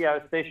the Navy, I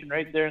was stationed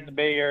right there in the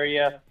Bay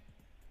Area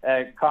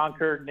at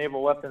Concord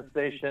Naval Weapons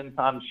Station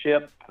on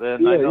ship.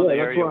 And I know the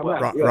area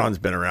well. Ron's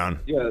been around.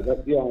 Yeah,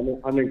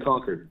 I'm in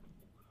Concord.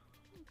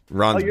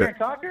 You're in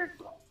Concord?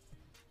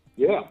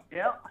 Yeah.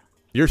 Yeah.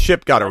 Your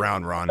ship got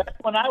around, Ron. Back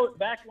when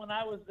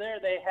I was there,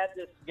 they had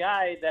this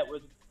guy that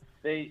was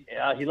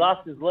he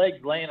lost his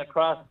legs laying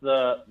across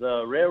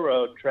the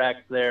railroad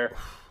tracks there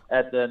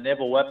at the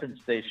Naval Weapons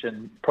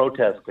Station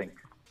protesting.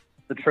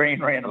 The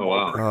train ran him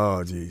over.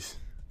 Oh, geez.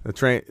 The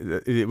train,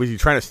 was he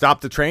trying to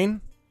stop the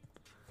train?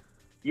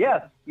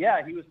 Yes.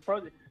 Yeah, he was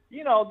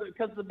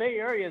because the Bay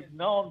Area is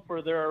known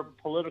for their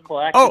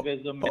political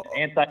activism and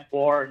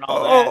anti-war and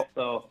all that.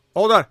 So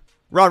hold on.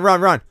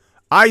 Ron.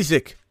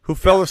 Isaac, who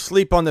fell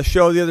asleep on the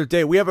show the other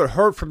day. We haven't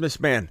heard from this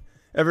man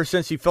ever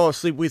since he fell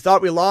asleep. We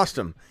thought we lost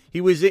him.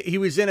 He was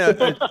in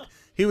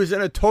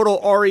a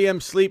total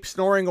REM sleep,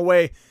 snoring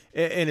away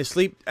in a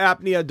sleep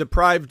apnea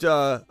deprived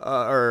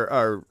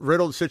or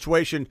riddled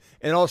situation,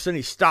 and all of a sudden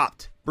he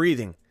stopped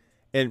breathing.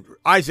 And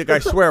Isaac, I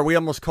swear, we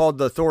almost called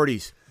the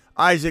authorities.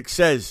 Isaac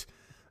says,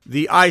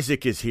 the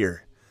Isaac is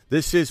here.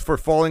 This is for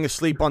falling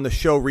asleep on the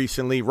show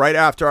recently, right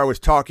after I was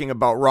talking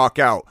about Rock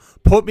Out.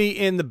 Put me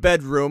in the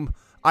bedroom.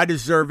 I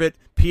deserve it.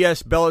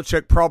 P.S.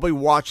 Belichick probably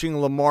watching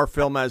Lamar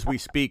film as we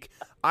speak.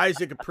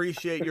 Isaac,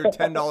 appreciate your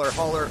 $10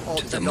 hauler. All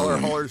 $10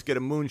 haulers get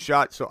a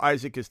moonshot. So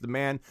Isaac is the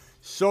man.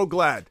 So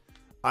glad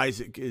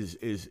Isaac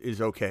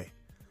is okay.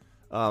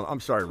 I'm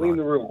sorry, Ron. Clean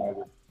the room,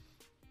 Isaac.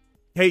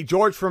 Hey,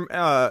 George from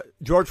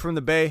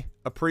the Bay.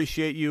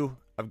 Appreciate you.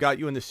 I've got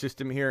you in the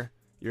system here.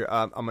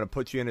 I'm going to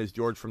put you in as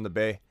George from the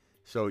Bay.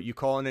 So you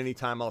call in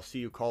anytime. I'll see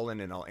you call in,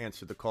 and I'll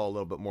answer the call a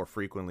little bit more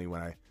frequently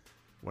when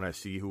I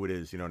see who it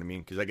is. You know what I mean?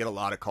 Because I get a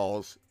lot of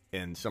calls,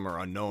 and some are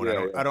unknown.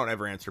 Yeah, I don't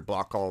ever answer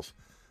block calls.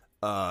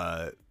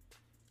 But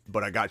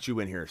I got you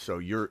in here, so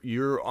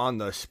you're on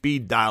the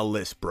speed dial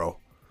list, bro.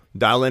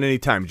 Dial in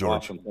anytime,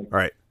 George. Awesome. All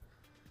right.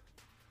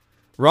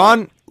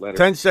 Ron, Later.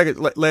 10 seconds.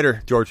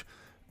 Later, George.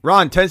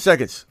 Ron, 10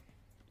 seconds.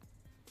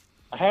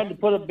 I had to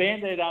put a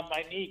Band-Aid on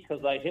my knee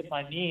because I hit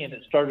my knee and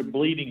it started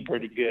bleeding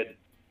pretty good.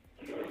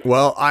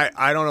 Well,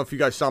 I don't know if you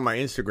guys saw my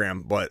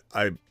Instagram, but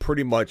I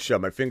pretty much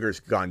my finger's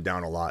gone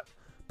down a lot.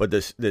 But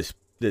this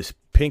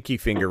pinky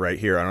finger right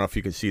here, I don't know if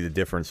you can see the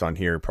difference on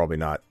here. Probably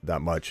not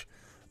that much.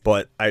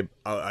 But I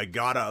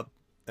got up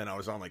and I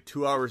was on like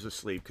 2 hours of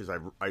sleep because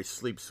I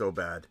sleep so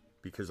bad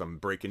because I'm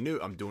breaking news.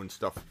 I'm doing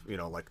stuff,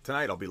 like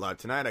tonight. I'll be live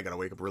tonight. I got to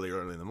wake up really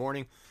early in the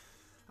morning.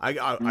 I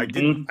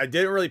didn't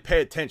really pay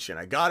attention.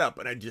 I got up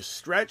and I just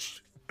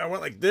stretched. I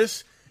went like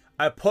this.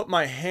 I put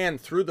my hand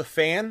through the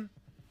fan,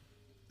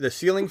 the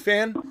ceiling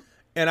fan,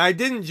 and I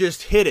didn't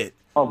just hit it.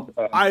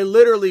 I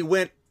literally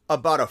went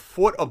about a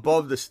foot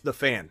above the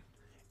fan.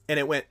 And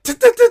it went,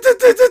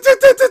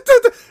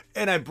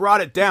 and I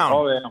brought it down.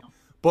 Oh, yeah.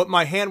 But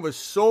my hand was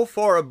so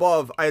far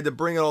above, I had to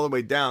bring it all the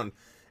way down.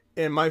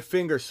 And my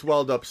finger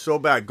swelled up so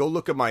bad. Go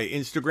look at my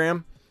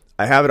Instagram.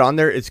 I have it on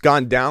there. It's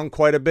gone down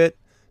quite a bit.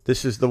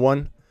 This is the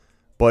one.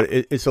 But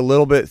it's a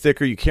little bit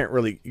thicker. You can't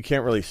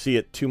really see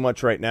it too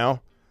much right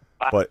now.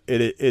 But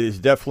it is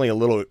definitely a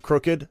little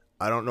crooked.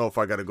 I don't know if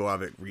I got to go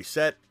have it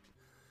reset.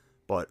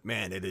 But,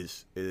 man,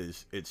 it's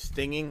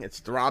stinging. It's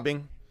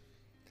throbbing.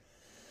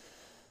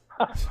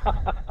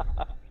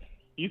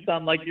 You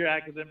sound like you're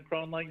accident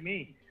prone like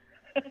me.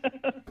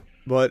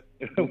 But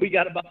we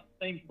got about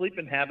the same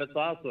sleeping habits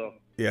also.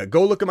 Yeah,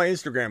 go look at my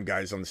Instagram,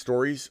 guys, on the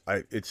stories.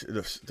 It's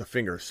the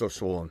finger is so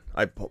swollen.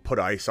 I put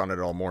ice on it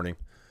all morning.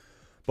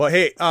 But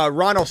hey,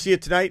 Ron, I'll see you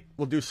tonight.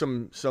 We'll do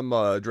some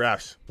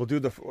drafts. We'll do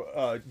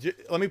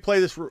let me play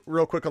this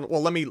real quick.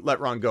 Let me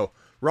let Ron go.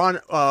 Ron,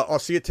 I'll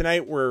see you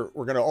tonight. We're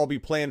gonna all be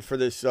playing for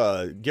this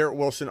Garrett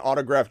Wilson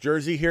autographed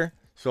jersey here.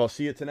 So I'll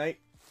see you tonight.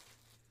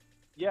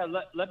 Yeah,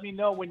 let me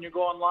know when you're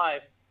going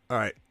live. All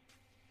right.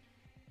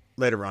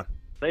 Later, Ron.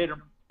 Later.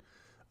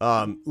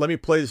 Let me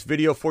play this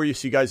video for you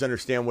so you guys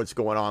understand what's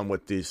going on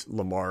with this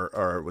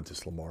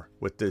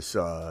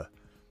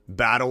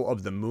Battle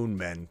of the Moon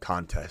Men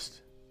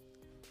contest.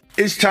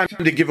 It's time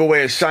to give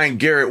away a signed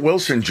Garrett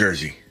Wilson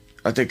jersey.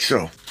 I think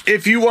so.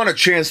 If you want a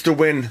chance to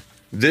win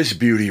this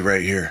beauty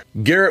right here,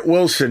 Garrett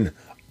Wilson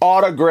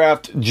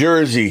autographed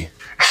jersey.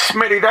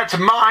 Smitty, that's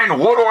mine.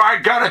 What do I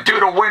gotta do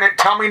to win it?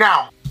 Tell me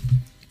now.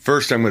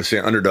 First, I'm going to say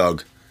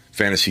Underdog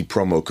Fantasy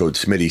promo code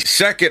Smitty.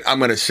 Second, I'm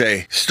going to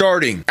say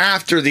starting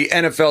after the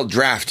NFL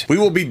draft, we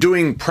will be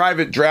doing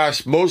private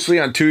drafts mostly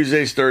on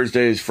Tuesdays,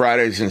 Thursdays,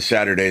 Fridays, and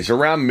Saturdays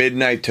around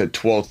midnight to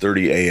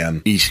 12:30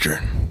 a.m.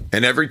 Eastern.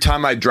 And every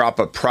time I drop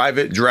a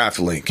private draft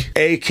link,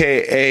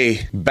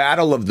 aka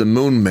Battle of the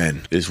Moon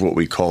Men is what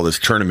we call this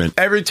tournament.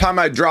 Every time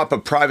I drop a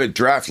private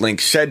draft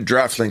link, said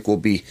draft link will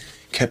be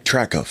kept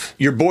track of.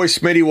 Your boy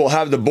Smitty will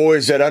have the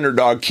boys at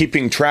Underdog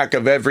keeping track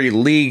of every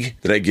league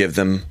that I give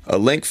them a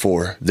link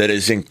for that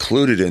is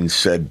included in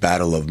said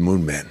Battle of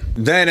Moon Men.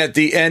 Then at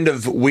the end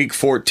of week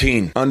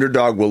 14,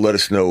 Underdog will let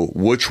us know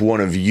which one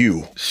of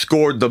you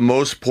scored the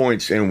most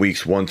points in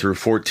weeks 1 through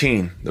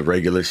 14, the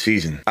regular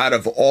season. Out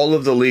of all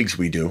of the leagues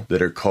we do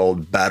that are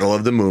called Battle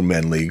of the Moon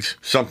Men leagues,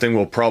 something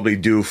we'll probably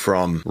do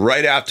from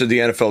right after the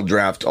NFL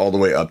draft all the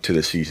way up to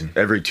the season.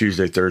 Every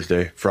Tuesday,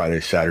 Thursday,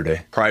 Friday,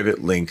 Saturday.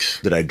 Private links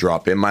that I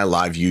drop in my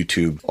live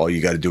YouTube. All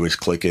you got to do is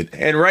click it.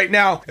 And right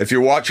now, if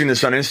you're watching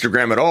this on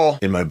Instagram at all,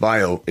 in my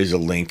bio is a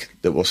link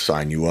that will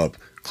sign you up.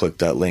 Click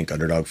that link,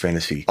 Underdog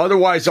Fantasy.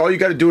 Otherwise, all you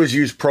got to do is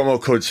use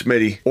promo code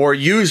Smitty or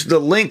use the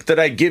link that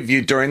I give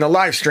you during the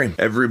live stream.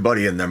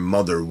 Everybody and their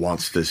mother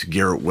wants this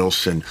Garrett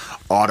Wilson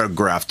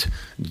autographed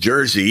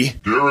jersey.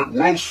 Garrett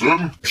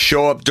Wilson.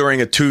 Show up during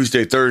a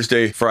Tuesday,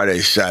 Thursday, Friday,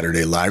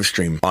 Saturday live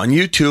stream on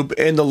YouTube,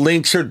 and the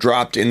links are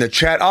dropped in the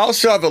chat. I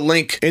also have a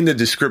link in the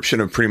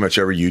description of pretty much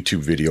every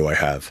YouTube video I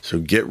have. So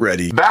get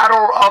ready.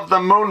 Battle of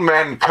the Moon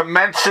Men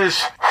commences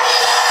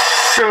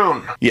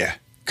soon. Yeah,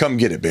 come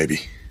get it,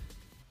 baby.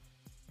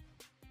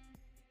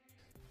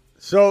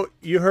 So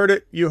you heard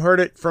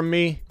it from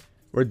me.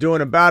 We're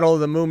doing a Battle of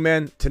the Moon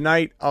Men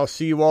tonight. I'll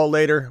see you all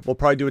later. We'll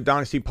probably do a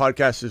Dynasty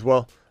podcast as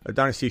well, a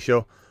Dynasty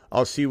show.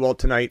 I'll see you all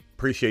tonight.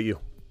 Appreciate you.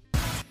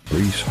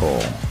 Brees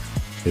Hall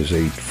is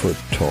 8 foot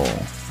tall.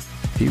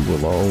 He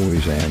will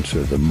always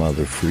answer the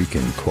mother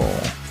freaking call.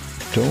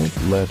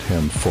 Don't let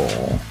him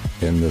fall.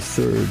 In the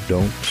third,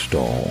 don't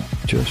stall.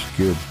 Just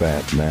give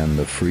Batman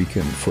the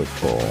freaking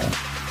football.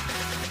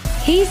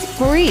 He's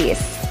Brees.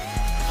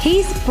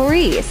 He's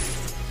Brees.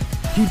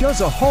 He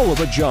does a hell of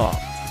a job.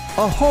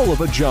 A hell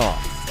of a job.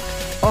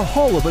 A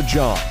hell of a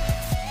job.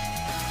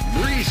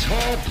 Brees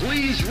Hall,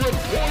 please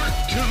report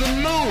to the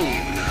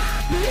moon.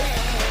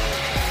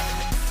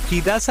 He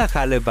does a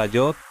hell of a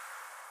job.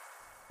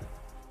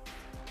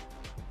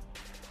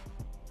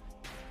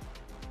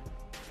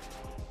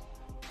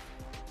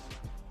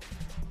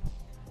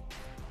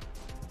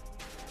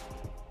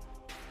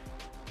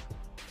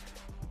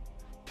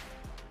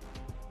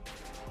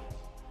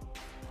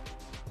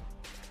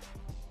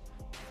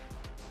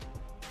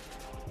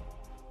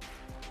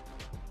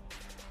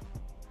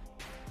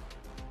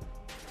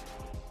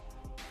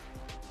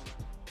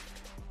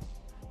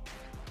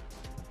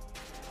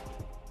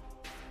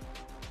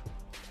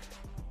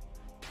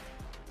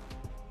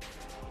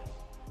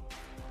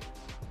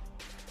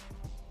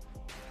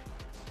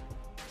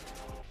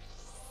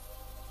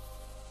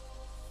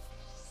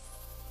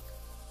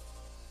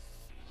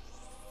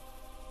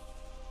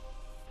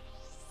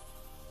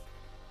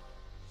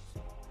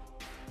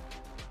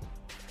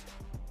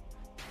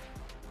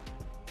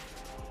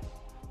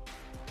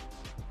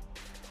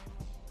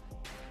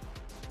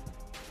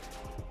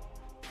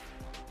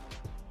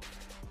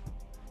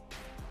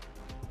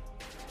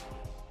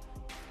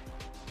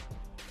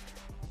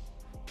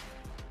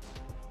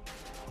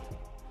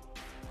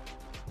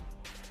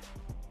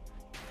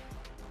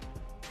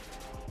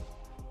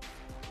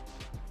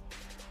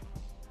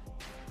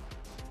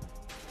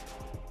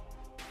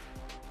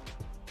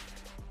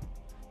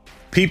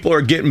 People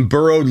are getting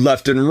burrowed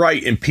left and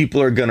right, and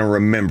people are going to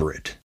remember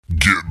it.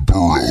 Get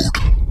burrowed.